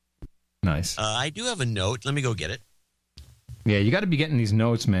 Nice. I do have a note. Let me go get it. Yeah, you got to be getting these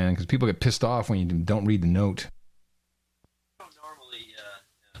notes, man, because people get pissed off when you don't read the note.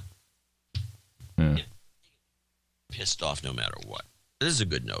 Get pissed off no matter what. This is a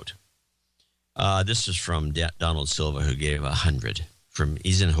good note. This is from Donald Silva, who gave 100.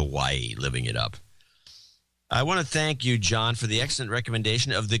 He's in Hawaii, living it up. I want to thank you, John, for the excellent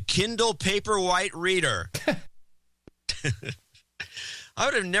recommendation of the Kindle Paperwhite Reader. I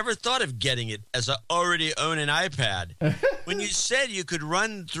would have never thought of getting it, as I already own an iPad. When you said you could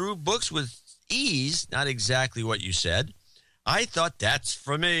run through books with ease, not exactly what you said, I thought that's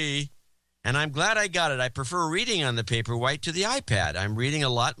for me. And I'm glad I got it. I prefer reading on the Paperwhite to the iPad. I'm reading a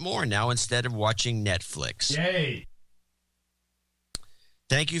lot more now instead of watching Netflix. Yay.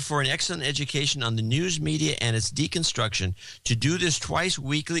 Thank you for an excellent education on the news media and its deconstruction. To do this twice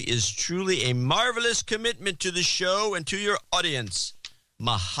weekly is truly a marvelous commitment to the show and to your audience.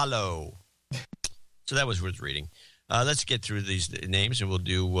 Mahalo. So that was worth reading. Let's get through these names, and we'll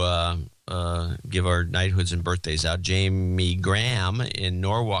do give our knighthoods and birthdays out. Jamie Graham in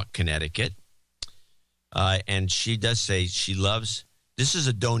Norwalk, Connecticut. And she does say she loves, this is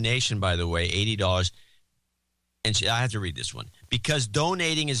a donation, by the way, $80. And I have to read this one. Because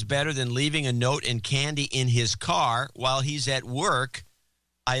donating is better than leaving a note and candy in his car while he's at work.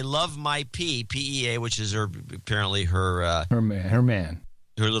 I love my PEA, which is apparently her man.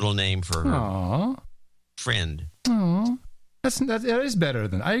 Her little name for her Aww. friend. Oh, that is better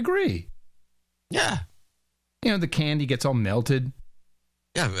than, I agree. Yeah. You know, the candy gets all melted.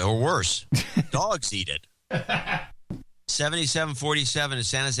 Yeah, or worse. Dogs eat it. 7747 in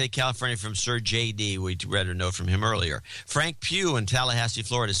San Jose, California from Sir J.D. We read a note from him earlier. Frank Pugh in Tallahassee,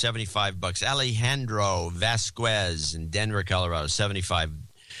 Florida, $75. Alejandro Vasquez in Denver, Colorado, $75.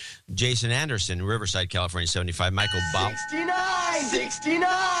 Jason Anderson in Riverside, California, $75. Michael Bob.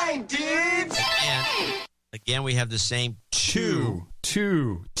 69, dudes! And again, we have the same two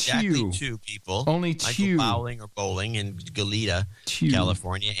people. Only two. Michael Bowling or Bowling in Goleta,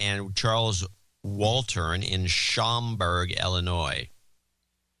 California, and Charles Waltern in Schaumburg, Illinois.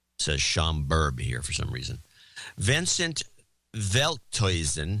 It says Schaumburg here for some reason. Vincent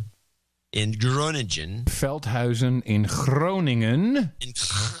Velthuizen in Groningen. Feldhausen in Groningen.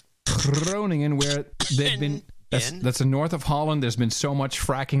 Groningen, where they've been... That's the north of Holland. There's been so much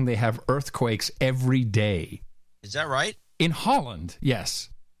fracking, they have earthquakes every day. Is that right? In Holland, yes.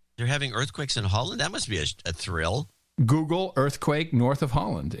 They're having earthquakes in Holland? That must be a thrill. Google earthquake north of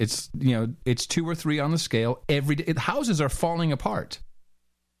Holland. It's 2 or 3 on the scale every day. Houses are falling apart.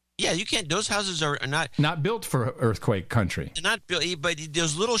 Yeah, you can't. Those houses are not built for earthquake country. They're not built, but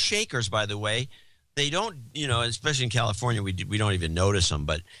those little shakers, by the way, they don't. Especially in California, we don't even notice them.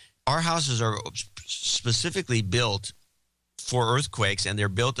 But our houses are specifically built for earthquakes, and they're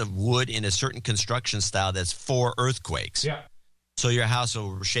built of wood in a certain construction style that's for earthquakes. Yeah. So your house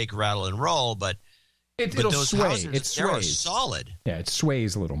will shake, rattle, and roll, but it'll those sway. houses, It sways. they're solid. Yeah, it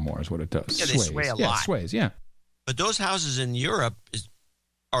sways a little more is what it does. Yeah, they sway a lot. It sways, yeah. But those houses in Europe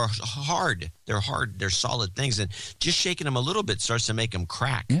are hard. They're hard. They're solid things. And just shaking them a little bit starts to make them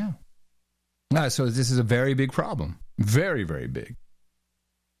crack. Yeah. So this is a very big problem. Very, very big.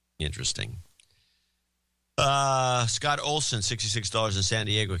 Interesting. Scott Olson, $66 in San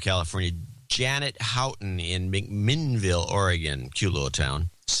Diego, California. Janet Houghton in McMinnville, Oregon, cute little town,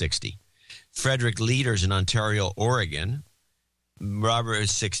 $60. Frederick Leaders in Ontario, Oregon. Robert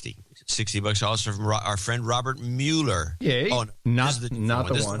is $60 also from our friend Robert Mueller. Yeah, no, not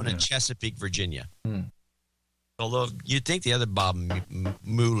this the one in Chesapeake, Virginia. Although you'd think the other Bob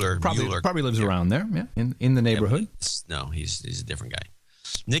Mueller probably lives around there, in the neighborhood. No, he's a different guy.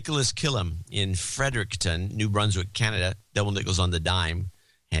 Nicholas Killam in Fredericton, New Brunswick, Canada. Double nickels on the dime.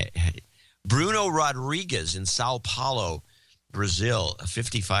 Bruno Rodriguez in Sao Paulo, Brazil,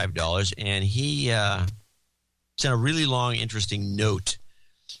 $55, and he sent a really long, interesting note.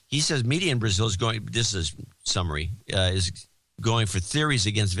 He says media in Brazil is going. This is summary is going for theories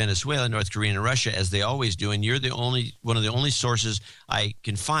against Venezuela, North Korea, and Russia, as they always do. And you're one of the only sources I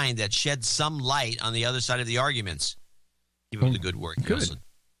can find that shed some light on the other side of the arguments. Keep up the good work. Good. Also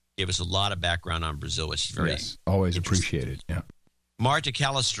gave us a lot of background on Brazil, which is very always appreciated. Yeah. Marta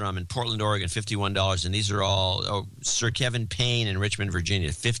Callistrom in Portland, Oregon, $51. And these are all Sir Kevin Payne in Richmond, Virginia,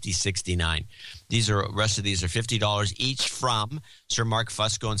 $50.69. Rest of these are $50 each from Sir Mark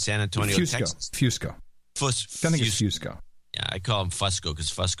Fusco in San Antonio, Texas. Fusco. I think it's Fusco. Yeah, I call him Fusco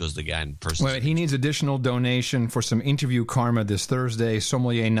because Fusco's the guy in person. Well, he needs additional donation for some interview karma this Thursday,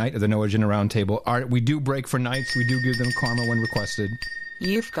 sommelier night of the No Agenda Roundtable. We do break for nights. We do give them karma when requested.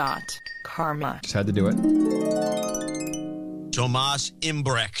 You've got karma. Just had to do it. Thomas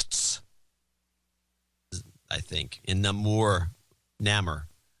Imbrechts, I think, in Namur,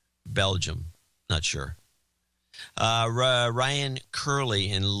 Belgium. Not sure. Ryan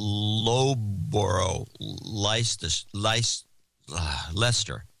Curley in Loughborough, Leicestershire,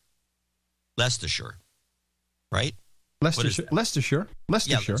 right? Leicestershire.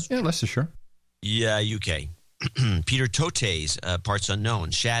 Yeah, Leicestershire. Yeah, UK. Peter Totes, parts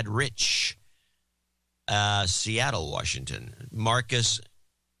unknown. Shad Rich, Seattle, Washington. Marcus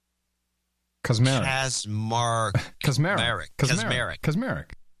Kazmarek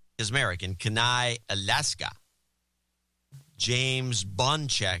in Kenai, Alaska. James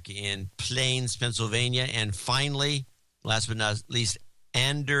Bonchek in Plains, Pennsylvania. And finally, last but not least,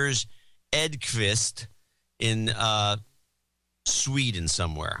 Anders Edqvist in Sweden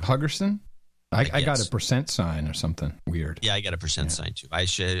somewhere. Huggerson? I got a % sign or something weird. Yeah, I got a % sign too. I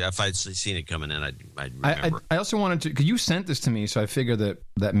should, if I'd seen it coming in, I'd remember. I also wanted to, because you sent this to me, so I figured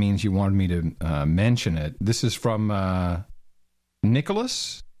that means you wanted me to mention it. This is from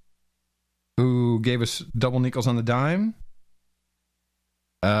Nicholas, who gave us double nickels on the dime.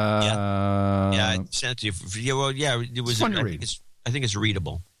 I sent it to you. It was fun to read. I think it's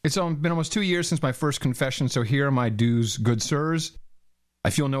readable. It's been almost 2 years since my first confession, so here are my dues, good sirs. I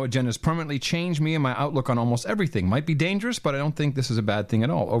feel No Agenda has permanently changed me and my outlook on almost everything. Might be dangerous, but I don't think this is a bad thing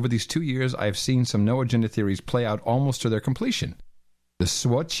at all. Over these 2 years, I have seen some No Agenda theories play out almost to their completion. The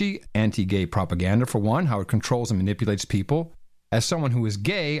Sochi anti-gay propaganda, for one, how it controls and manipulates people. As someone who is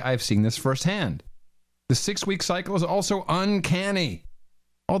gay, I have seen this firsthand. The 6-week cycle is also uncanny.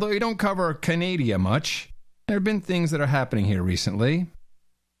 Although you don't cover Canada much, there have been things that are happening here recently.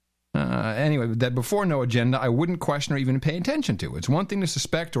 Anyway, that before No Agenda, I wouldn't question or even pay attention to. It's one thing to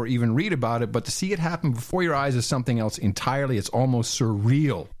suspect or even read about it, but to see it happen before your eyes is something else entirely. It's almost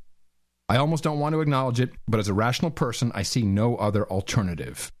surreal. I almost don't want to acknowledge it, but as a rational person, I see no other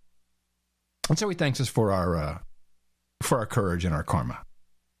alternative. And so he thanks us for our courage and our karma.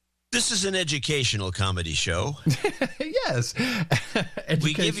 This is an educational comedy show. Yes.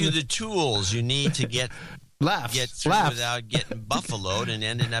 We give you the tools you need to get through without getting buffaloed and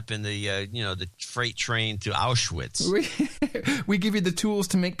ending up in the freight train to Auschwitz. We give you the tools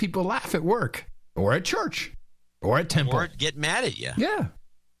to make people laugh at work or at church or at temple. Or get mad at you. Yeah.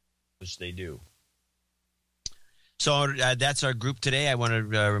 Which they do. So that's our group today. I want to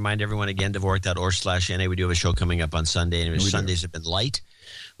remind everyone again, Dvorak.org/NA. We do have a show coming up on Sunday. And Sundays have been light.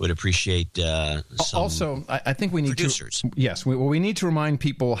 would appreciate some also, I think we need producers. Yes, we need to remind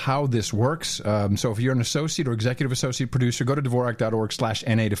people how this works. So if you're an associate or executive associate producer, go to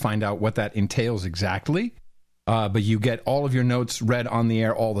Dvorak.org/NA to find out what that entails exactly. But you get all of your notes read on the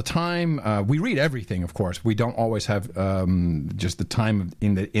air all the time. We read everything, of course. We don't always have just the time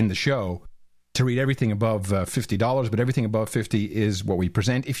in the show to read everything above $50, but everything above $50 is what we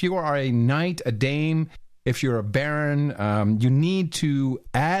present. If you are a knight, a dame, if you're a baron, you need to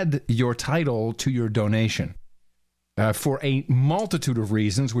add your title to your donation for a multitude of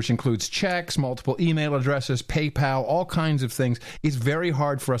reasons, which includes checks, multiple email addresses, PayPal, all kinds of things. It's very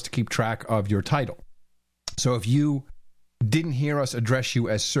hard for us to keep track of your title. So if you didn't hear us address you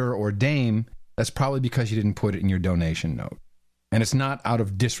as sir or dame, that's probably because you didn't put it in your donation note. And it's not out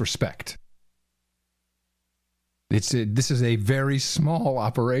of disrespect. This is a very small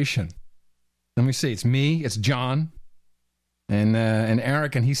operation. Let me see. It's me, it's John, and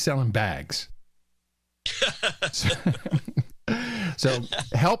Eric, and he's selling bags. So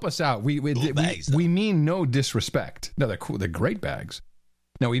help us out. We mean no disrespect. No, they're cool. They're great bags.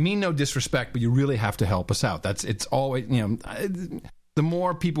 No, we mean no disrespect, but you really have to help us out. It's always, the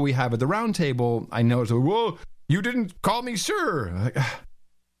more people we have at the round table, I know, whoa, you didn't call me sir.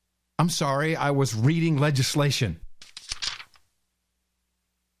 I'm sorry, I was reading legislation.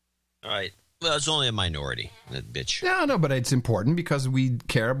 All right. Well, it's only a minority, that bitch. No, but it's important because we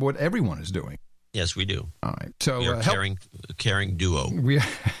care about what everyone is doing. Yes, we do. All right. So we are a caring duo.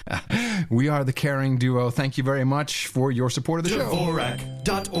 We are the caring duo. Thank you very much for your support of the show.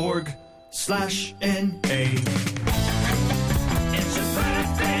 Dvorak.org/NA. It's your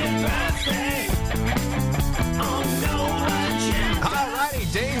birthday.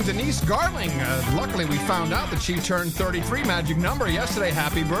 Alrighty, Dame Denise Garling. Luckily, we found out that she turned 33, magic number, yesterday.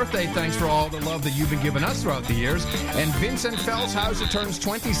 Happy birthday. Thanks for all the love that you've been giving us throughout the years. And Vincent Felshauser turns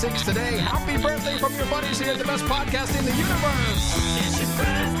 26 today. Happy birthday from your buddies here at the best podcast in the universe. It's your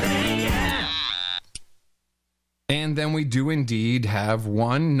birthday, yeah. And then we do indeed have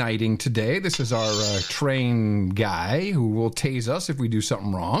one knighting today. This is our train guy who will tase us if we do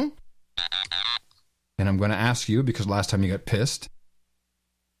something wrong. And I'm going to ask you, because last time you got pissed.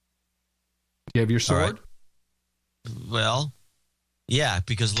 Do you have your sword? Right. Well, yeah,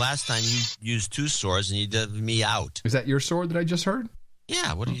 because last time you used two swords and you did me out. Is that your sword that I just heard?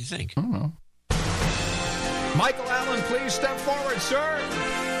 Yeah, what do you think? I don't know. Michael Allen, please step forward, sir.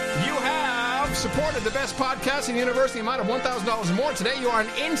 You have supported the best podcast in the universe, the amount of $1,000 or more. Today you are an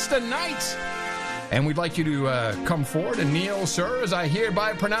Insta Knight. And we'd like you to come forward and kneel, sir, as I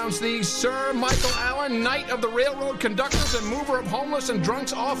hereby pronounce thee, Sir Michael Allen, Knight of the Railroad Conductors and Mover of Homeless and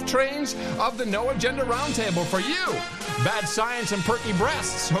Drunks Off Trains of the No Agenda Roundtable. For you, Bad Science and Perky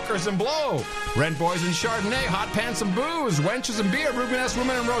Breasts, Hookers and Blow, Rent Boys and Chardonnay, Hot Pants and Booze, Wenches and Beer, Rubenesque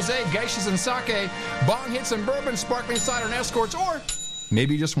Women and Rosé, Geishas and Sake, Bong Hits and Bourbon, Sparkling Cider and Escorts, or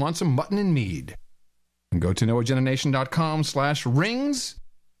maybe you just want some mutton and mead. And go to noagendanation.com/rings.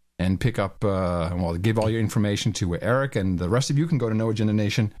 And pick up, give all your information to Eric, and the rest of you can go to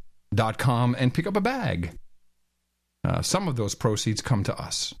noagendanation.com and pick up a bag. Some of those proceeds come to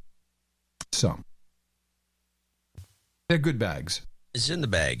us. Some. They're good bags. It's in the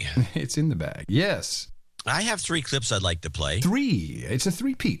bag. It's in the bag, yes. I have 3 clips I'd like to play. 3? It's a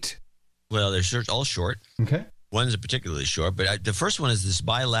 3-peat. Well, they're all short. Okay. One is particularly short, but the first one is this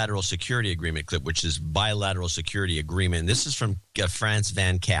bilateral security agreement clip, which is bilateral security agreement. This is from France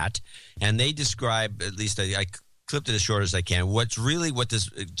Van Cat, and they describe, at least I clipped it as short as I can, what this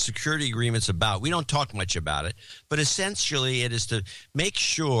security agreement's about. We don't talk much about it, but essentially it is to make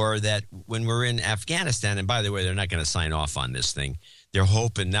sure that when we're in Afghanistan, and by the way, they're not going to sign off on this thing. We're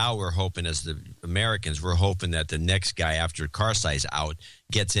hoping as the Americans, we're hoping that the next guy after Karzai's out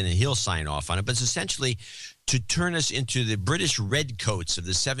gets in and he'll sign off on it. But it's essentially to turn us into the British redcoats of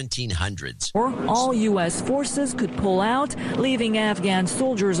the 1700s. Or all U.S. forces could pull out, leaving Afghan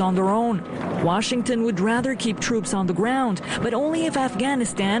soldiers on their own. Washington would rather keep troops on the ground, but only if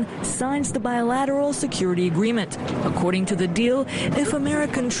Afghanistan signs the bilateral security agreement. According to the deal, if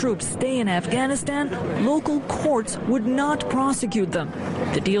American troops stay in Afghanistan, local courts would not prosecute them.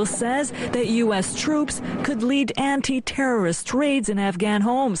 The deal says that U.S. troops could lead anti-terrorist raids in Afghan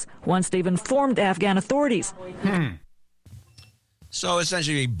homes once they've informed Afghan authorities. So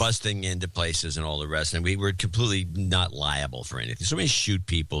essentially busting into places and all the rest, and we were completely not liable for anything. So we shoot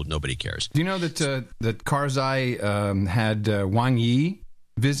people, nobody cares. Do you know that Karzai had Wang Yi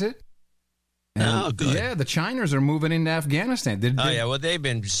visit? Oh, good. Yeah, the Chiners are moving into Afghanistan. Well, they've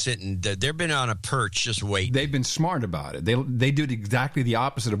been they've been on a perch just waiting. They've been smart about it. They do exactly the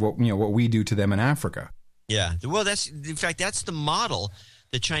opposite of what we do to them in Africa. Yeah, well, that's the model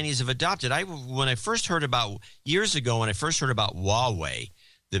the Chinese have adopted. When I first heard about Huawei,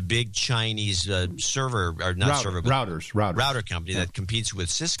 the big Chinese router company that competes with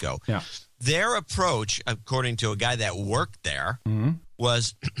Cisco. Yeah. Their approach, according to a guy that worked there,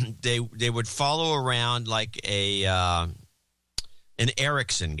 was they would follow around like an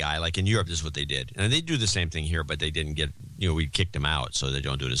Ericsson guy, like in Europe. This is what they did, and they do the same thing here, but they didn't get. We kicked them out, so they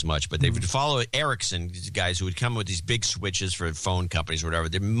don't do it as much. But they would follow Ericsson guys who would come with these big switches for phone companies or whatever.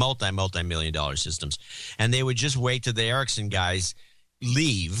 They're multi-million-dollar systems, and they would just wait till the Ericsson guys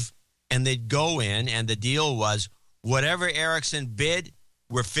leave, and they'd go in, and the deal was whatever Ericsson bid,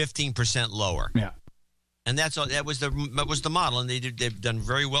 we're 15% lower. Yeah. And that was the model, and they've done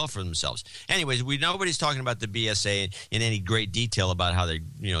very well for themselves. Anyways, nobody's talking about the BSA in any great detail about how they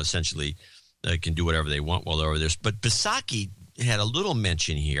essentially can do whatever they want while they're over there. But Psaki had a little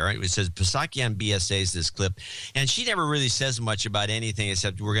mention here. It says Psaki on BSA is this clip, and she never really says much about anything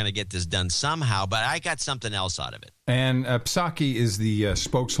except we're going to get this done somehow. But I got something else out of it. And Psaki is the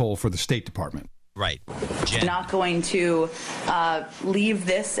spokeshole for the State Department. Right. Not going to leave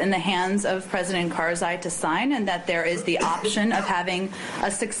this in the hands of President Karzai to sign, and that there is the option of having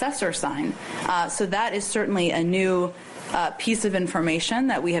a successor sign. So that is certainly a new piece of information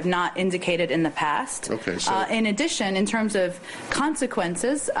that we have not indicated in the past. Okay, so in addition, in terms of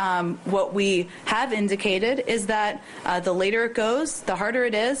consequences, what we have indicated is that the later it goes, the harder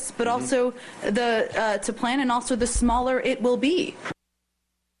it is, but also to plan, and also the smaller it will be.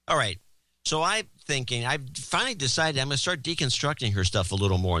 All right. So I've finally decided I'm going to start deconstructing her stuff a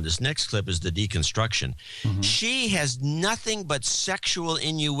little more. And this next clip is the deconstruction. Mm-hmm. She has nothing but sexual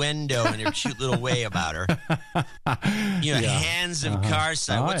innuendo in her cute little way about her. Hands of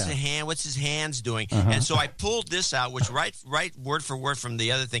Karzai. What's his hands doing? And so I pulled this out, which right word for word from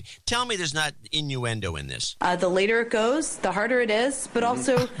the other thing. Tell me there's not innuendo in this. The later it goes, the harder it is, but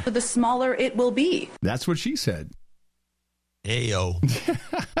also the smaller it will be. That's what she said. Hey, yo.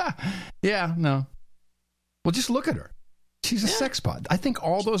 Yeah, no. Well, just look at her. She's a sex pot. I think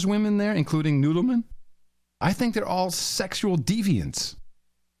all those women there, including Noodleman, I think they're all sexual deviants.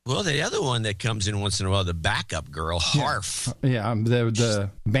 Well, the other one that comes in once in a while, the backup girl, Harf. Yeah, the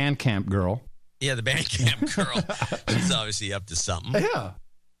band camp girl. Yeah, the band camp girl. She's obviously up to something. Yeah.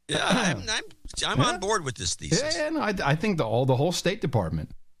 Yeah, I'm on board with this thesis. Yeah, no, I think the whole State Department.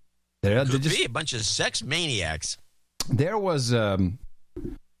 Could be a bunch of sex maniacs. There was, I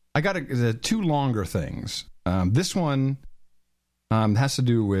got two longer things. This one has to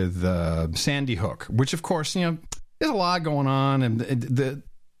do with Sandy Hook, which, of course, there's a lot going on. And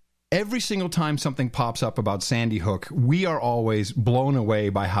every single time something pops up about Sandy Hook, we are always blown away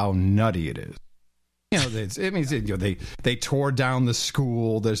by how nutty it is. They tore down the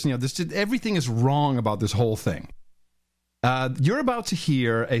school. There's, everything is wrong about this whole thing. You're about to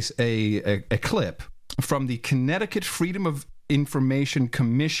hear a clip from the Connecticut Freedom of Information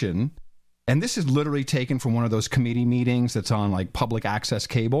Commission, and this is literally taken from one of those committee meetings that's on like public access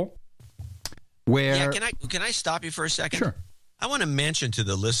cable. Where can I stop you for a second? Sure. I want to mention to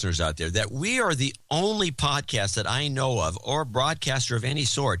the listeners out there that we are the only podcast that I know of, or broadcaster of any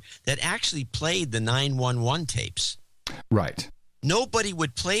sort, that actually played the 911 tapes. Right. Nobody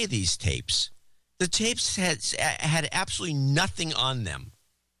would play these tapes. The tapes had absolutely nothing on them.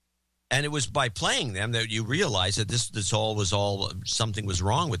 And it was by playing them that you realize that this all was something was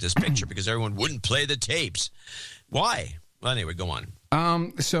wrong with this picture, because everyone wouldn't play the tapes. Why? Well, anyway, go on.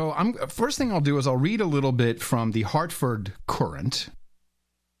 So first thing I'll do is I'll read a little bit from the Hartford Courant.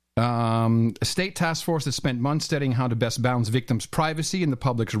 A state task force that spent months studying how to best balance victims' privacy and the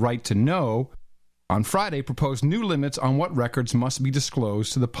public's right to know on Friday proposed new limits on what records must be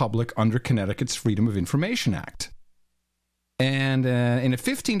disclosed to the public under Connecticut's Freedom of Information Act. And in a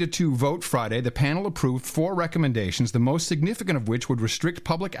 15-2 vote Friday, the panel approved 4 recommendations, the most significant of which would restrict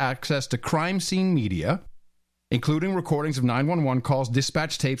public access to crime scene media, including recordings of 911 calls,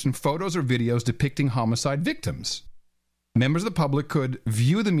 dispatch tapes, and photos or videos depicting homicide victims. Members of the public could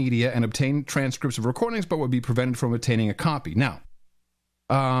view the media and obtain transcripts of recordings, but would be prevented from obtaining a copy. Now,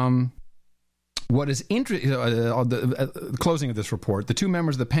 what is interesting, the closing of this report, the 2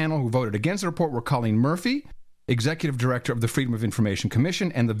 members of the panel who voted against the report were Colleen Murphy, Executive Director of the Freedom of Information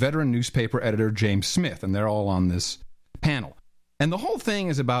Commission, and the veteran newspaper editor James Smith, and they're all on this panel. And the whole thing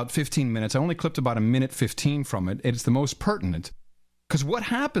is about 15 minutes. I only clipped about 1:15 from it. It's the most pertinent, because what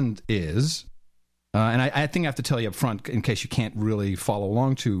happened is, and I think I have to tell you up front, in case you can't really follow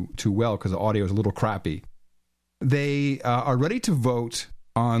along too well, because the audio is a little crappy. They are ready to vote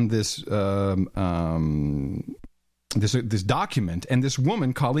on this this document, and this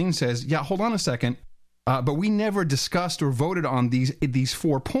woman, Colleen, says, "Yeah, hold on a second. But we never discussed or voted on these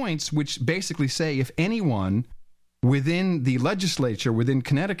 4 points, which basically say if anyone within the legislature, within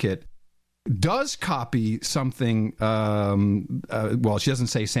Connecticut, does copy something, well, she doesn't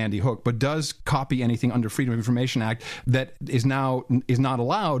say Sandy Hook, but does copy anything under Freedom of Information Act that is not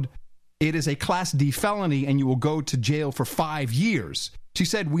allowed, it is a Class D felony and you will go to jail for 5 years. She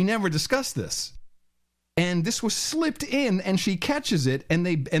said, we never discussed this. And this was slipped in, and she catches it, and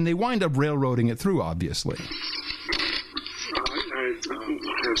they wind up railroading it through, obviously. I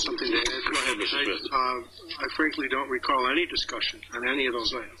have something to add. Go ahead, Mr. Smith. I frankly don't recall any discussion on any of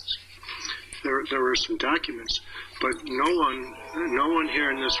those items. There were some documents, but no one here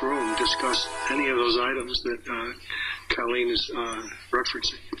in this room discussed any of those items that Colleen is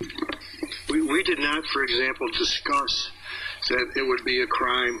referencing. We did not, for example, discuss that it would be a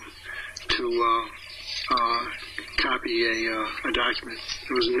crime to copy a document.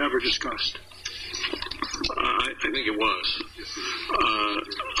 It was never discussed. I think it was.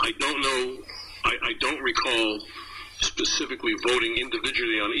 I don't know. I don't recall specifically voting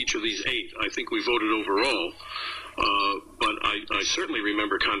individually on each of these 8. I think we voted overall, but I certainly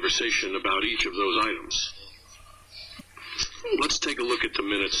remember conversation about each of those items. Let's take a look at the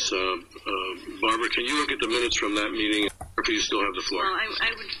minutes. Barbara, can you look at the minutes from that meeting? Or do you still have the floor? Well,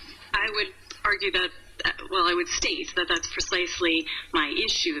 I would argue that, I would state that that's precisely my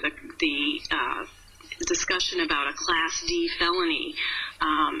issue, the discussion about a Class D felony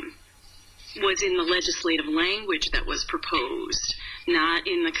was in the legislative language that was proposed, not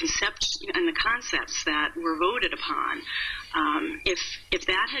in the concepts that were voted upon. If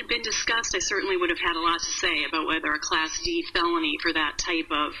that had been discussed, I certainly would have had a lot to say about whether a Class D felony for that type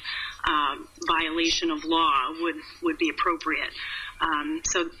of violation of law would be appropriate.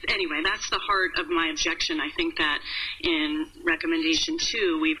 So anyway, that's the heart of my objection. I think that in recommendation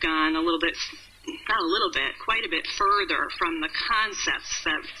 2, we've gone quite a bit further from the concepts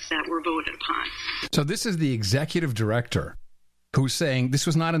that were voted upon. So this is the executive director who's saying this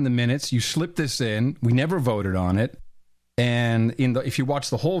was not in the minutes. You slipped this in. We never voted on it. And if you watch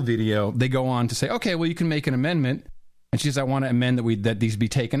the whole video, they go on to say, okay, well, you can make an amendment. And she says, I want to amend that these be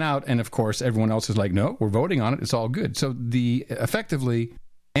taken out. And of course, everyone else is like, no, we're voting on it. It's all good. So effectively,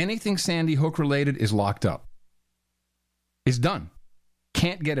 anything Sandy Hook related is locked up. It's done.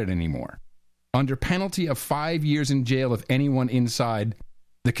 Can't get it anymore. Under penalty of 5 years in jail if anyone inside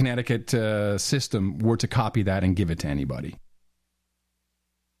the Connecticut system were to copy that and give it to anybody.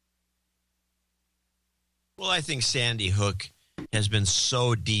 Well, I think Sandy Hook has been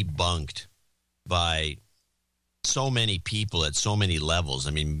so debunked by so many people at so many levels.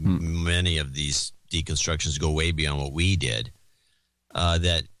 I mean, many of these deconstructions go way beyond what we did,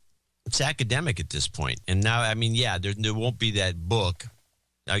 that it's academic at this point. And now, I mean, yeah, there won't be that book.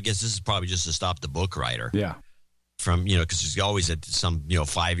 I guess this is probably just to stop the book writer. Yeah. From, because there's always at some,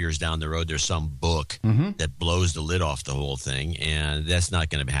 5 years down the road, there's some book that blows the lid off the whole thing. And that's not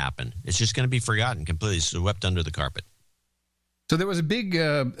going to happen. It's just going to be forgotten completely, swept under the carpet. So there was a big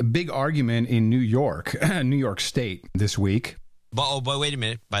argument in New York, New York State this week. But wait a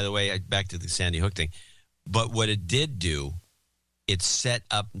minute. By the way, back to the Sandy Hook thing. But what it did do, it set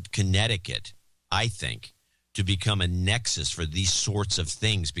up Connecticut, I think, to become a nexus for these sorts of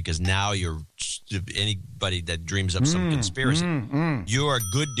things, because now anybody that dreams up some conspiracy, you are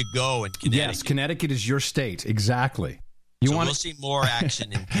good to go in Connecticut. Yes, Connecticut is your state. Exactly. We'll see more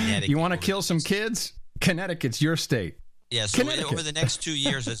action in Connecticut. You want to kill some kids? Connecticut's your state. Yeah, so over the next 2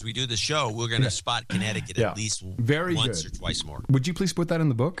 years as we do the show, we're going to spot Connecticut at least once or twice more. Would you please put that in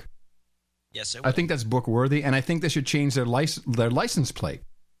the book? Yes, I think that's book worthy, and I think they should change their license plate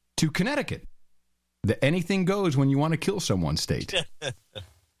to Connecticut. The anything goes when you want to kill someone state.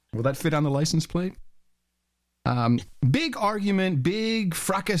 Will that fit on the license plate? Big argument, big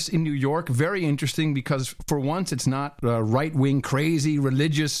fracas in New York. Very interesting because for once it's not right-wing, crazy,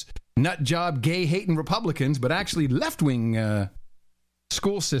 religious, nut job, gay-hating Republicans, but actually left-wing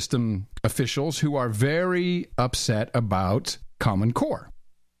school system officials who are very upset about Common Core.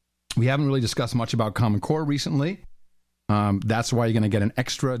 We haven't really discussed much about Common Core recently. That's why you're going to get an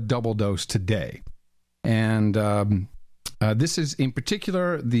extra double dose today. And this is in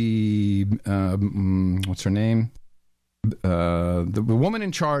particular the, what's her name? The woman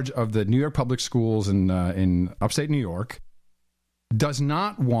in charge of the New York public schools in upstate New York does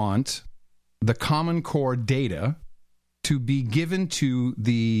not want the Common Core data to be given to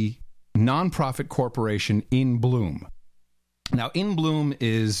the nonprofit corporation In Bloom. Now, In Bloom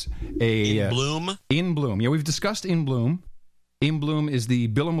is a... In Bloom? In Bloom. Yeah, we've discussed In Bloom. In Bloom is the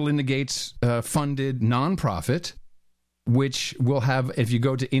Bill and Melinda Gates funded nonprofit, which will have, if you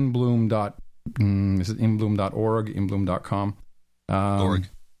go to inbloom.org, is it inbloom.org, inbloom.com?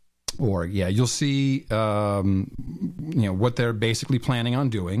 Org, yeah. You'll see, what they're basically planning on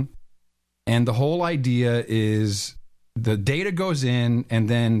doing. And the whole idea is the data goes in, and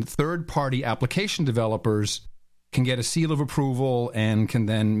then third-party application developers can get a seal of approval and can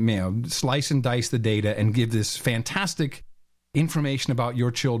then, slice and dice the data and give this fantastic information about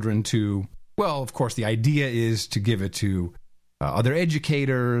your children to, well, of course, the idea is to give it to other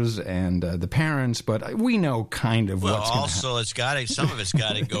educators and the parents, but we know kind of what's going to happen. Also, some of it's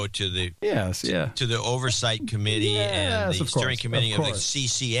got to go to the to the oversight committee and the steering committee of the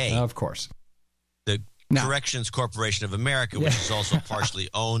CCA. Of course. The Corrections Corporation of America, which is also partially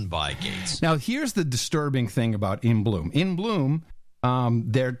owned by Gates. Now, here's the disturbing thing about InBloom. InBloom,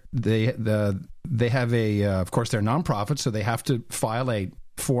 they have a, of course, they're nonprofit, so they have to file a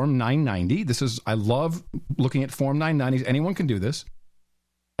Form 990. I love looking at Form 990s. Anyone can do this.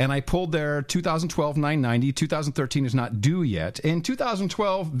 And I pulled their 2012 990. 2013 is not due yet. In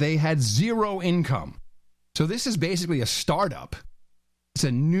 2012, they had zero income. So this is basically a startup. It's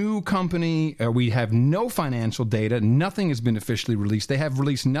a new company. We have no financial data. Nothing has been officially released. They have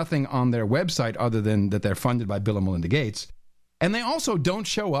released nothing on their website other than that they're funded by Bill and Melinda Gates. And they also don't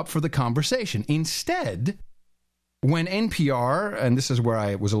show up for the conversation. Instead, when NPR, and this is where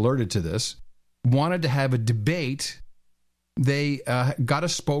I was alerted to this, wanted to have a debate, they got a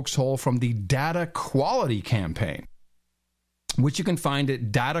spokeshole from the Data Quality Campaign, which you can find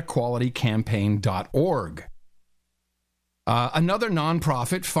at dataqualitycampaign.org. Another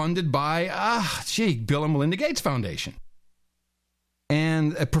nonprofit funded by, Bill and Melinda Gates Foundation.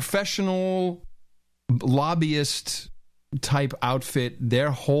 And a professional lobbyist type outfit,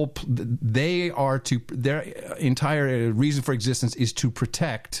 their entire reason for existence is to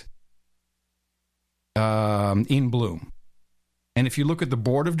protect InBloom. And if you look at the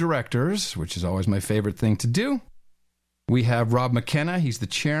board of directors, which is always my favorite thing to do, we have Rob McKenna. He's the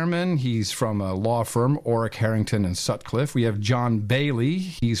chairman. He's from a law firm, Orrick, Harrington, and Sutcliffe. We have John Bailey.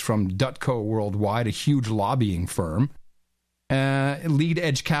 He's from Dutco Worldwide, a huge lobbying firm. Lead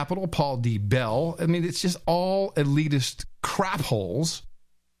Edge Capital, Paul D. Bell. I mean, it's just all elitist crap holes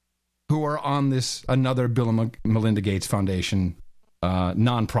who are on this another Bill and Melinda Gates Foundation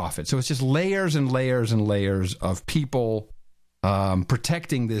nonprofit. So it's just layers and layers and layers of people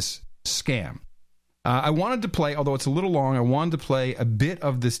protecting this scam. I wanted to play, although it's a little long, I wanted to play a bit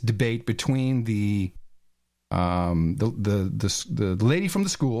of this debate between the lady from the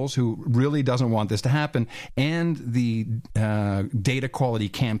schools who really doesn't want this to happen and the data quality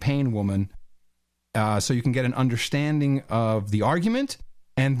campaign woman, so you can get an understanding of the argument.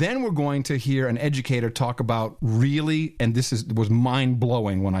 And then we're going to hear an educator talk about really, and this was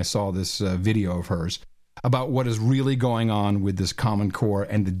mind-blowing when I saw this video of hers, about what is really going on with this Common Core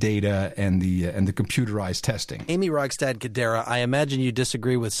and the data and the computerized testing. Amy Rogstad-Gadara, I imagine you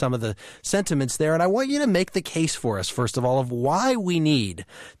disagree with some of the sentiments there, and I want you to make the case for us, first of all, of why we need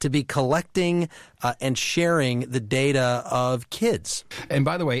to be collecting and sharing the data of kids. And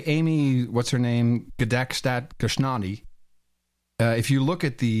by the way, Amy, what's her name, Gadakstad-Krishnani, if you look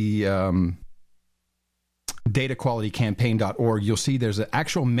at the dataqualitycampaign.org, you'll see there's an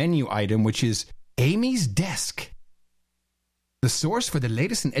actual menu item, which is Amy's Desk, the source for the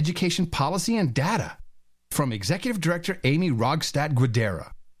latest in education policy and data, from Executive Director Amy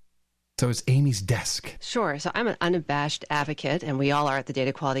Rogstad-Gadara. So it's Amy's Desk. Sure. So I'm an unabashed advocate, and we all are at the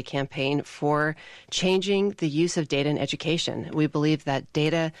Data Quality Campaign, for changing the use of data in education. We believe that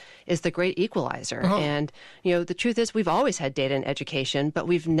data is the great equalizer. Oh. And, the truth is we've always had data in education, but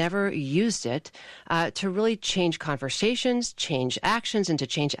we've never used it to really change conversations, change actions, and to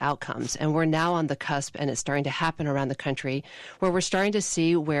change outcomes. And we're now on the cusp, and it's starting to happen around the country, where we're starting to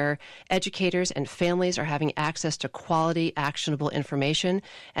see where educators and families are having access to quality, actionable information.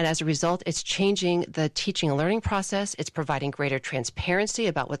 And as a result, it's changing the teaching and learning process. It's providing greater transparency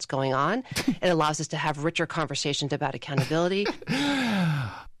about what's going on. It allows us to have richer conversations about accountability.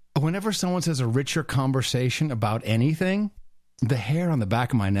 Whenever someone says a richer conversation about anything, the hair on the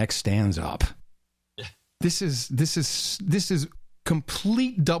back of my neck stands up. This is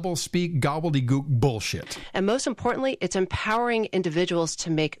complete double-speak, gobbledygook bullshit. And most importantly, it's empowering individuals to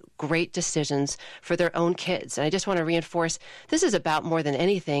make great decisions for their own kids. And I just want to reinforce, this is about, more than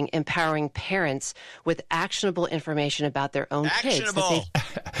anything, empowering parents with actionable information about their own kids.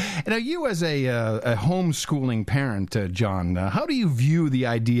 Now, you as a homeschooling parent, John, how do you view the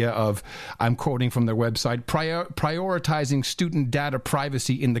idea of, I'm quoting from their website, prioritizing student data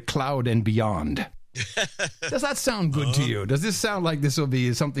privacy in the cloud and beyond? Does that sound good to you? Does this sound like this will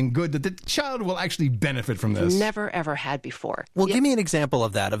be something good that the child will actually benefit from this? Never, ever had before. Well, give me an example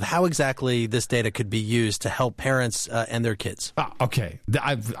of that, of how exactly this data could be used to help parents and their kids. Okay.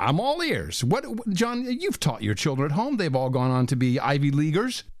 I'm all ears. What, John, you've taught your children at home. They've all gone on to be Ivy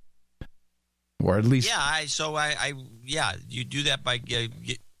Leaguers. Or at least... Yeah, you do that by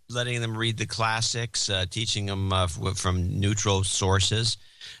letting them read the classics, teaching them from neutral sources,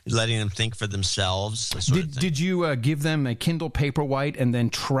 letting them think for themselves. Did you give them a Kindle Paperwhite and then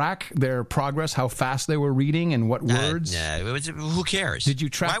track their progress, how fast they were reading and what words? Who cares? Did you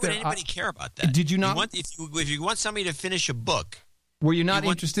track? Why would anybody care about that? Did you not? If you want somebody to finish a book, were you not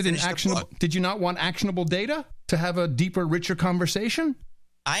interested in actionable? Did you not want actionable data to have a deeper, richer conversation?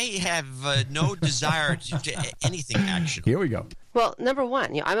 I have no desire to anything actionable. Here we go. Well, number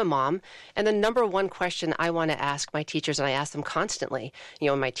one, I'm a mom, and the number one question I want to ask my teachers, and I ask them constantly,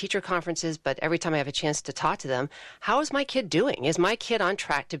 in my teacher conferences, but every time I have a chance to talk to them, how is my kid doing? Is my kid on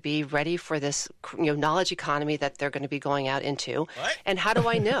track to be ready for this, knowledge economy that they're going to be going out into? What? And how do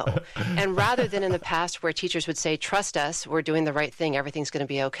I know? And rather than in the past where teachers would say, trust us, we're doing the right thing, everything's going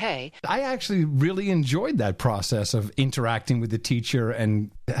to be okay. I actually really enjoyed that process of interacting with the teacher, and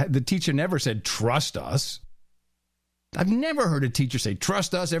the teacher never said, trust us. I've never heard a teacher say,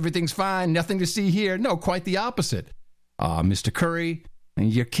 trust us, everything's fine, nothing to see here. No, quite the opposite. Mr. Curry,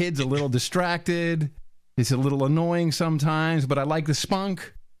 your kid's a little distracted. It's a little annoying sometimes, but I like the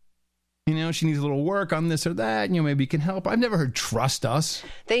spunk. She needs a little work on this or that. Maybe you can help. I've never heard trust us.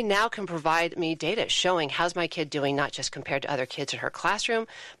 They now can provide me data showing how's my kid doing, not just compared to other kids in her classroom,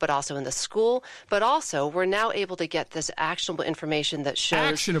 but also in the school. But also, we're now able to get this actionable information that shows...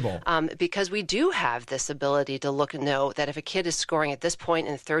 Actionable. Because we do have this ability to look and know that if a kid is scoring at this point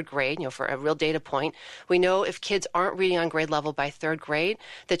in third grade, for a real data point, we know if kids aren't reading on grade level by third grade,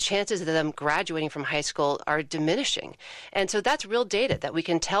 the chances of them graduating from high school are diminishing. And so that's real data that we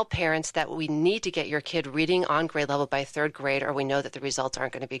can tell parents that we need to get your kid reading on grade level by third grade, or we know that the results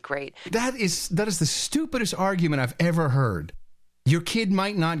aren't going to be great. That is the stupidest argument I've ever heard. Your kid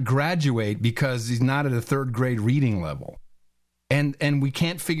might not graduate because he's not at a third grade reading level. And we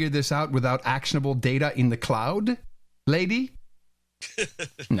can't figure this out without actionable data in the cloud, lady?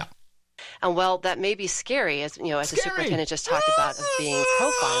 No. And while that may be scary, as the superintendent just talked about, of being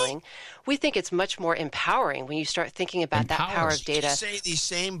profiling, we think it's much more empowering when you start thinking about that power of data. You say these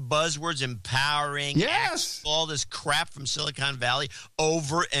same buzzwords, empowering, yes, all this crap from Silicon Valley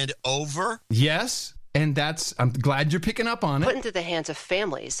over and over. Yes. And I'm glad you're picking up on it. Put into the hands of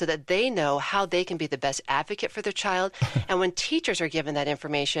families so that they know how they can be the best advocate for their child. And when teachers are given that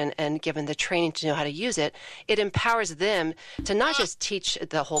information and given the training to know how to use it, it empowers them to not just teach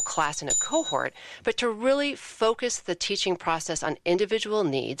the whole class in a cohort, but to really focus the teaching process on individual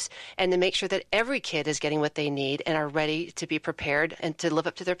needs and to make sure that every kid is getting what they need and are ready to be prepared and to live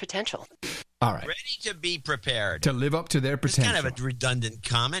up to their potential. All right. Ready to be prepared. To live up to their potential. It's kind of a redundant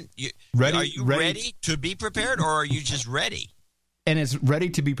comment. Are you ready to be prepared, or are you just ready? And it's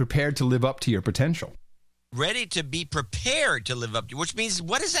ready to be prepared to live up to your potential. Ready to be prepared to live up to, which means,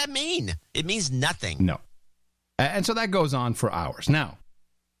 what does that mean? It means nothing. No. And so that goes on for hours. Now,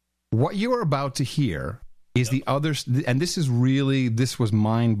 what you are about to hear is the other, and this was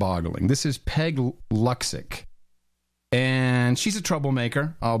mind-boggling. This is Peg Luksic. And she's a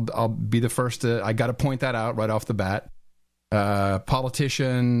troublemaker. I'll be the first to... I got to point that out right off the bat.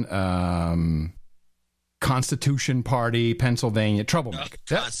 Politician, Constitution Party, Pennsylvania, troublemaker.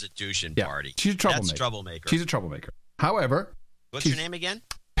 Constitution Party. She's a troublemaker. That's troublemaker. She's a troublemaker. However... What's your name again?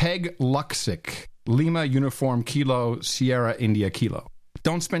 Peg Luksic. Lima Uniform Kilo Sierra India Kilo.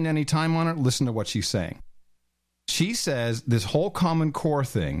 Don't spend any time on her. Listen to what she's saying. She says this whole Common Core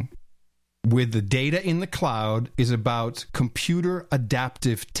thing with the data in the cloud is about computer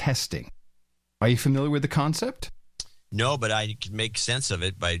adaptive testing. Are you familiar with the concept? No, but I can make sense of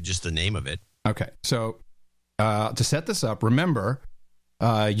it by just the name of it. Okay, so to set this up, remember,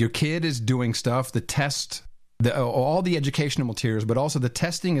 your kid is doing stuff, the test, all the educational materials, but also the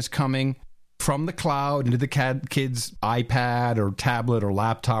testing is coming from the cloud into the kid's iPad or tablet or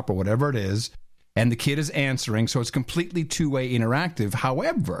laptop or whatever it is, and the kid is answering, so it's completely two-way interactive.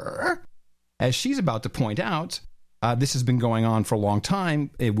 However, as she's about to point out, this has been going on for a long time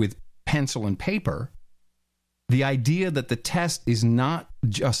with pencil and paper. The idea that the test is not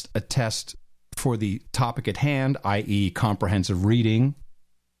just a test for the topic at hand, i.e. comprehensive reading,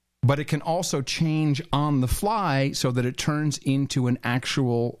 but it can also change on the fly so that it turns into an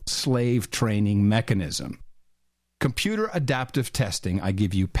actual slave training mechanism. computer adaptive testing, I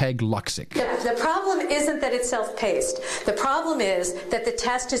give you Peg Luxick. The problem isn't that it's self-paced. The problem is that the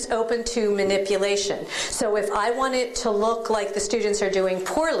test is open to manipulation. So if I want it to look like the students are doing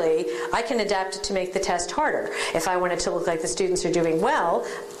poorly, I can adapt it to make the test harder. If I want it to look like the students are doing well,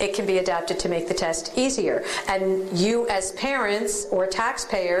 it can be adapted to make the test easier. And you as parents or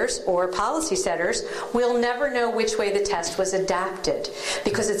taxpayers or policy setters will never know which way the test was adapted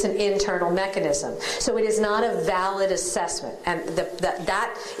because it's an internal mechanism. So it is not a valid assessment, and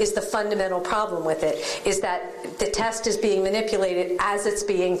that is the fundamental problem with it, is that the test is being manipulated as it's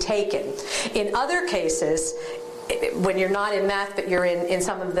being taken. In other cases, when you're not in math but you're in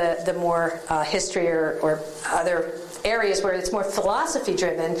some of the more history or other areas where it's more philosophy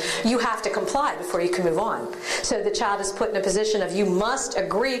driven, you have to comply before you can move on. So the child is put in a position of, you must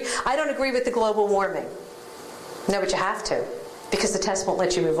agree. I don't agree with the global warming. No, but you have to, because the test won't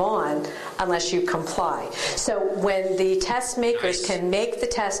let you move on unless you comply. So when the test makers can make the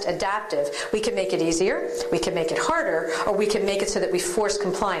test adaptive, we can make it easier, we can make it harder, or we can make it so that we force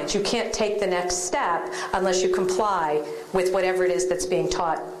compliance. You can't take the next step unless you comply with whatever it is that's being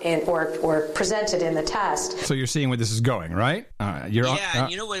taught or presented in the test. So you're seeing where this is going, right? You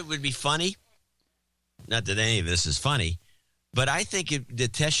know what would be funny? Not that any of this is funny, but I think the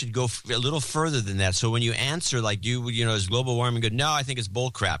test should go a little further than that. So when you answer, like, is global warming good? No, I think it's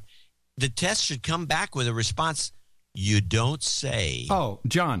bull crap. The test should come back with a response. You don't say. Oh,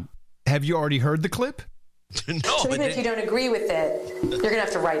 John, have you already heard the clip? No. So even if you don't agree with it, you're going to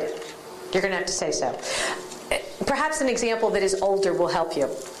have to write it. You're going to have to say so. Perhaps an example that is older will help you.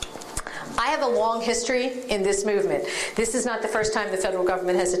 I have a long history in this movement. This is not the first time the federal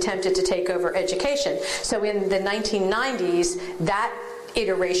government has attempted to take over education. So in the 1990s, that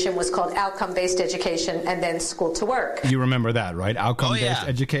iteration was called outcome-based education and then school to work. You remember that, right? Outcome-based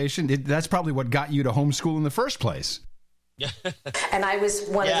education. That's probably what got you to homeschool in the first place. And I was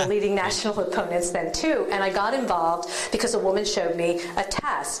one of the leading national opponents then too, and I got involved because a woman showed me a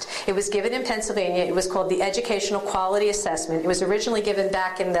test. It was given in Pennsylvania. It was called the Educational Quality Assessment. It was originally given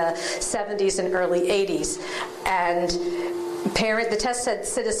back in the 70s and early 80s, and the test said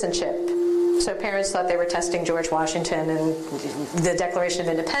citizenship. So parents thought they were testing George Washington and the Declaration of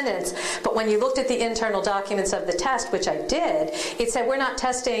Independence. But when you looked at the internal documents of the test, which I did, it said we're not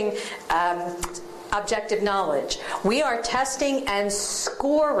testing objective knowledge. We are testing and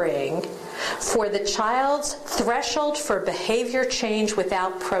scoring for the child's threshold for behavior change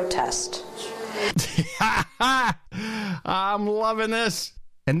without protest. I'm loving this.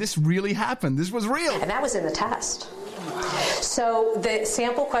 And this really happened. This was real. And that was in the test. So the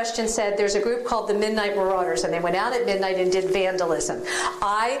sample question said there's a group called the Midnight Marauders, and they went out at midnight and did vandalism.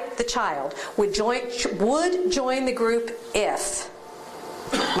 I, the child, would join the group if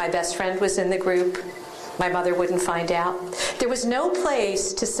my best friend was in the group, my mother wouldn't find out. There was no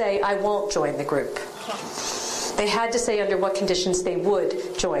place to say, I won't join the group. They had to say under what conditions they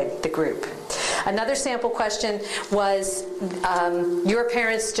would join the group. Another sample question was, your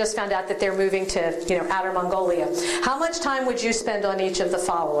parents just found out that they're moving to, outer Mongolia. How much time would you spend on each of the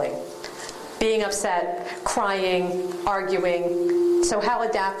following? Being upset, crying, arguing. So how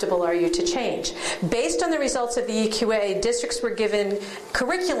adaptable are you to change? Based on the results of the EQA, districts were given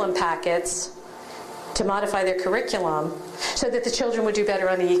curriculum packets to modify their curriculum so that the children would do better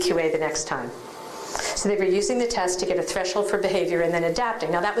on the EQA the next time. So they were using the test to get a threshold for behavior and then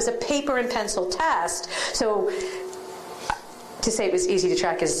adapting. Now that was a paper and pencil test, so to say it was easy to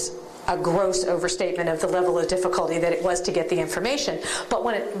track is a gross overstatement of the level of difficulty that it was to get the information.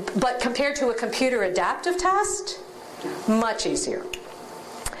 But compared to a computer adaptive test, much easier.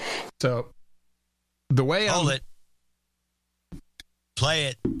 So the way Hold it. Play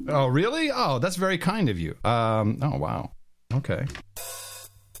it. Oh, really? Oh, that's very kind of you. Oh, wow. Okay.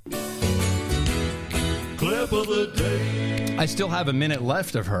 Clip of the day. I still have a minute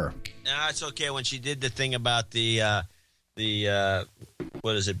left of her. No, it's okay. When she did the thing about the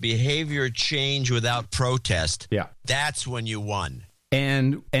what is it? Behavior change without protest. Yeah. That's when you won.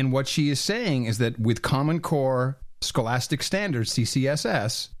 And what she is saying is that with Common Core Scholastic Standards,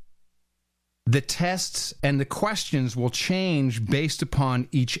 CCSS, the tests and the questions will change based upon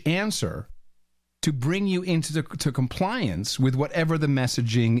each answer to bring you into to compliance with whatever the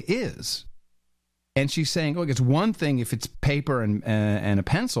messaging is. And she's saying, look, it's one thing if it's paper and a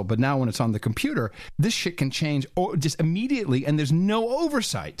pencil, but now when it's on the computer, this shit can change just immediately, and there's no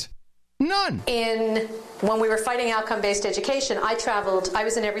oversight. None. When we were fighting outcome-based education, I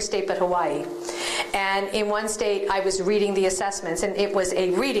was in every state but Hawaii. And in one state, I was reading the assessments, and it was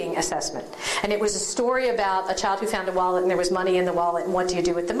a reading assessment. And it was a story about a child who found a wallet, and there was money in the wallet, and what do you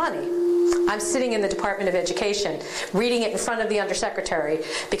do with the money? I'm sitting in the Department of Education reading it in front of the undersecretary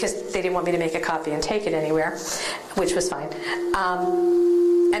because they didn't want me to make a copy and take it anywhere, which was fine.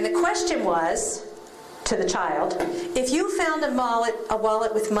 And the question was to the child, if you found a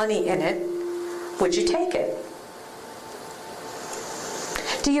wallet with money in it, would you take it?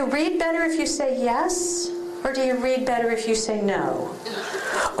 Do you read better if you say yes, or do you read better if you say no?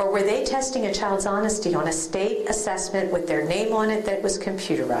 Or were they testing a child's honesty on a state assessment with their name on it that was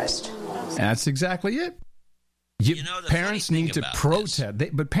computerized? That's exactly it. Parents need to protest,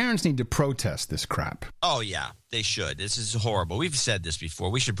 but parents need to protest this crap. Oh, yeah, they should. This is horrible. We've said this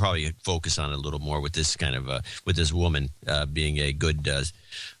before. We should probably focus on it a little more with this kind of, with this woman being a good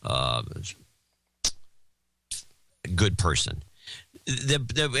person.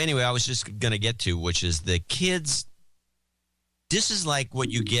 Anyway, I was just going to get to, which is the kids. This is like what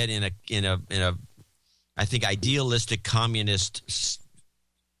you get in a I think idealistic communist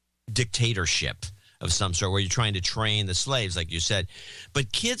dictatorship of some sort, where you're trying to train the slaves, like you said.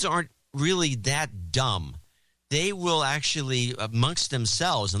 But kids aren't really that dumb. They will actually, amongst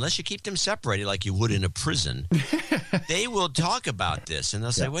themselves, unless you keep them separated like you would in a prison, they will talk about this. And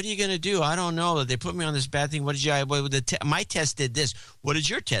they'll say, what are you going to do? I don't know. They put me on this bad thing. What did you, my test did this. What did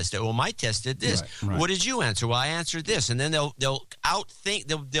your test do? Well, my test did this. Right. What did you answer? Well, I answered this. And then they'll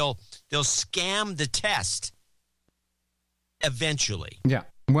scam the test eventually. Yeah.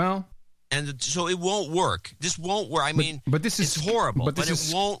 Well. And so it won't work. This won't work. I mean, but this is horrible, but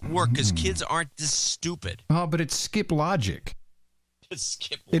it won't work because kids aren't this stupid. Oh, but it's skip logic. It's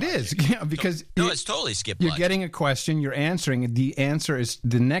skip logic. It is, yeah, because it's totally skip logic. You're getting a question, you're answering. The answer is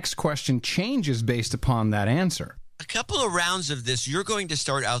the next question changes based upon that answer. A couple of rounds of this, you're going to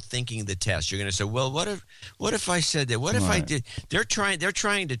start out thinking the test. You're going to say, "Well, what if I said that? What if I did?" They're trying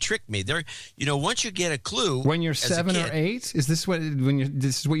to trick me. Once you get a clue, when you're 7 or 8, is this what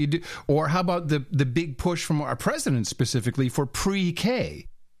you do? Or how about the big push from our president specifically for pre-K?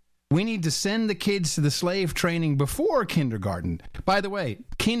 We need to send the kids to the slave training before kindergarten. By the way,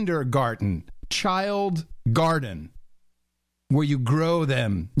 kindergarten, child garden, where you grow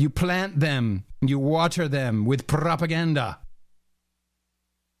them, you plant them, you water them with propaganda.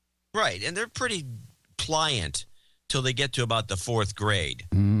 Right, and they're pretty pliant till they get to about the 4th grade.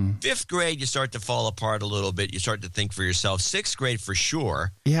 5th grade, you start to fall apart a little bit. You start to think for yourself. 6th grade for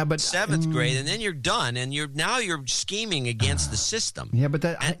sure. Yeah, but 7th grade, and then you're done, and you're scheming against the system. Yeah, but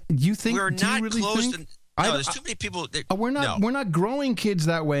you think we're not really close? think? There's too many people. We're not growing kids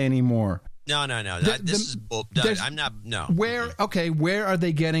that way anymore. No. I'm not. No. Where are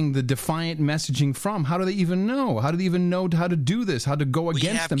they getting the defiant messaging from? How do they even know? How do they even know how to do this? How to go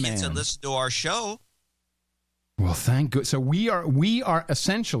against the man? We have kids that listen to our show. Well, thank God. So we are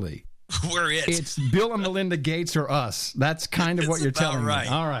essentially. We're it. It's Bill and Melinda Gates or us. That's kind of what you're telling me.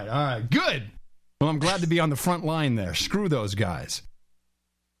 All right. Good. Well, I'm glad to be on the front line there. Screw those guys.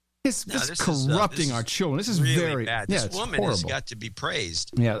 This is corrupting our children. This is really very bad. Yeah, this woman has got to be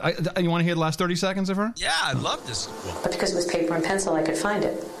praised. Yeah. You want to hear the last 30 seconds of her? Yeah, I love this. But because it was paper and pencil, I could find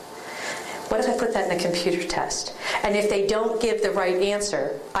it. What if I put that in a computer test? And if they don't give the right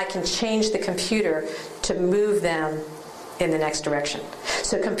answer, I can change the computer to move them in the next direction.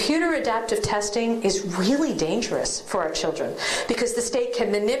 So computer adaptive testing is really dangerous for our children because the state can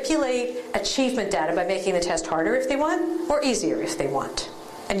manipulate achievement data by making the test harder if they want or easier if they want.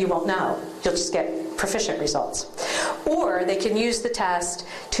 And you won't know. You'll just get proficient results. Or they can use the test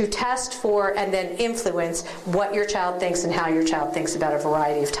to test for and then influence what your child thinks and how your child thinks about a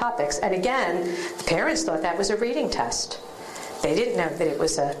variety of topics. And again, the parents thought that was a reading test. They didn't know that it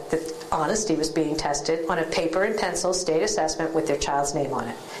was that honesty was being tested on a paper and pencil state assessment with their child's name on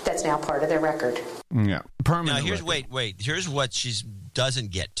it. That's now part of their record. Yeah, permanent. Now wait. Here's what she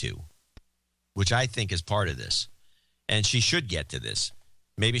doesn't get to, which I think is part of this, and she should get to this.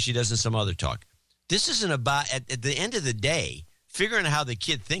 Maybe she does in some other talk. This isn't about, at the end of the day, figuring out how the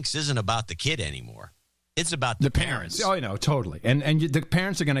kid thinks isn't about the kid anymore. It's about the parents. Oh, no, totally. And the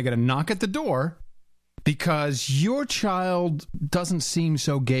parents are going to get a knock at the door because your child doesn't seem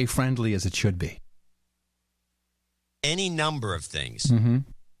so gay-friendly as it should be. Any number of things. Mm-hmm.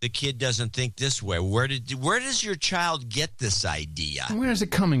 The kid doesn't think this way. Where does your child get this idea? Where is it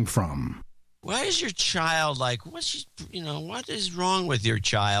coming from? Why is your child what is wrong with your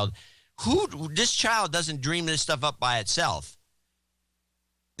child? This child doesn't dream this stuff up by itself.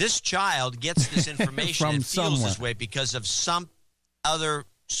 This child gets this information and feels this way because of some other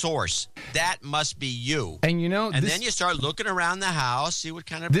source. That must be you. And then you start looking around the house, see what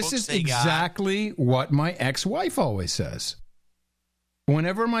kind of books they got. This is exactly what my ex-wife always says.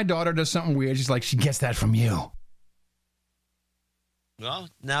 Whenever my daughter does something weird, she's like, she gets that from you. Well,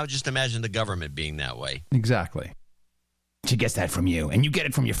 now just imagine the government being that way. Exactly. She gets that from you, and you get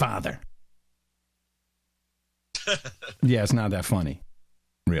it from your father. Yeah, it's not that funny,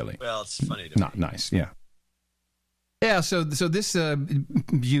 really. Well, it's funny to Not nice, yeah. Yeah, so this, so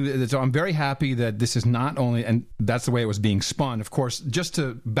I'm very happy that this is not only, and that's the way it was being spun. Of course, just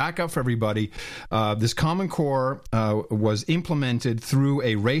to back up for everybody, this Common Core was implemented through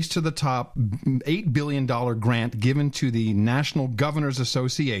a race to the top $8 billion grant given to the National Governors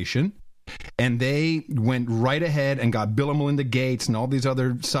Association. And they went right ahead and got Bill and Melinda Gates and all these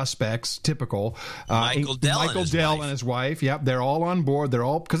other suspects, typical. Michael Dell and his wife. Yep, they're all on board. They're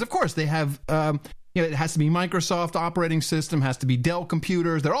all, because of course they have, it has to be Microsoft operating system, has to be Dell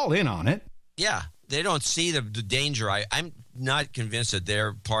computers. They're all in on it. Yeah, they don't see the danger. I'm not convinced that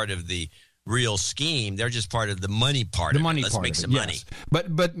they're part of the real scheme. They're just part of the money part. Let's make some money.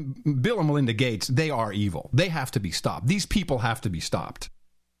 But Bill and Melinda Gates, they are evil. They have to be stopped. These people have to be stopped.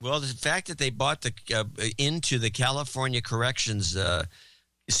 Well, the fact that they bought into the California Corrections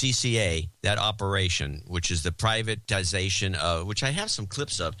CCA, that operation, which is the privatization of, which I have some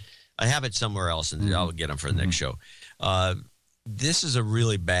clips of. I have it somewhere else, and I'll get them for the next show. This is a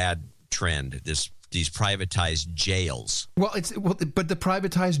really bad trend, these privatized jails. Well, but the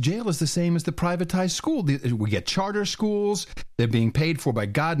privatized jail is the same as the privatized school. We get charter schools. They're being paid for by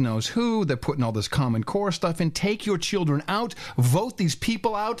God knows who. They're putting all this Common Core stuff in. Take your children out. Vote these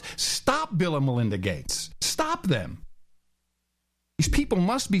people out. Stop Bill and Melinda Gates. Stop them. These people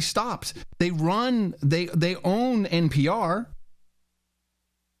must be stopped. They own NPR.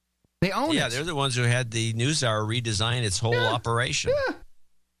 They own it. Yeah, they're the ones who had the NewsHour redesign its whole operation. Yeah.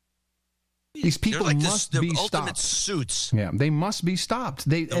 These people like must the be ultimate stopped. Suits. Yeah, they must be stopped.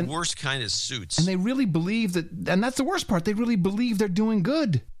 The worst kind of suits. And they really believe that, and that's the worst part, they really believe they're doing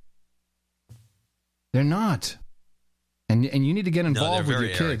good. They're not. And you need to get involved with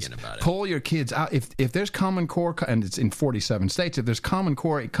your kids. Pull your kids out. If there's Common Core, and it's in 47 states, if there's Common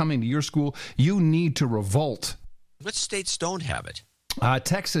Core coming to your school, you need to revolt. What states don't have it?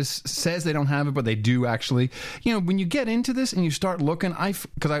 Texas says they don't have it, but they do actually. When you get into this and you start looking,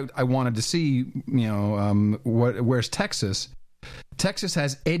 because I wanted to see, where's Texas? Texas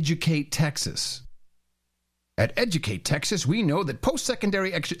has Educate Texas. At Educate Texas, we know that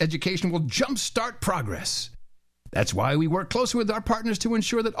post-secondary education will jumpstart progress. That's why we work closely with our partners to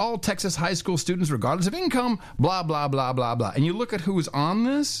ensure that all Texas high school students, regardless of income, blah, blah, blah, blah, blah. And you look at who's on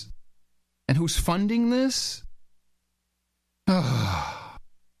this and who's funding this.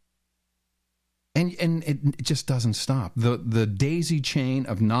 And it just doesn't stop. The daisy chain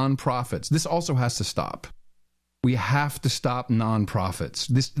of nonprofits. This also has to stop. We have to stop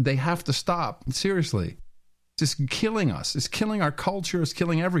nonprofits. They have to stop. Seriously. It's just killing us. It's killing our culture. It's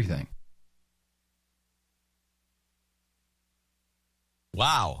killing everything.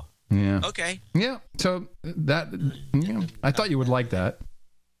 Wow. Yeah. Okay. Yeah. So I thought you would like that.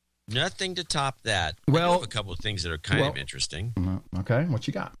 Nothing to top that. Well, I have a couple of things that are kind of interesting. Okay, what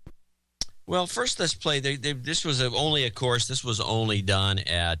you got? Well, first let's play. This was only a course. This was only done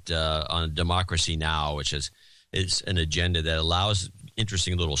on Democracy Now, which is an agenda that allows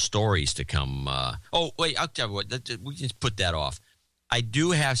interesting little stories to come. Oh, wait, I'll tell you what. We can put that off. I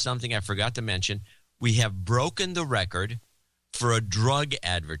do have something I forgot to mention. We have broken the record for a drug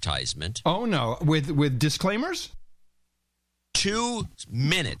advertisement. Oh no, with disclaimers. 2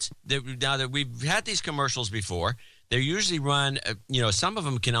 minutes. Now that we've had these commercials before, they're usually run, some of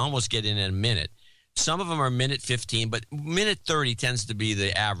them can almost get in a minute. Some of them are minute 15, but minute 30 tends to be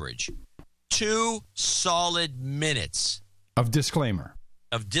the average. 2 solid minutes. Of disclaimer.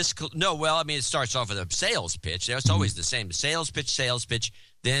 No, well, I mean, it starts off with a sales pitch. It's always the same. Sales pitch,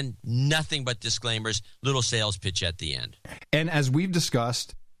 then nothing but disclaimers, little sales pitch at the end. And as we've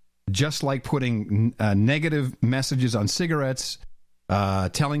discussed, just like putting negative messages on cigarettes,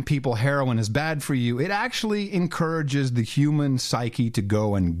 telling people heroin is bad for you, it actually encourages the human psyche to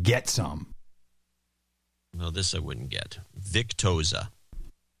go and get some. No, this I wouldn't get. Victoza.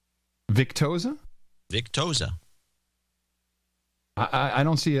 Victoza? Victoza. I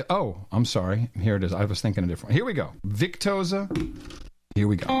don't see it. Oh, I'm sorry. Here it is. I was thinking a different. Here we go. Victoza. Here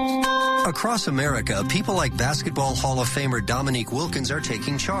we go. Across America, people like Basketball Hall of Famer Dominique Wilkins are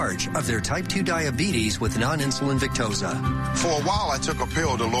taking charge of their type 2 diabetes with non-insulin Victoza. For a while, I took a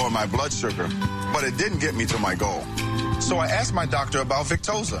pill to lower my blood sugar, but it didn't get me to my goal. So I asked my doctor about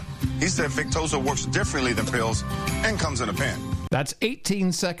Victoza. He said Victoza works differently than pills and comes in a pen. That's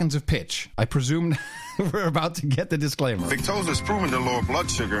 18 seconds of pitch. I presume we're about to get the disclaimer. Victoza is proven to lower blood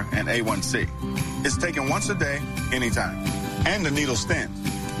sugar and A1C. It's taken once a day, anytime. And the needle's thin.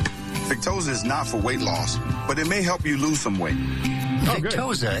 Victoza is not for weight loss, but it may help you lose some weight.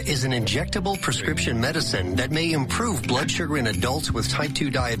 Victoza is an injectable prescription medicine that may improve blood sugar in adults with type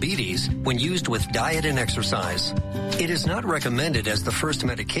 2 diabetes when used with diet and exercise. It is not recommended as the first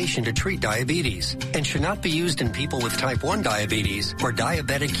medication to treat diabetes and should not be used in people with type 1 diabetes or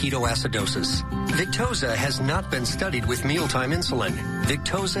diabetic ketoacidosis. Victoza has not been studied with mealtime insulin.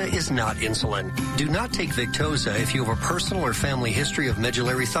 Victoza is not insulin. Do not take Victoza if you have a personal or family history of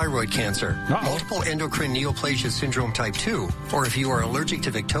medullary thyroid cancer, multiple endocrine neoplasia syndrome type 2, or if you are allergic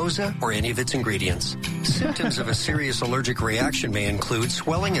to Victoza or any of its ingredients. Symptoms of a serious allergic reaction may include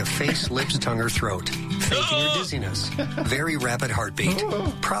swelling of face, lips, tongue, or throat, fainting or dizziness, very rapid heartbeat,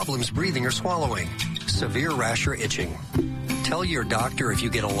 problems breathing or swallowing, severe rash or itching. Tell your doctor if you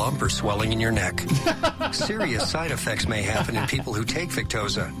get a lump or swelling in your neck. Serious side effects may happen in people who take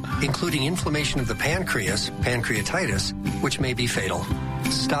Victoza, including inflammation of the pancreas, pancreatitis, which may be fatal.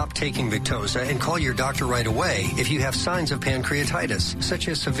 Stop taking Victoza and call your doctor right away if you have signs of pancreatitis, such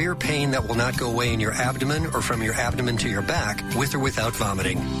as severe pain that will not go away in your abdomen or from your abdomen to your back, with or without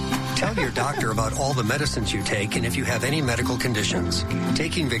vomiting. Tell your doctor about all the medicines you take and if you have any medical conditions.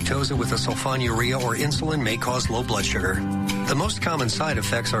 Taking Victoza with a sulfonylurea or insulin may cause low blood sugar. The most common side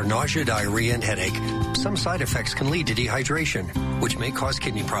effects are nausea, diarrhea, and headache. Some side effects can lead to dehydration, which may cause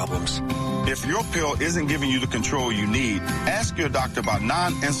kidney problems. If your pill isn't giving you the control you need, ask your doctor about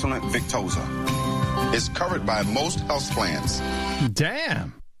non-insulin Victoza. It's covered by most health plans.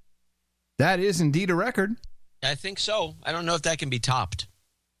 Damn. That is indeed a record. I think so. I don't know if that can be topped.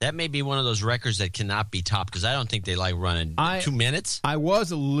 That may be one of those records that cannot be topped because I don't think they like running 2 minutes. I was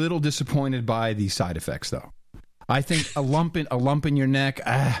a little disappointed by the side effects, though. I think a lump in your neck,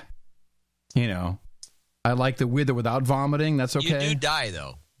 you know. I like the with or without vomiting. That's okay. You do die,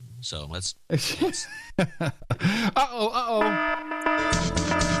 though. So let's. Uh-oh.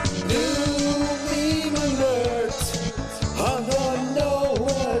 New meme alert on the No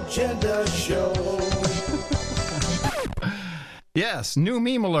Agenda Show. Yes, new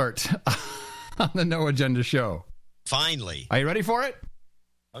meme alert on the No Agenda Show. Finally. Are you ready for it?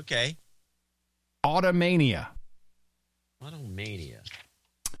 Okay. Automania. Automania.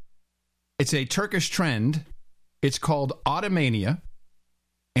 It's a Turkish trend. It's called Automania,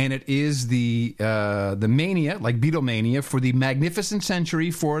 and it is the mania, like Beatlemania, for the magnificent century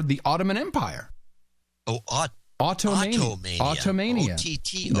for the Ottoman Empire. Oh, Automania. Automania.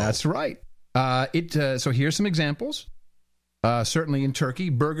 O-T-T-O. That's right. So here's some examples. Certainly in Turkey,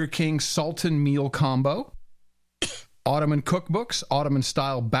 Burger King Sultan Meal Combo, Ottoman cookbooks,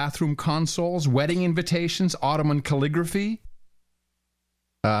 Ottoman-style bathroom consoles, wedding invitations, Ottoman calligraphy,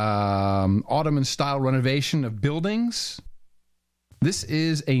 Ottoman-style renovation of buildings. This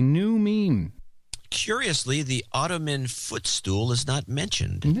is a new meme. Curiously, the Ottoman footstool is not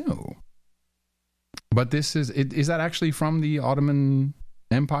mentioned. No. But this is that actually from the Ottoman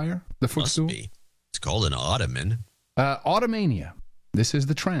Empire, the footstool? Must be. It's called an Ottoman. Automania. This is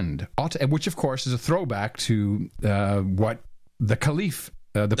the trend, which, of course, is a throwback to what the Caliph,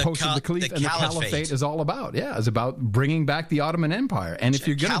 the post of the Caliph and the Caliphate is all about. Yeah, it's about bringing back the Ottoman Empire. And if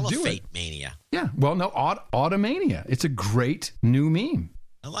you're going to do it... Caliphate mania. Yeah, well, no, Automania. It's a great new meme.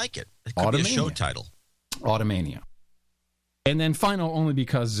 I like it. It could be a show title. Automania. And then final, only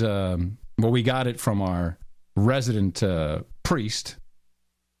because, we got it from our resident priest,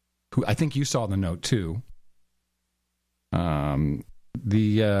 who I think you saw the note, too.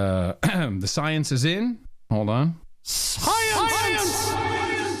 The science is in. Hold on. Science!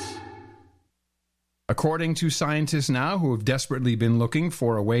 According to scientists now who have desperately been looking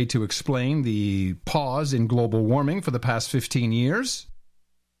for a way to explain the pause in global warming for the past 15 years,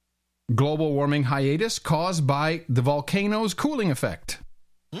 global warming hiatus caused by the volcano's cooling effect.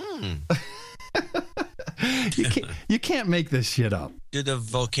 You can't make this shit up. Do the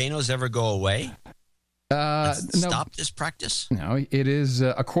volcanoes ever go away? Stop this practice? No, it is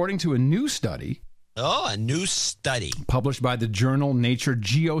according to a new study. Oh, a new study. Published by the journal Nature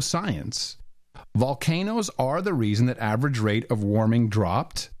Geoscience. Volcanoes are the reason that average rate of warming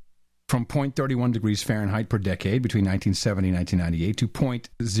dropped from 0.31 degrees Fahrenheit per decade between 1970 and 1998 to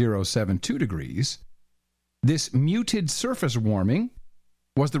 0.072 degrees. This muted surface warming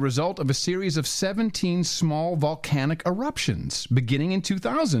was the result of a series of 17 small volcanic eruptions beginning in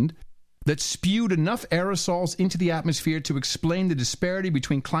 2000 that spewed enough aerosols into the atmosphere to explain the disparity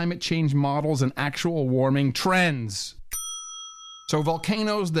between climate change models and actual warming trends. So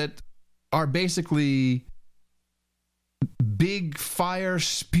volcanoes that are basically big fire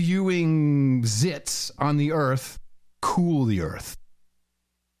spewing zits on the earth cool the earth.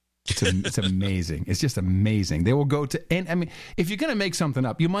 It's amazing. It's just amazing. They will go to, and I mean, if you're going to make something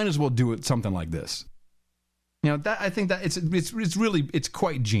up, you might as well do it something like this. You know, I think that it's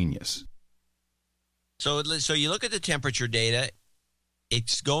quite genius. So you look at the temperature data,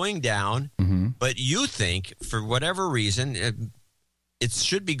 it's going down, but you think for whatever reason it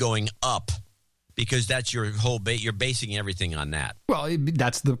should be going up because that's your whole you're basing everything on that. Well,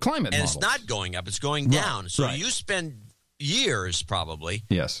 that's the climate model. And it's not going up, it's going down. So you spend years probably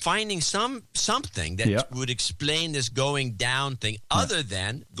finding something that would explain this going down thing other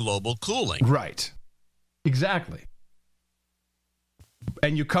than global cooling. Right. Exactly.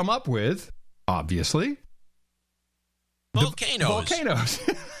 And you come up with, obviously, volcanoes.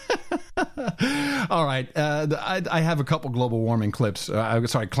 All right. I have a couple global warming clips.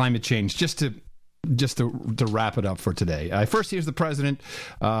 Climate change, just to wrap it up for today. First, here's the president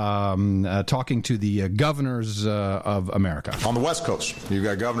talking to the governors of America. On the West Coast, you've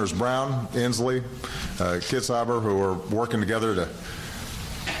got Governors Brown, Inslee, Kitzhaber, who are working together to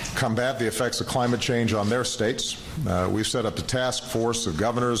combat the effects of climate change on their states. We've set up a task force of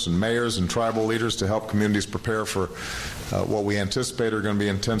governors and mayors and tribal leaders to help communities prepare for what we anticipate are going to be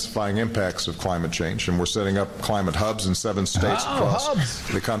intensifying impacts of climate change. And we're setting up climate hubs in 7 states across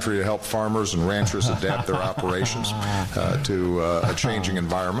the country to help farmers and ranchers adapt their operations to a changing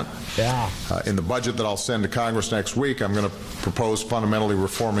environment. In the budget that I'll send to Congress next week, I'm going to propose fundamentally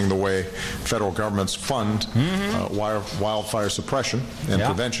reforming the way federal governments fund wildfire suppression and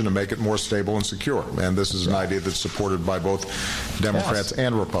prevention to make it more stable and secure. And this is an idea that's supported by both Democrats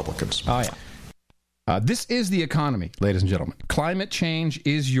and Republicans. This is the economy, ladies and gentlemen. Climate change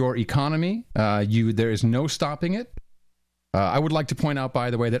is your economy. There is no stopping it. I would like to point out,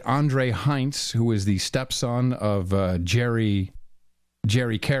 by the way, that Andre Heinz, who is the stepson of Jerry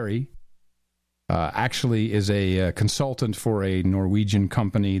Carey, actually is a consultant for a Norwegian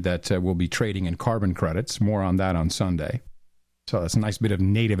company that will be trading in carbon credits. More on that on Sunday. So that's a nice bit of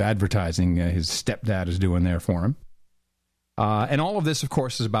native advertising his stepdad is doing there for him. And all of this, of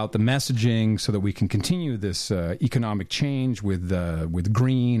course, is about the messaging so that we can continue this economic change with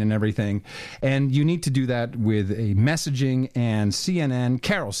green and everything. And you need to do that with a messaging, and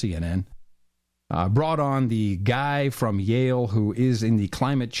Carol CNN, brought on the guy from Yale who is in the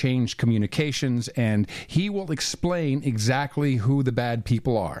climate change communications, and he will explain exactly who the bad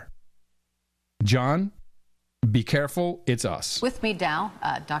people are. John? Be careful, it's us. With me now,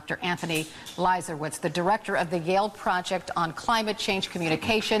 Dr. Anthony Leiserowitz, the director of the Yale Project on Climate Change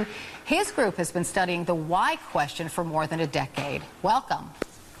Communication. His group has been studying the why question for more than a decade. Welcome.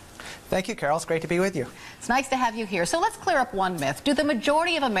 Thank you, Carol. It's great to be with you. It's nice to have you here. So let's clear up one myth. Do the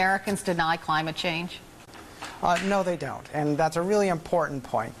majority of Americans deny climate change? No, they don't. And that's a really important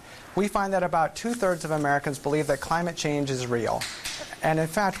point. We find that about 2/3 of Americans believe that climate change is real. And in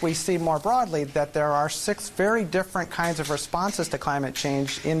fact, we see more broadly that there are 6 very different kinds of responses to climate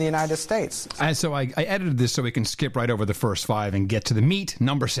change in the United States. And so I edited this so we can skip right over the first 5 and get to the meat,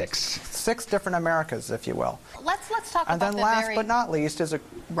 number 6. 6 different Americas, if you will. Let's talk and about then last but not least is the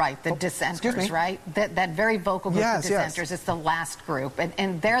dissenters, right? That very vocal group of dissenters. It's the last group.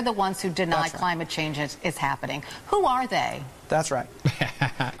 And they're the ones who deny climate change is happening. Who are they? That's right.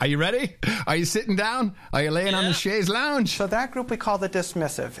 Are you ready? Are you sitting down? Are you laying on the chaise lounge? So that group we call the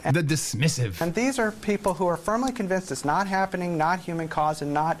dismissive. The dismissive. And these are people who are firmly convinced it's not happening, not human caused,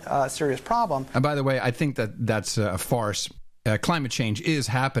 and not a serious problem. And by the way, I think that's a farce. Climate change is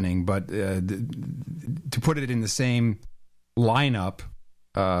happening, but to put it in the same lineup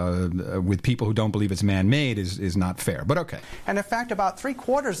with people who don't believe it's man-made is not fair. But okay. And in fact, about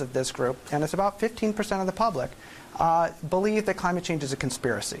 3/4 of this group, and it's about 15% of the public, believe that climate change is a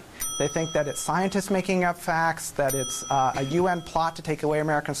conspiracy. They think that it's scientists making up facts, that it's a UN plot to take away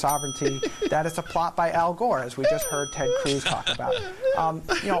American sovereignty, that it's a plot by Al Gore, as we just heard Ted Cruz talk about.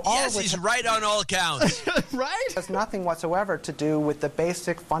 Yes, he's right on all counts. Right? It has nothing whatsoever to do with the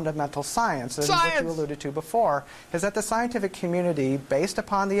basic fundamental science. And what you alluded to before is that the scientific community, based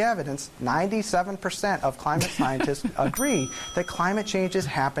upon the evidence, 97% of climate scientists agree that climate change is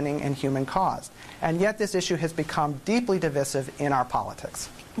happening and human-caused. And yet this issue has become deeply divisive in our politics.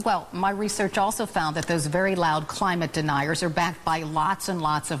 Well, my research also found that those very loud climate deniers are backed by lots and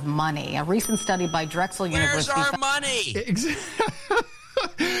lots of money. A recent study by Drexel University... Where's our money?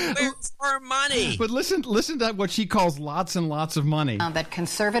 Where's our money? But listen to what she calls lots and lots of money. That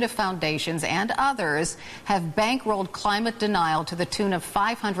conservative foundations and others have bankrolled climate denial to the tune of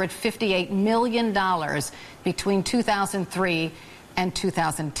 $558 million between 2003 and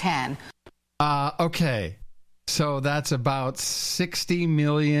 2010. Okay. So that's about $60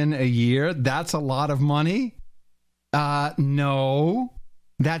 million a year. That's a lot of money. No,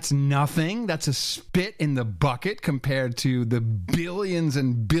 That's nothing. That's a spit in the bucket compared to the billions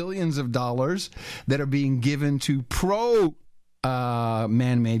and billions of dollars that are being given to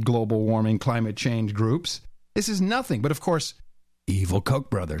man-made global warming, climate change groups. This is nothing. But, of course, evil Koch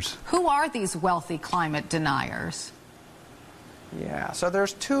brothers. Who are these wealthy climate deniers? Yeah, so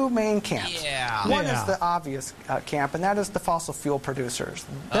there's two main camps. Yeah. One is the obvious camp, and that is the fossil fuel producers.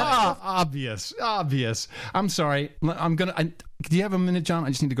 Obvious. I'm sorry. Do you have a minute, John? I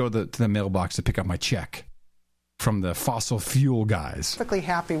just need to go to the mailbox to pick up my check from the fossil fuel guys. Perfectly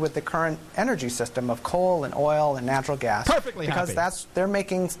happy with the current energy system of coal and oil and natural gas. Perfectly happy. Because they're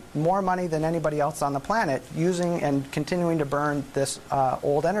making more money than anybody else on the planet using and continuing to burn this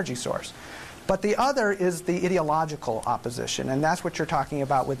old energy source. But the other is the ideological opposition, and that's what you're talking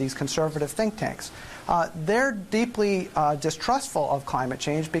about with these conservative think tanks. They're deeply distrustful of climate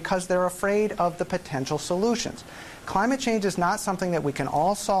change because they're afraid of the potential solutions. Climate change is not something that we can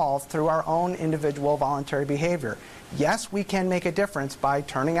all solve through our own individual voluntary behavior. Yes, we can make a difference by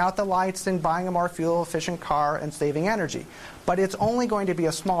turning out the lights and buying a more fuel-efficient car and saving energy. But it's only going to be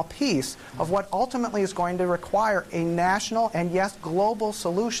a small piece of what ultimately is going to require a national and, yes, global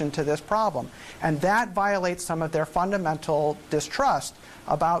solution to this problem. And that violates some of their fundamental distrust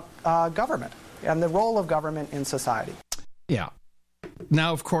about government and the role of government in society. Yeah.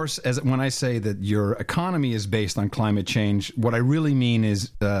 Now, of course, when I say that your economy is based on climate change, what I really mean is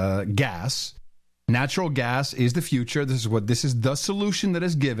gas. Natural gas is the future. This is the solution that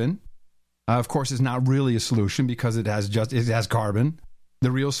is given. Of course, it's not really a solution because it has carbon. The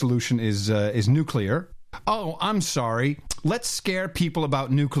real solution is nuclear. Oh, I'm sorry. Let's scare people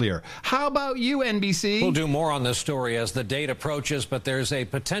about nuclear. How about you, NBC? We'll do more on this story as the date approaches, but there's a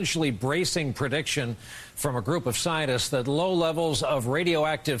potentially bracing prediction from a group of scientists that low levels of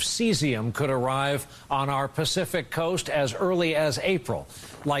radioactive cesium could arrive on our Pacific coast as early as April.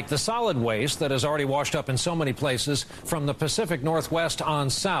 Like the solid waste that has already washed up in so many places from the Pacific Northwest on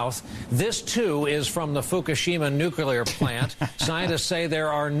south, this too is from the Fukushima nuclear plant. Scientists say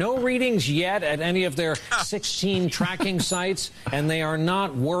there are no readings yet at any of their 16 tracking sites, and they are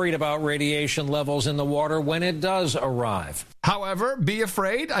not worried about radiation levels in the water when it does arrive. However, be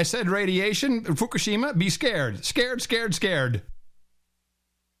afraid. I said radiation, Fukushima, be scared. Scared.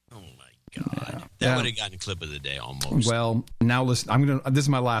 Oh, my God. That would have gotten clip of the day almost. Well, now listen. This is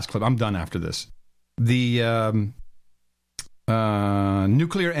my last clip. I'm done after this. The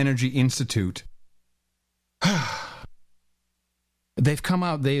Nuclear Energy Institute, they've come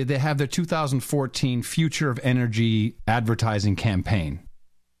out. They have their 2014 Future of Energy advertising campaign.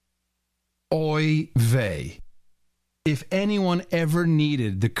 Oy vey. If anyone ever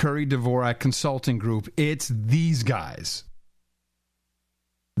needed the Curry Dvorak Consulting Group, it's these guys.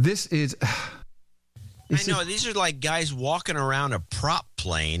 This is... I know. These are like guys walking around a prop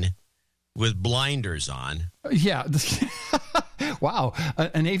plane with blinders on. Yeah. Wow.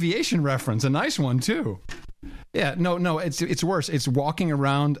 An aviation reference. A nice one, too. Yeah. No. It's worse. It's walking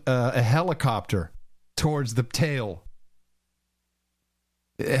around a helicopter towards the tail.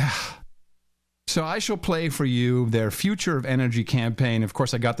 So I shall play for you their Future of Energy campaign. Of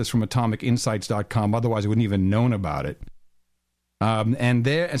course, I got this from AtomicInsights.com. Otherwise, I wouldn't even known about it.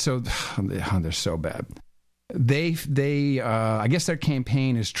 They're so bad. I guess their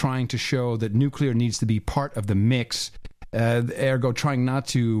campaign is trying to show that nuclear needs to be part of the mix. Ergo, trying not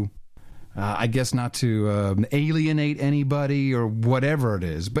to alienate anybody or whatever it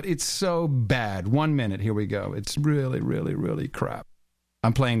is. But it's so bad. 1 minute. Here we go. It's really, really, really crap.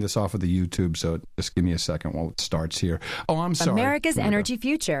 I'm playing this off of the YouTube, so just give me a second while it starts here. Oh, I'm sorry. America's Energy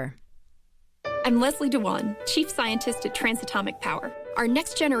Future. I'm Leslie Dewan, Chief Scientist at Transatomic Power. Our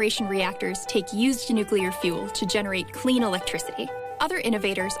next-generation reactors take used nuclear fuel to generate clean electricity. Other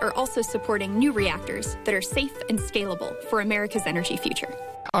innovators are also supporting new reactors that are safe and scalable for America's energy future.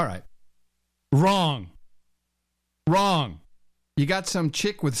 All right. Wrong. You got some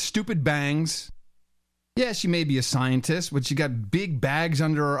chick with stupid bangs. Yes, she may be a scientist, but she got big bags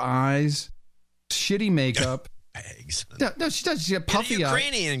under her eyes, shitty makeup. Bags. No, she does. She got puffy Get a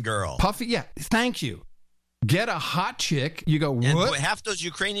Ukrainian girl. Puffy, yeah. Thank you. Get a hot chick. You go, what? And half those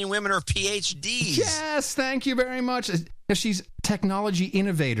Ukrainian women are PhDs. Yes, thank you very much. She's technology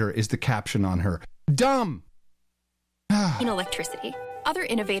innovator is the caption on her. Dumb. In electricity. Other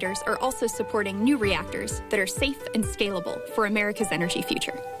innovators are also supporting new reactors that are safe and scalable for America's energy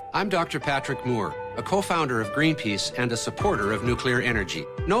future. I'm Dr. Patrick Moore, a co-founder of Greenpeace and a supporter of nuclear energy.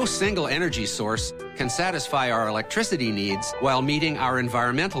 No single energy source can satisfy our electricity needs while meeting our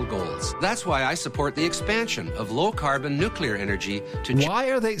environmental goals. That's why I support the expansion of low-carbon nuclear energy to...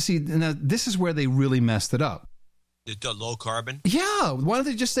 Why are they... See, now, this is where they really messed it up. The low carbon? Yeah. Why don't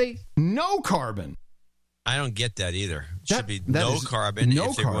they just say no carbon? I don't get that either. It should be no carbon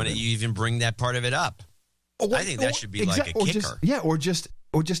if they want to even bring that part of it up. I think that should be like a kicker. Or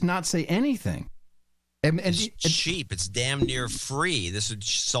just not say anything. It's cheap. It's damn near free. This would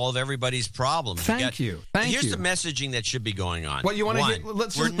solve everybody's problems. Thank you. Here's the messaging that should be going on. What you want to get?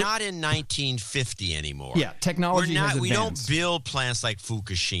 We're not in 1950 anymore. Yeah, technology has advanced. We don't build plants like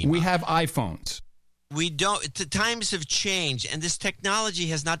Fukushima. We have iPhones. We don't. The times have changed, and this technology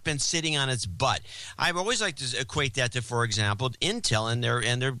has not been sitting on its butt. I've always liked to equate that to, for example, Intel and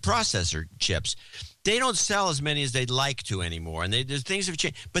their processor chips. They don't sell as many as they'd like to anymore, and things have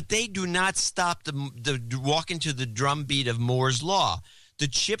changed. But they do not stop the walking to the drumbeat of Moore's law. The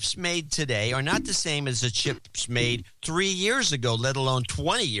chips made today are not the same as the chips made 3 years ago, let alone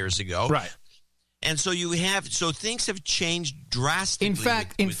 20 years ago. Right. And so things have changed drastically. In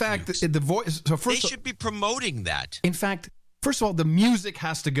fact, the voice. So first, they should be promoting that. In fact, first of all, the music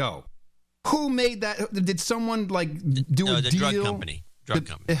has to go. Who made that? Did someone do a deal? The drug company.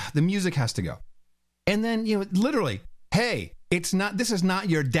 The music has to go. And then literally, hey, it's not. This is not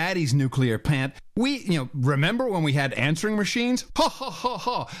your daddy's nuclear plant. Remember when we had answering machines? Ha ha ha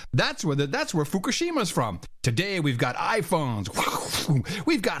ha. That's where Fukushima's from. Today we've got iPhones.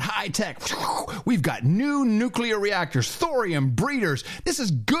 We've got high tech. We've got new nuclear reactors, thorium breeders. This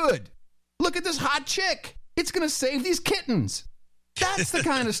is good. Look at this hot chick. It's going to save these kittens. That's the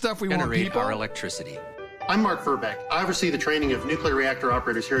kind of stuff we want, people. Generate our electricity. I'm Mark Furbeck. I oversee the training of nuclear reactor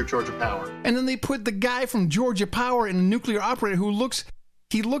operators here at Georgia Power. And then they put the guy from Georgia Power in a nuclear operator who looks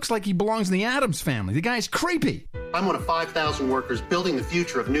like he belongs in the Addams family. The guy's creepy. I'm one of 5,000 workers building the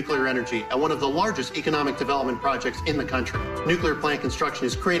future of nuclear energy at one of the largest economic development projects in the country. Nuclear plant construction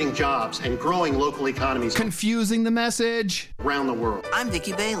is creating jobs and growing local economies. Confusing the message. Around the world. I'm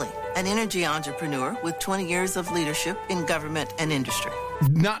Vicki Bailey, an energy entrepreneur with 20 years of leadership in government and industry.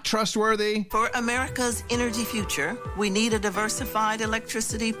 Not trustworthy. For America's energy future, we need a diversified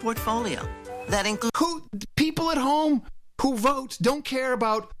electricity portfolio that includes... People at home who vote don't care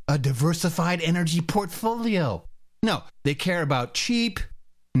about a diversified energy portfolio. No, they care about cheap,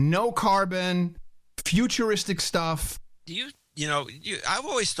 no carbon, futuristic stuff. I've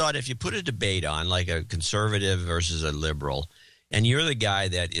always thought if you put a debate on, like a conservative versus a liberal, and you're the guy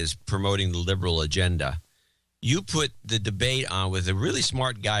that is promoting the liberal agenda, you put the debate on with a really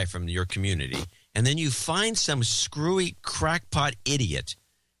smart guy from your community, and then you find some screwy crackpot idiot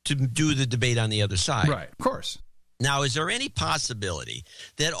to do the debate on the other side. Right, of course. Now, is there any possibility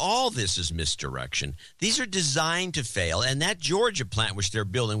that all this is misdirection? These are designed to fail, and that Georgia plant which they're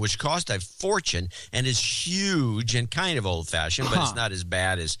building, which cost a fortune and is huge and kind of old-fashioned, but it's not as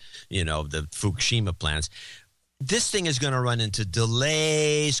bad as, the Fukushima plants. This thing is going to run into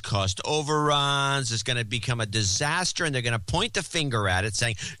delays, cost overruns. It's going to become a disaster, and they're going to point the finger at it,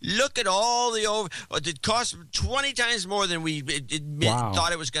 saying, "Look at all it cost 20 times more than we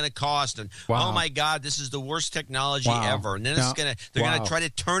thought it was going to cost." And oh my God, this is the worst technology ever. And then they're going to try to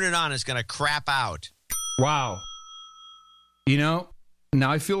turn it on. It's going to crap out. Wow. Now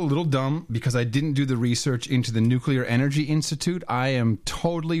I feel a little dumb because I didn't do the research into the Nuclear Energy Institute. I am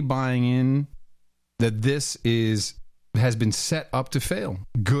totally buying in that this has been set up to fail.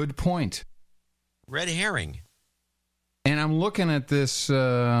 Good point. Red herring. And I'm looking at this.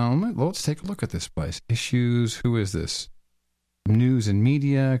 Let's take a look at this place. Issues. Who is this? News and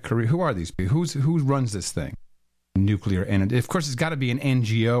media. Career. Who are these people? Who runs this thing? Nuclear Energy. Of course, it's got to be an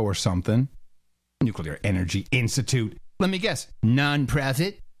NGO or something. Nuclear Energy Institute. Let me guess.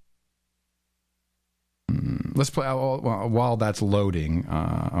 Non-profit. Let's play while that's loading.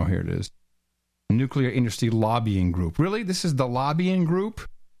 Here it is. Nuclear Industry Lobbying Group. Really? This is the lobbying group?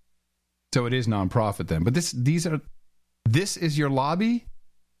 So it is nonprofit then. But this is your lobby?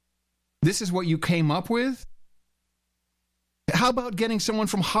 This is what you came up with? How about getting someone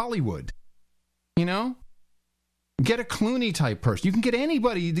from Hollywood? Get a Clooney type person. You can get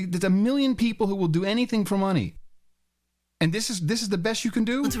anybody. There's a million people who will do anything for money. And this is the best you can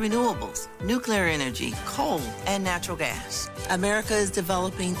do? It's renewables, nuclear energy, coal, and natural gas. America is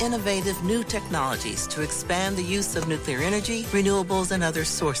developing innovative new technologies to expand the use of nuclear energy, renewables, and other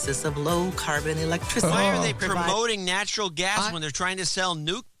sources of low-carbon electricity. Why are they promoting natural gas when they're trying to sell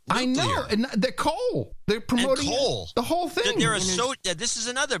nuclear? I know. And the coal. They're promoting the whole thing. This is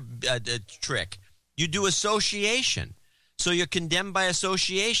another trick. You do association. So you're condemned by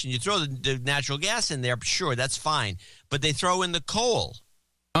association. You throw the natural gas in there, sure, that's fine. But they throw in the coal.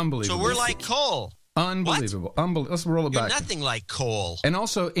 Unbelievable. So we're like coal. Unbelievable. Let's roll it back. You're nothing like coal. And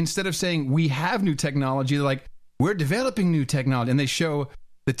also, instead of saying we have new technology, they're like, we're developing new technology. And they show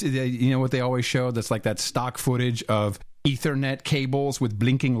You know what they always show? That's like that stock footage of Ethernet cables with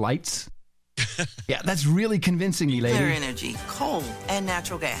blinking lights. Yeah, that's really convincing me, lady. Nuclear energy, coal, and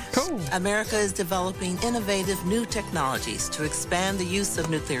natural gas. Cool. America is developing innovative new technologies to expand the use of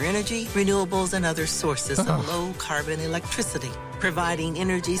nuclear energy, renewables, and other sources of low-carbon electricity, providing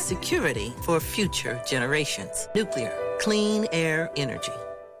energy security for future generations. Nuclear, clean air energy.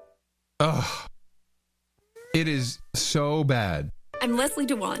 Ugh. It is so bad. I'm Leslie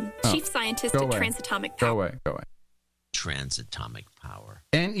Dewan, Chief Scientist at Transatomic Power. Go away. Transatomic Power.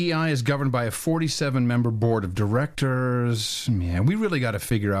 NEI is governed by a 47-member board of directors. Man, we really got to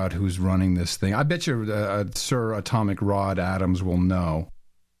figure out who's running this thing. I bet you Sir Atomic Rod Adams will know.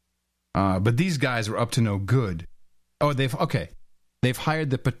 But these guys are up to no good. Oh, they've hired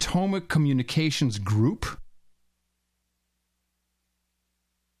the Potomac Communications Group.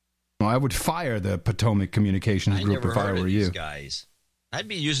 Well, I would fire the Potomac Communications Group if I were you. Guys. I'd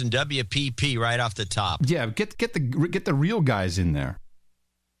be using WPP right off the top. Yeah, get the real guys in there.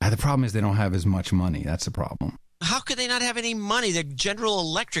 The problem is they don't have as much money. That's the problem. How could they not have any money? The General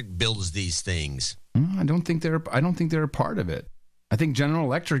Electric builds these things. I don't think they're a part of it. I think General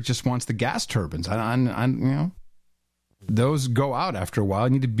Electric just wants the gas turbines. Those go out after a while.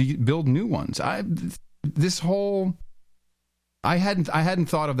 You need to build new ones. I hadn't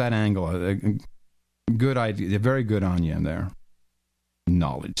thought of that angle. Good idea. Very good on you in there.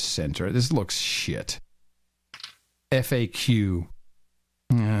 Knowledge Center. This looks shit. FAQ.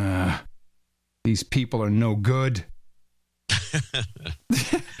 These people are no good.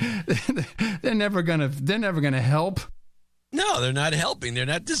 They're never gonna help. No, they're not helping. They're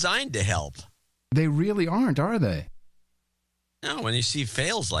not designed to help. They really aren't, are they? No, when you see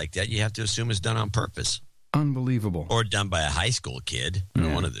fails like that, you have to assume it's done on purpose. Unbelievable. Or done by a high school kid.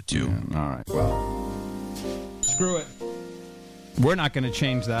 One of the two. Yeah, all right. Well, screw it. We're not going to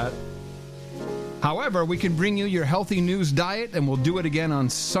change that. However, we can bring you your healthy news diet, and we'll do it again on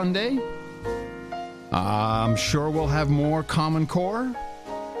Sunday. I'm sure we'll have more Common Core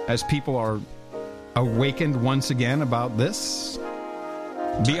as people are awakened once again about this.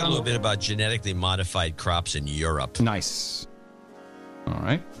 Talk a little bit about genetically modified crops in Europe. Nice. All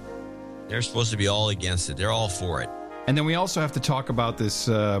right. They're supposed to be all against it. They're all for it. And then we also have to talk about this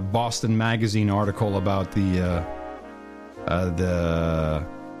Boston Magazine article about the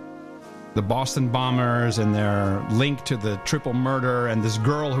Boston bombers and their link to the triple murder, and this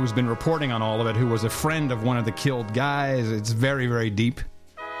girl who's been reporting on all of it, who was a friend of one of the killed guys. It's very, very deep.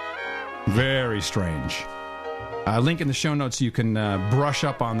 Very strange. Link in the show notes so you can brush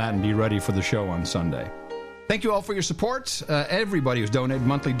up on that and be ready for the show on Sunday. Thank you all for your support. Everybody who's donated,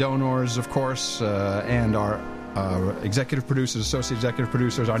 monthly donors, of course, and our executive producers, associate executive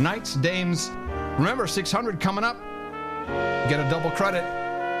producers, our knights, dames. Remember, 600 coming up. Get a double credit,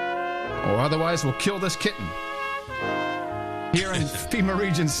 or otherwise we'll kill this kitten. Here in FEMA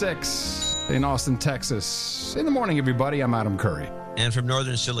Region 6 in Austin, Texas. In the morning, everybody, I'm Adam Curry. And from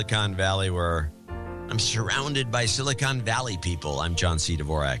northern Silicon Valley, where I'm surrounded by Silicon Valley people, I'm John C.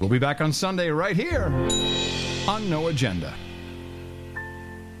 Dvorak. We'll be back on Sunday right here on No Agenda.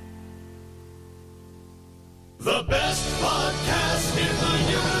 The best podcast in the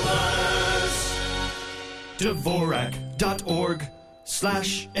universe. Dvorak.org/NA